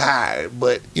 I'm tired.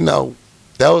 But,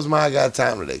 that was my I Got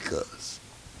Time Today, cuz.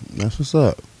 That's what's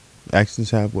up.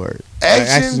 Actions have words.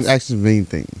 Actions mean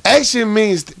things. Action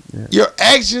means your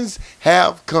actions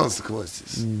have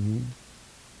consequences. Mm-hmm.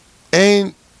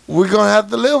 And we're going to have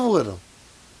to live with them.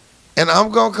 And I'm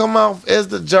going to come out as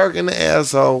the jerk and the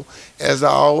asshole, as I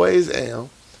always am.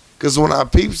 Because when I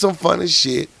peep some funny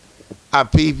shit, I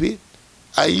peep it.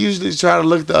 I usually try to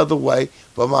look the other way,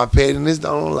 but my pettiness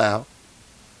don't allow.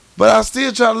 But I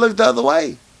still try to look the other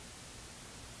way.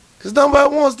 Because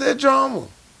nobody wants that drama.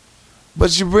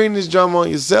 But you bring this drama on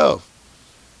yourself.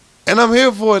 And I'm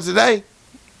here for it today.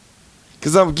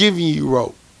 Because I'm giving you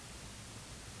rope.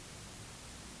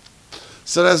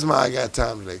 So that's my I Got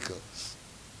Time Today, cuz.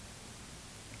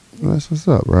 That's what's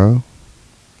up, bro.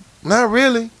 Not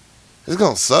really. It's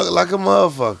going to suck like a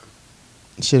motherfucker.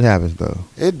 Shit happens, though.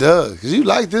 It does. Because you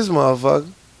like this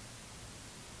motherfucker.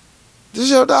 This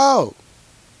your dog.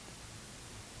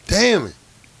 Damn it.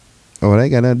 Oh, that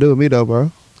ain't got nothing to do with me, though,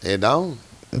 bro. It don't.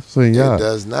 That's between y'all. It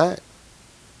does not.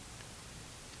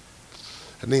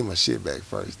 I need my shit back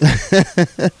first.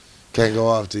 Can't go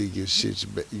off till you get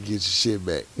your shit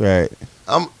back. Right.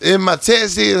 In my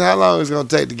test is how long it's going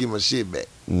to take to get my shit back.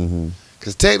 Mm-hmm.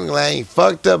 Because technically I ain't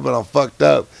fucked up, but I'm fucked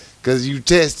up because you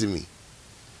tested me.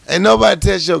 Ain't nobody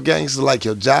test your gangster like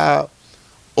your job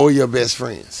or your best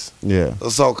friends. Yeah.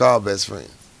 The so-called best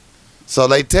friends. So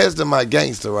they testing my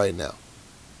gangster right now.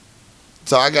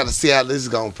 So I got to see how this is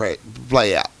going to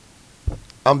play out.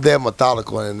 I'm that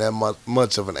methodical and that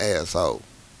much of an asshole.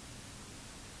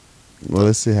 Well,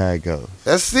 let's see how it goes.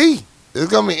 Let's see.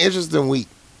 It's going to be an interesting week.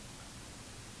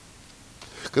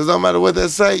 Because no matter what they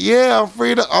say, yeah, I'm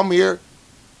free I'm here.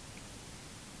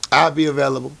 I'll be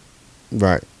available.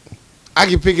 Right. I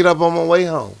can pick it up on my way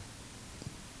home.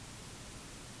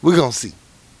 We're going to see.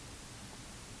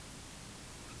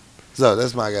 So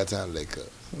that's my I Got Time Today, cuz.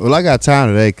 Well, I got time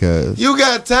today, cuz. You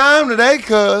got time today,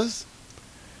 cuz.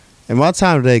 And my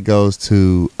time today goes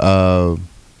to I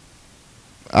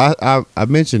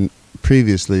mentioned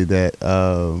previously that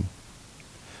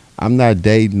I'm not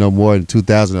dating no more than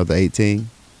 2018.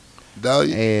 Dog,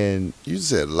 And you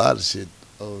said a lot of shit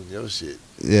on your shit.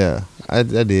 yeah, I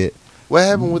did. What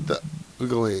happened with the?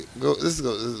 Go ahead. Go. Let's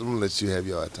go. I'm gonna let you have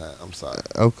your time. I'm sorry.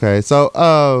 Okay,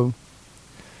 so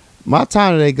my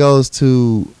time today goes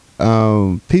to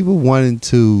people wanting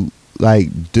to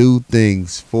like do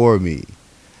things for me,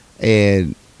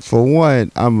 and for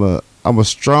one, I'm a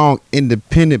strong,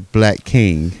 independent black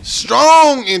king.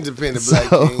 Strong, independent black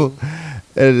king.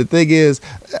 And the thing is,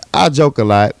 I joke a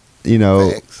lot, you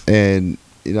know, Facts. and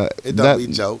you know, It don't be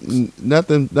jokes.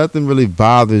 Nothing really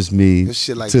bothers me This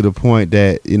shit like to the point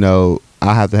that you know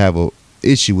I have to have a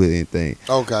issue with anything.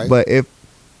 Okay. But if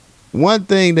one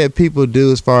thing that people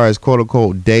do as far as quote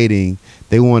unquote dating,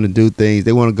 they want to do things,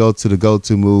 they want to go to the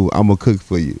go-to move, I'm gonna cook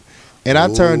for you. And I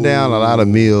turn down a lot of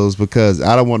meals because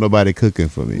I don't want nobody cooking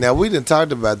for me. Now we done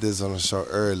talked about this on the show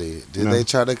earlier. Did No. they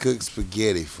try to cook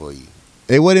spaghetti for you?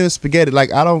 It wasn't even spaghetti.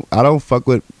 Like I don't fuck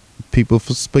with people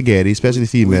for spaghetti, especially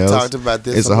females. We talked about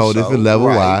this. It's on a whole the show. different level.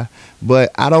 Right. Why?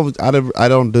 But I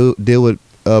don't deal with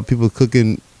people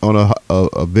cooking on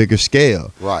a bigger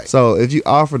scale. Right. So if you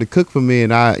offer to cook for me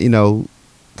and I, you know,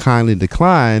 kindly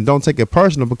decline, don't take it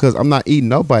personal because I'm not eating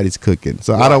nobody's cooking.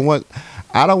 So Right.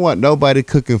 I don't want nobody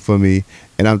cooking for me,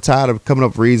 and I'm tired of coming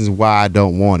up with reasons why I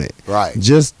don't want it. Right.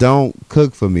 Just don't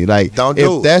cook for me. Like Don't if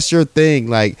do it. that's your thing,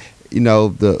 like you know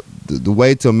the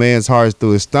way to a man's heart is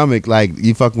through his stomach. Like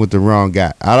you fucking with the wrong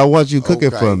guy. I don't want you cooking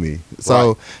Okay. for me.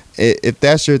 So if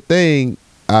that's your thing,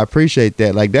 I appreciate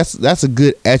that. Like that's a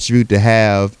good attribute to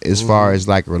have as far as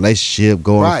like a relationship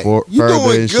going Right. You further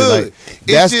doing and shit. good. Like It's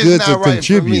that's just good not to right for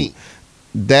contribute. me.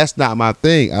 That's not my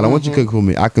thing. I don't want you cooking for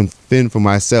me. I can fend for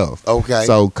myself. Okay.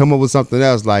 So come up with something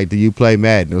else. Like, do you play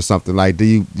Madden or something? Like, do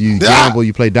you gamble?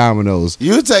 You play dominoes?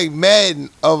 You take Madden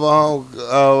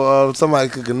over somebody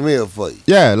cooking a meal for you.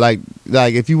 Yeah, like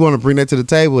if you want to bring that to the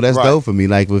table, that's Right. dope for me.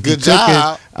 Like if Good you're cooking,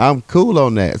 job. I'm cool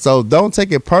on that. So don't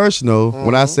take it personal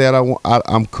when I say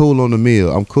I'm cool on the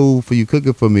meal. I'm cool for you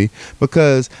cooking for me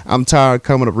because I'm tired of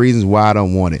coming up with reasons why I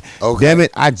don't want it. Okay. Damn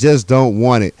it, I just don't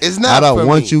want it. It's not I don't for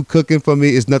want me. you cooking for me.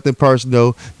 It's nothing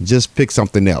personal. Just pick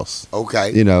something else.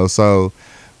 Okay. You know, so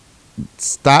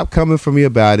stop coming for me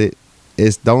about it.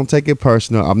 Don't take it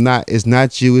personal. It's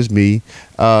not you, it's me.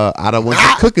 I don't want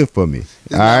you cooking for me.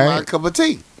 It's all not right? my cup of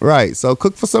tea. Right. So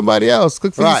cook for somebody else.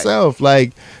 Cook for Right. yourself.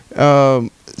 Like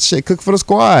shit, cook for the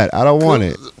squad. I don't want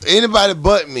it. Anybody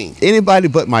but me. Anybody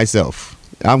but myself.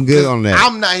 I'm good on that.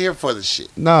 I'm not here for the shit.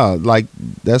 No, like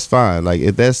that's fine. Like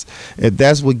if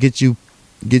that's what get you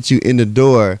in the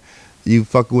door, you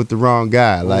fucking with the wrong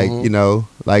guy. Like, you know,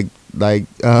 like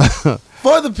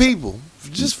For the people,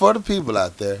 just for the people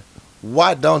out there,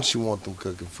 why don't you want them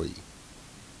cooking for you?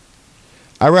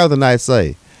 I'd rather not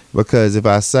say. Because if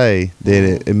I say,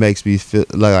 then it makes me feel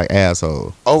like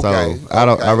asshole. Okay, So I'd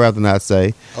okay. rather not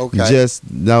say. Okay. Just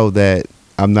know that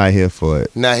I'm not here for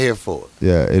it. Not here for it.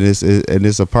 Yeah, and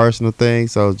it's a personal thing.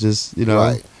 So just you know,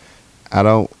 Right. I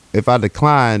don't. If I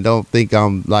decline, don't think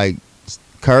I'm like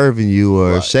curving you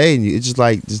or Right. shading you. It's just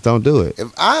like just don't do it.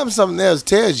 If I am something else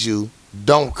tells you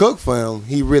don't cook for him,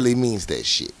 he really means that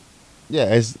shit.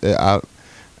 Yeah,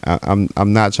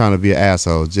 I'm not trying to be an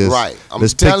asshole. Just Right. I'm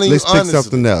let's telling you let's pick honestly.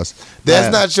 something else.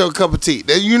 That's not your cup of tea.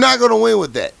 You're not gonna win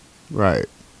with that. right.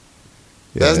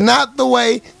 That's not the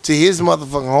way to his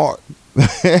motherfucking heart.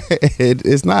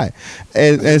 It's not.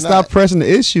 And It's stop not. pressing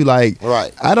the issue. Like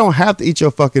Right. I don't have to eat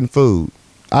your fucking food.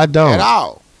 I don't. At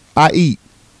all. I eat.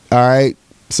 All right.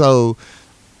 So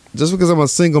just because I'm a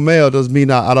single male doesn't mean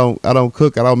I don't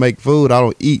cook. I don't make food. I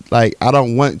don't eat. Like I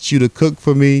don't want you to cook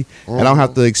for me, and I don't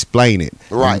have to explain it.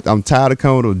 Right. I'm tired of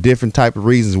coming up with different type of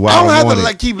reasons why I don't have want to it.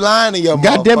 like keep lying to your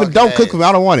God damn it! motherfucking Don't cook ass. for me.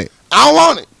 I don't want it. I don't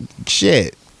want it.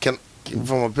 Shit. Can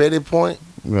from a petty point,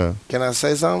 Yeah. can I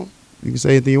say something? You can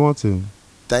say anything you want to.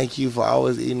 Thank you for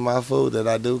always eating my food that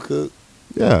I do cook.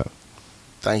 Yeah.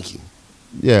 Thank you.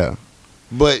 Yeah.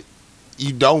 But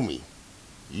you know me.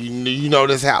 You know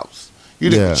this house. You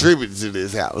done Yeah. contributed to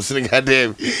this house. And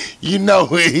goddamn, you know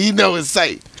it's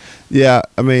safe. Yeah.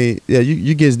 I mean, yeah.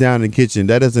 You get down in the kitchen.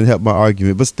 That doesn't help my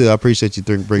argument, but still, I appreciate you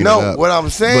bringing it No, up. what I'm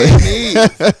saying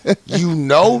is, you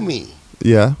know me.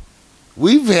 Yeah.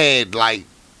 We've had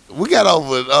we got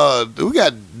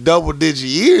double digit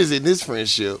years in this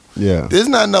friendship. Yeah. This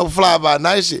not no fly by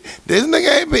night shit. This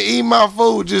nigga ain't been eating my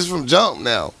food just from jump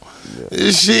now.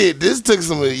 This took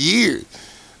some years.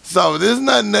 So this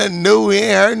not nothing new. He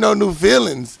ain't hurt no new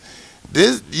feelings.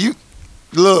 This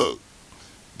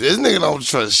nigga don't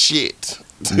trust shit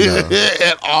No.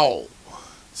 at all.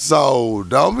 So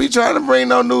don't be trying to bring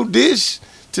no new dish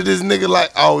to this nigga like,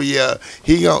 oh yeah,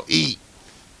 he gonna eat.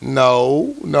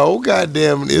 No,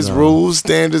 goddamn, it's rules,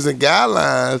 standards, and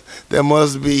guidelines that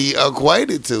must be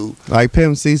equated to. Like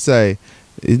Pimp C say,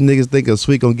 these niggas think a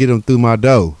sweet gonna get them through my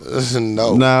dough.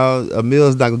 No, a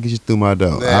meal's not gonna get you through my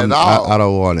dough. I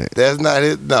don't want it. That's not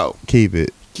it. No, keep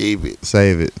it.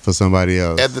 Save it for somebody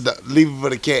else. Leave it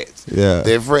for the cats. Yeah,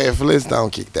 that Fred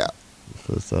Flintstone kicked out.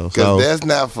 Because that's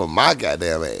not for my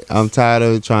goddamn ass. I'm tired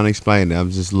of trying to explain it.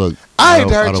 I'm just I ain't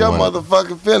hurt your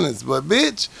motherfucking feelings, but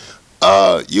bitch,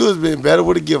 you has been better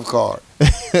with a gift card.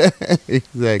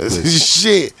 Exactly.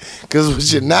 Shit. Because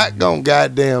what you're not gonna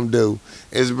goddamn do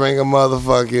is bring a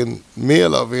motherfucking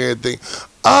meal over here and think,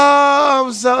 oh,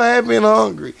 I'm so happy and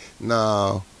hungry.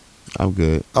 No. I'm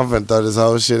good. I'm finna throw this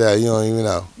whole shit out. You don't even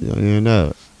know. You don't even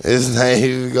know. It's not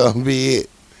even gonna be it.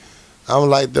 I'm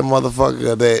like the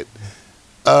motherfucker that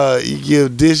you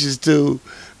give dishes to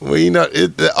when you know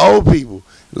the old people.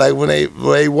 Like when they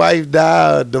wife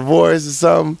die or divorce or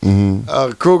something,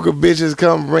 crooked bitches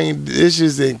come bring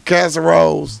dishes and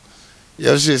casseroles.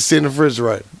 Your shit sit in the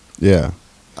refrigerator. Yeah.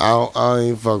 I don't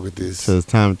even fuck with this. So it's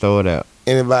time to throw it out.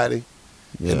 Anybody?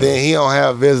 Yeah. And then he don't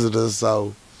have visitors,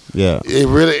 so yeah, it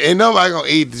really ain't nobody gonna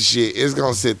eat the shit. It's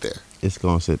gonna sit there. It's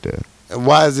gonna sit there. And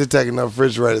why is it taking up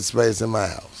refrigerator space in my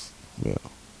house? Yeah.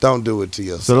 Don't do it to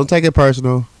yourself. So don't take it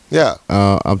personal. Yeah.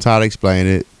 I'm tired of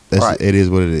explaining it. Right. It is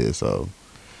what it is. So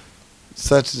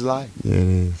such is life. Yeah, it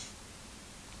is.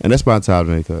 And that's my time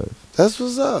to make cuz. That's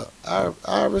what's up.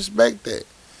 I respect that.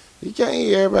 You can't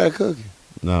eat everybody cooking.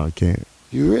 No, I can't.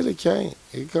 You really can't.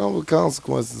 It comes with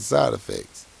consequences and side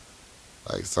effects.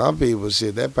 Like some people,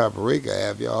 shit, that paprika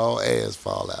have your whole ass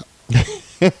fall out.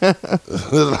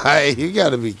 Like, you got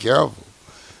to be careful.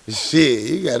 Shit,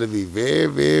 you got to be very,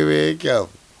 very, very careful.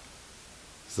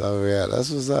 So, yeah, that's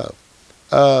what's up.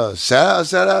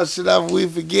 Shout out before we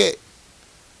forget.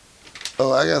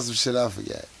 Oh, I got some shit I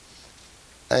forgot.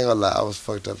 I ain't gonna lie, I was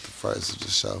fucked up the first of the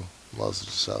show, most of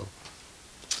the show.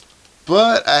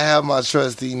 But I have my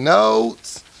trusty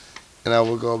notes, and I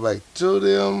will go back to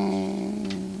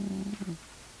them.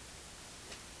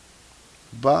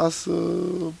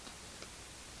 Bossip.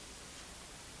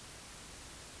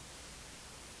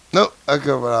 Nope, I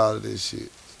covered all of this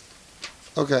shit.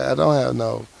 Okay, I don't have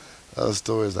no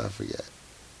stories I forgot.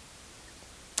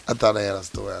 I thought I had a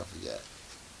story I forgot.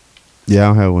 Yeah, I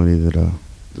don't have one either, though.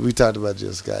 We talked about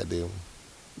Jill Scott, didn't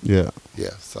we? Yeah.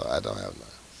 Yeah, so I don't have none.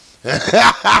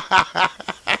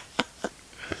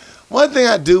 One thing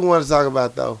I do want to talk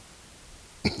about, though,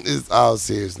 is all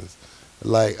seriousness.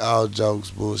 Like, all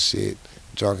jokes, bullshit,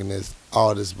 drunkenness,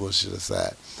 all this bullshit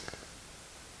aside.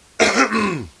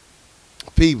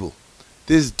 People,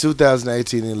 this is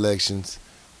 2018 elections.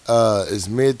 It's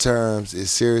midterms.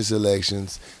 It's serious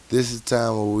elections. This is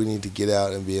time where we need to get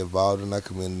out and be involved in our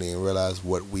community and realize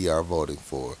what we are voting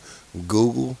for.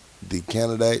 Google the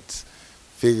candidates,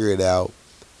 figure it out,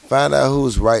 find out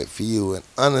who's right for you, and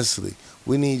honestly,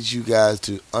 we need you guys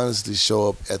to honestly show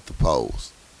up at the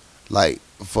polls. Like,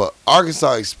 for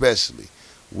Arkansas especially,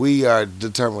 we are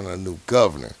determining a new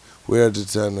governor. We are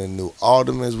determining new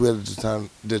aldermen. We are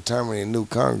determining new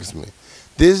congressmen.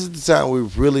 This is the time we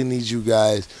really need you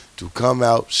guys to come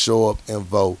out, show up, and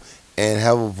vote, and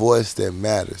have a voice that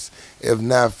matters. If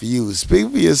not for you, speak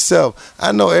for yourself.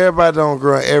 I know everybody don't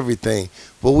agree on everything,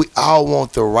 but we all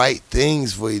want the right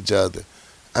things for each other.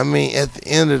 I mean, at the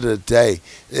end of the day,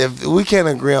 if we can't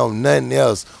agree on nothing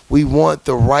else, we want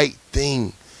the right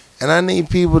thing. And I need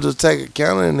people to take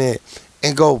account of that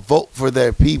and go vote for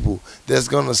their people that's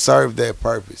going to serve their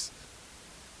purpose.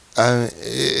 I mean,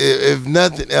 if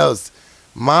nothing else,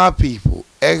 my people,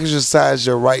 exercise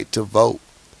your right to vote.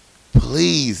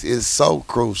 Please, it's so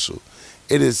crucial.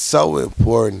 It is so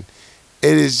important.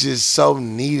 It is just so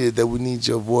needed that we need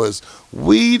your voice.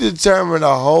 We determined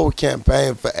a whole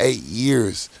campaign for 8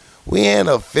 years. We had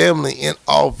a family in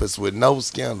office with no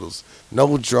scandals,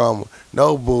 no drama,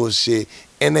 no bullshit,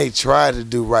 and they tried to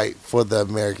do right for the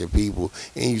American people.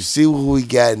 And you see what we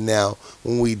got now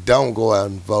when we don't go out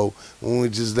and vote, when we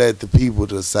just let the people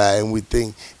decide and we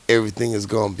think everything is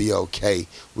going to be okay.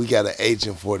 We got an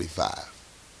Agent 45.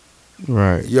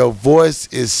 Right. Your voice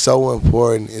is so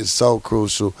important. It's so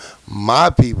crucial.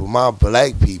 My people, my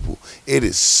black people, it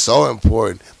is so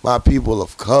important. My people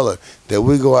of color, that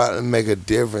we go out and make a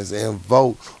difference and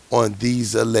vote on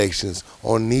these elections,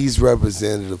 on these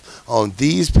representatives, on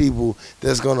these people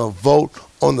that's going to vote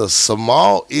on the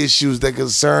small issues that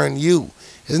concern you.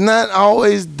 It's not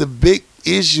always the big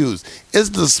issues. It's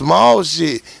the small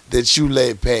shit that you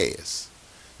let pass.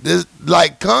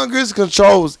 Like, Congress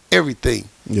controls everything.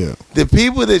 Yeah. The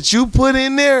people that you put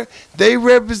in there, they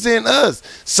represent us.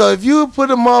 So if you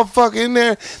put a motherfucker in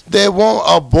there that want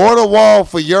a border wall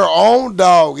for your own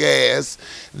dog ass,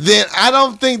 then I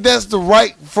don't think that's the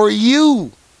right for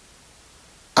you.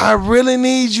 I really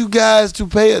need you guys to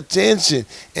pay attention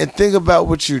and think about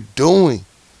what you're doing.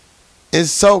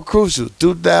 It's so crucial.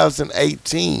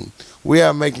 2018, we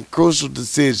are making crucial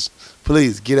decisions.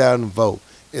 Please get out and vote.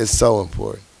 It's so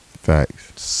important.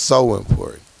 Facts. So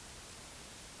important.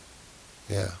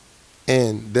 Yeah.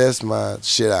 And that's my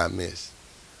shit I miss.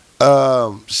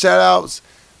 Shout outs.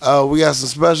 We got some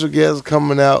special guests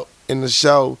coming out in the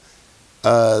show.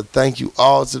 Thank you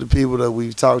all to the people that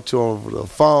we've talked to over the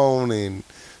phone and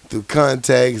through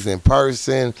contacts in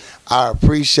person. I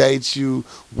appreciate you.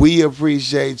 We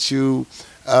appreciate you.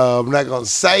 I'm not going to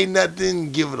say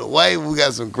nothing, give it away. We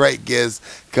got some great guests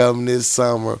coming this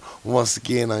summer once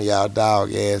again on y'all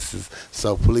dog asses,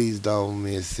 so please don't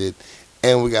miss it.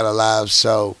 And we got a live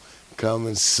show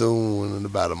coming soon in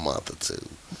about a month or two.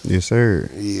 Yes, sir.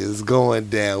 Yeah, it's going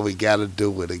down. We got to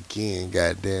do it again,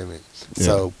 God damn it. Yeah.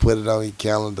 So put it on your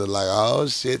calendar like, oh,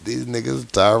 shit, these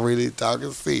niggas are really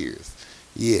talking serious.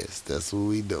 Yes, that's what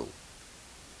we do.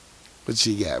 What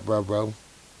you got, bro?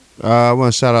 I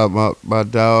want to shout out my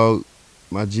dog,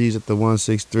 my G's at the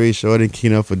 163, Shorty and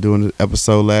Keno for doing the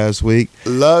episode last week.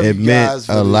 Love it you guys meant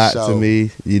for a this lot show. to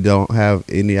me. You don't have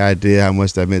any idea how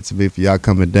much that meant to me for y'all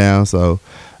coming down. So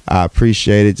I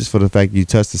appreciate it just for the fact you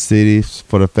touched the city,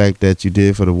 for the fact that you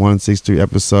did for the 163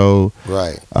 episode.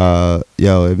 Right.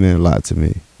 It meant a lot to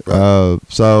me. Right.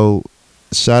 So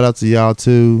shout out to y'all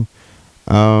too.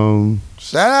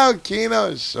 Shout out Keno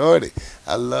and Shorty.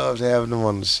 I loved having them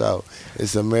on the show.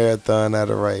 It's a marathon,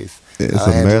 not a race. It's I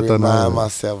a had marathon. to remind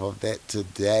myself of that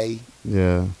today.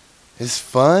 Yeah. It's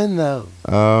fun though.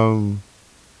 And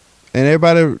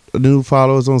everybody new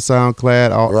followers on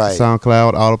SoundCloud, Right.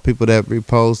 SoundCloud, all the people that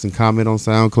repost and comment on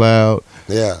SoundCloud,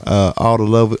 Yeah. all the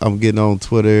love I'm getting on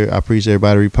Twitter. I appreciate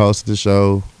everybody reposting the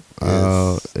show.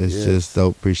 Yes. It's Yes. just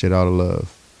dope. Appreciate all the love.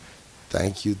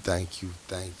 Thank you.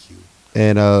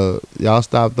 And y'all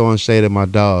stop throwing shade at my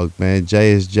dog, man.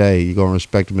 Jay is Jay. You gonna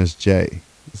respect him as Jay.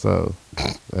 So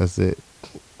that's it.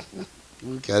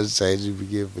 We gotta change you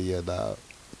begin for your dog.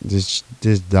 Just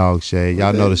dog shade.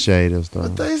 Y'all know the shade and stuff.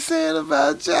 What they saying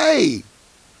about Jay?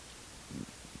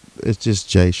 It's just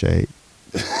Jay shade.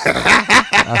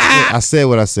 I said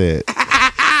what I said.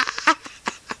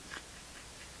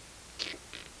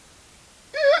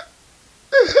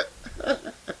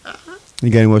 You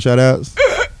got any more shout outs?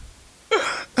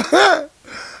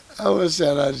 I want to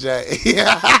shout out Jay.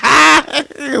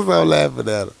 Because I'm laughing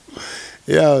at him.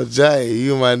 Yo, Jay,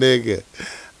 you my nigga.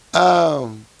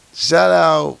 Shout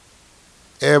out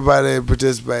everybody that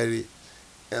participated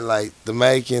in like the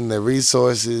making, the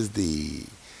resources, the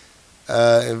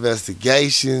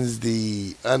investigations,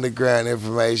 the underground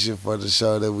information for the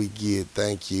show that we get.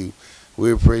 Thank you.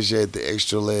 We appreciate the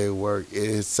extra leg work.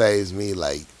 It saves me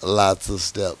like lots of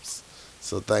steps.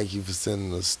 So thank you for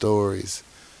sending the stories.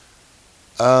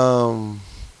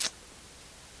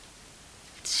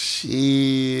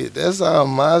 Shit, that's all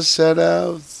my shout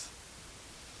outs.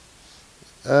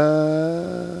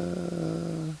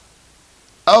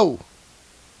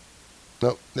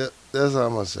 Nope, that's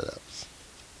all my shout outs.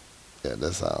 Yeah,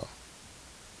 that's all.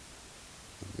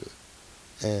 Good.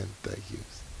 And thank you.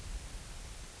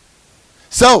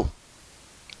 So,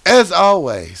 as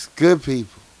always, good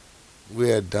people,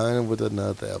 we are done with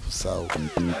another episode.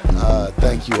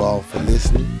 Thank you all for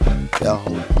listening. Y'all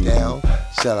hold it down.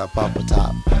 Shout out Papa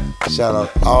Top. Shout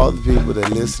out all the people that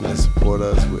listen and support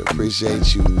us. We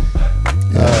appreciate you.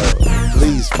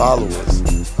 Please follow us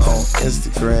on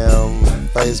Instagram,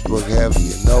 Facebook, however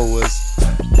you know us.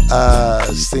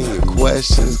 Send your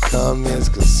questions, comments,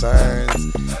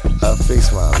 concerns,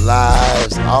 fix my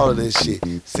lives, all of this shit.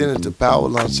 Send it to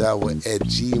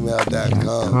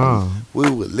powerlunchhour@gmail.com. We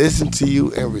will listen to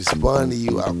you and respond to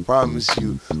you. I promise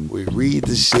you, we read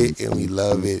the shit and we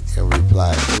love it and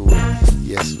reply to it.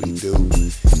 Yes, we do.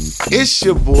 It's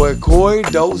your boy Corey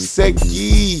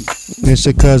Dosecki. It's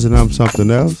your cousin. I'm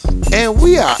something else. And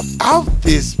we are out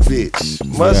this bitch.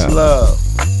 Much love.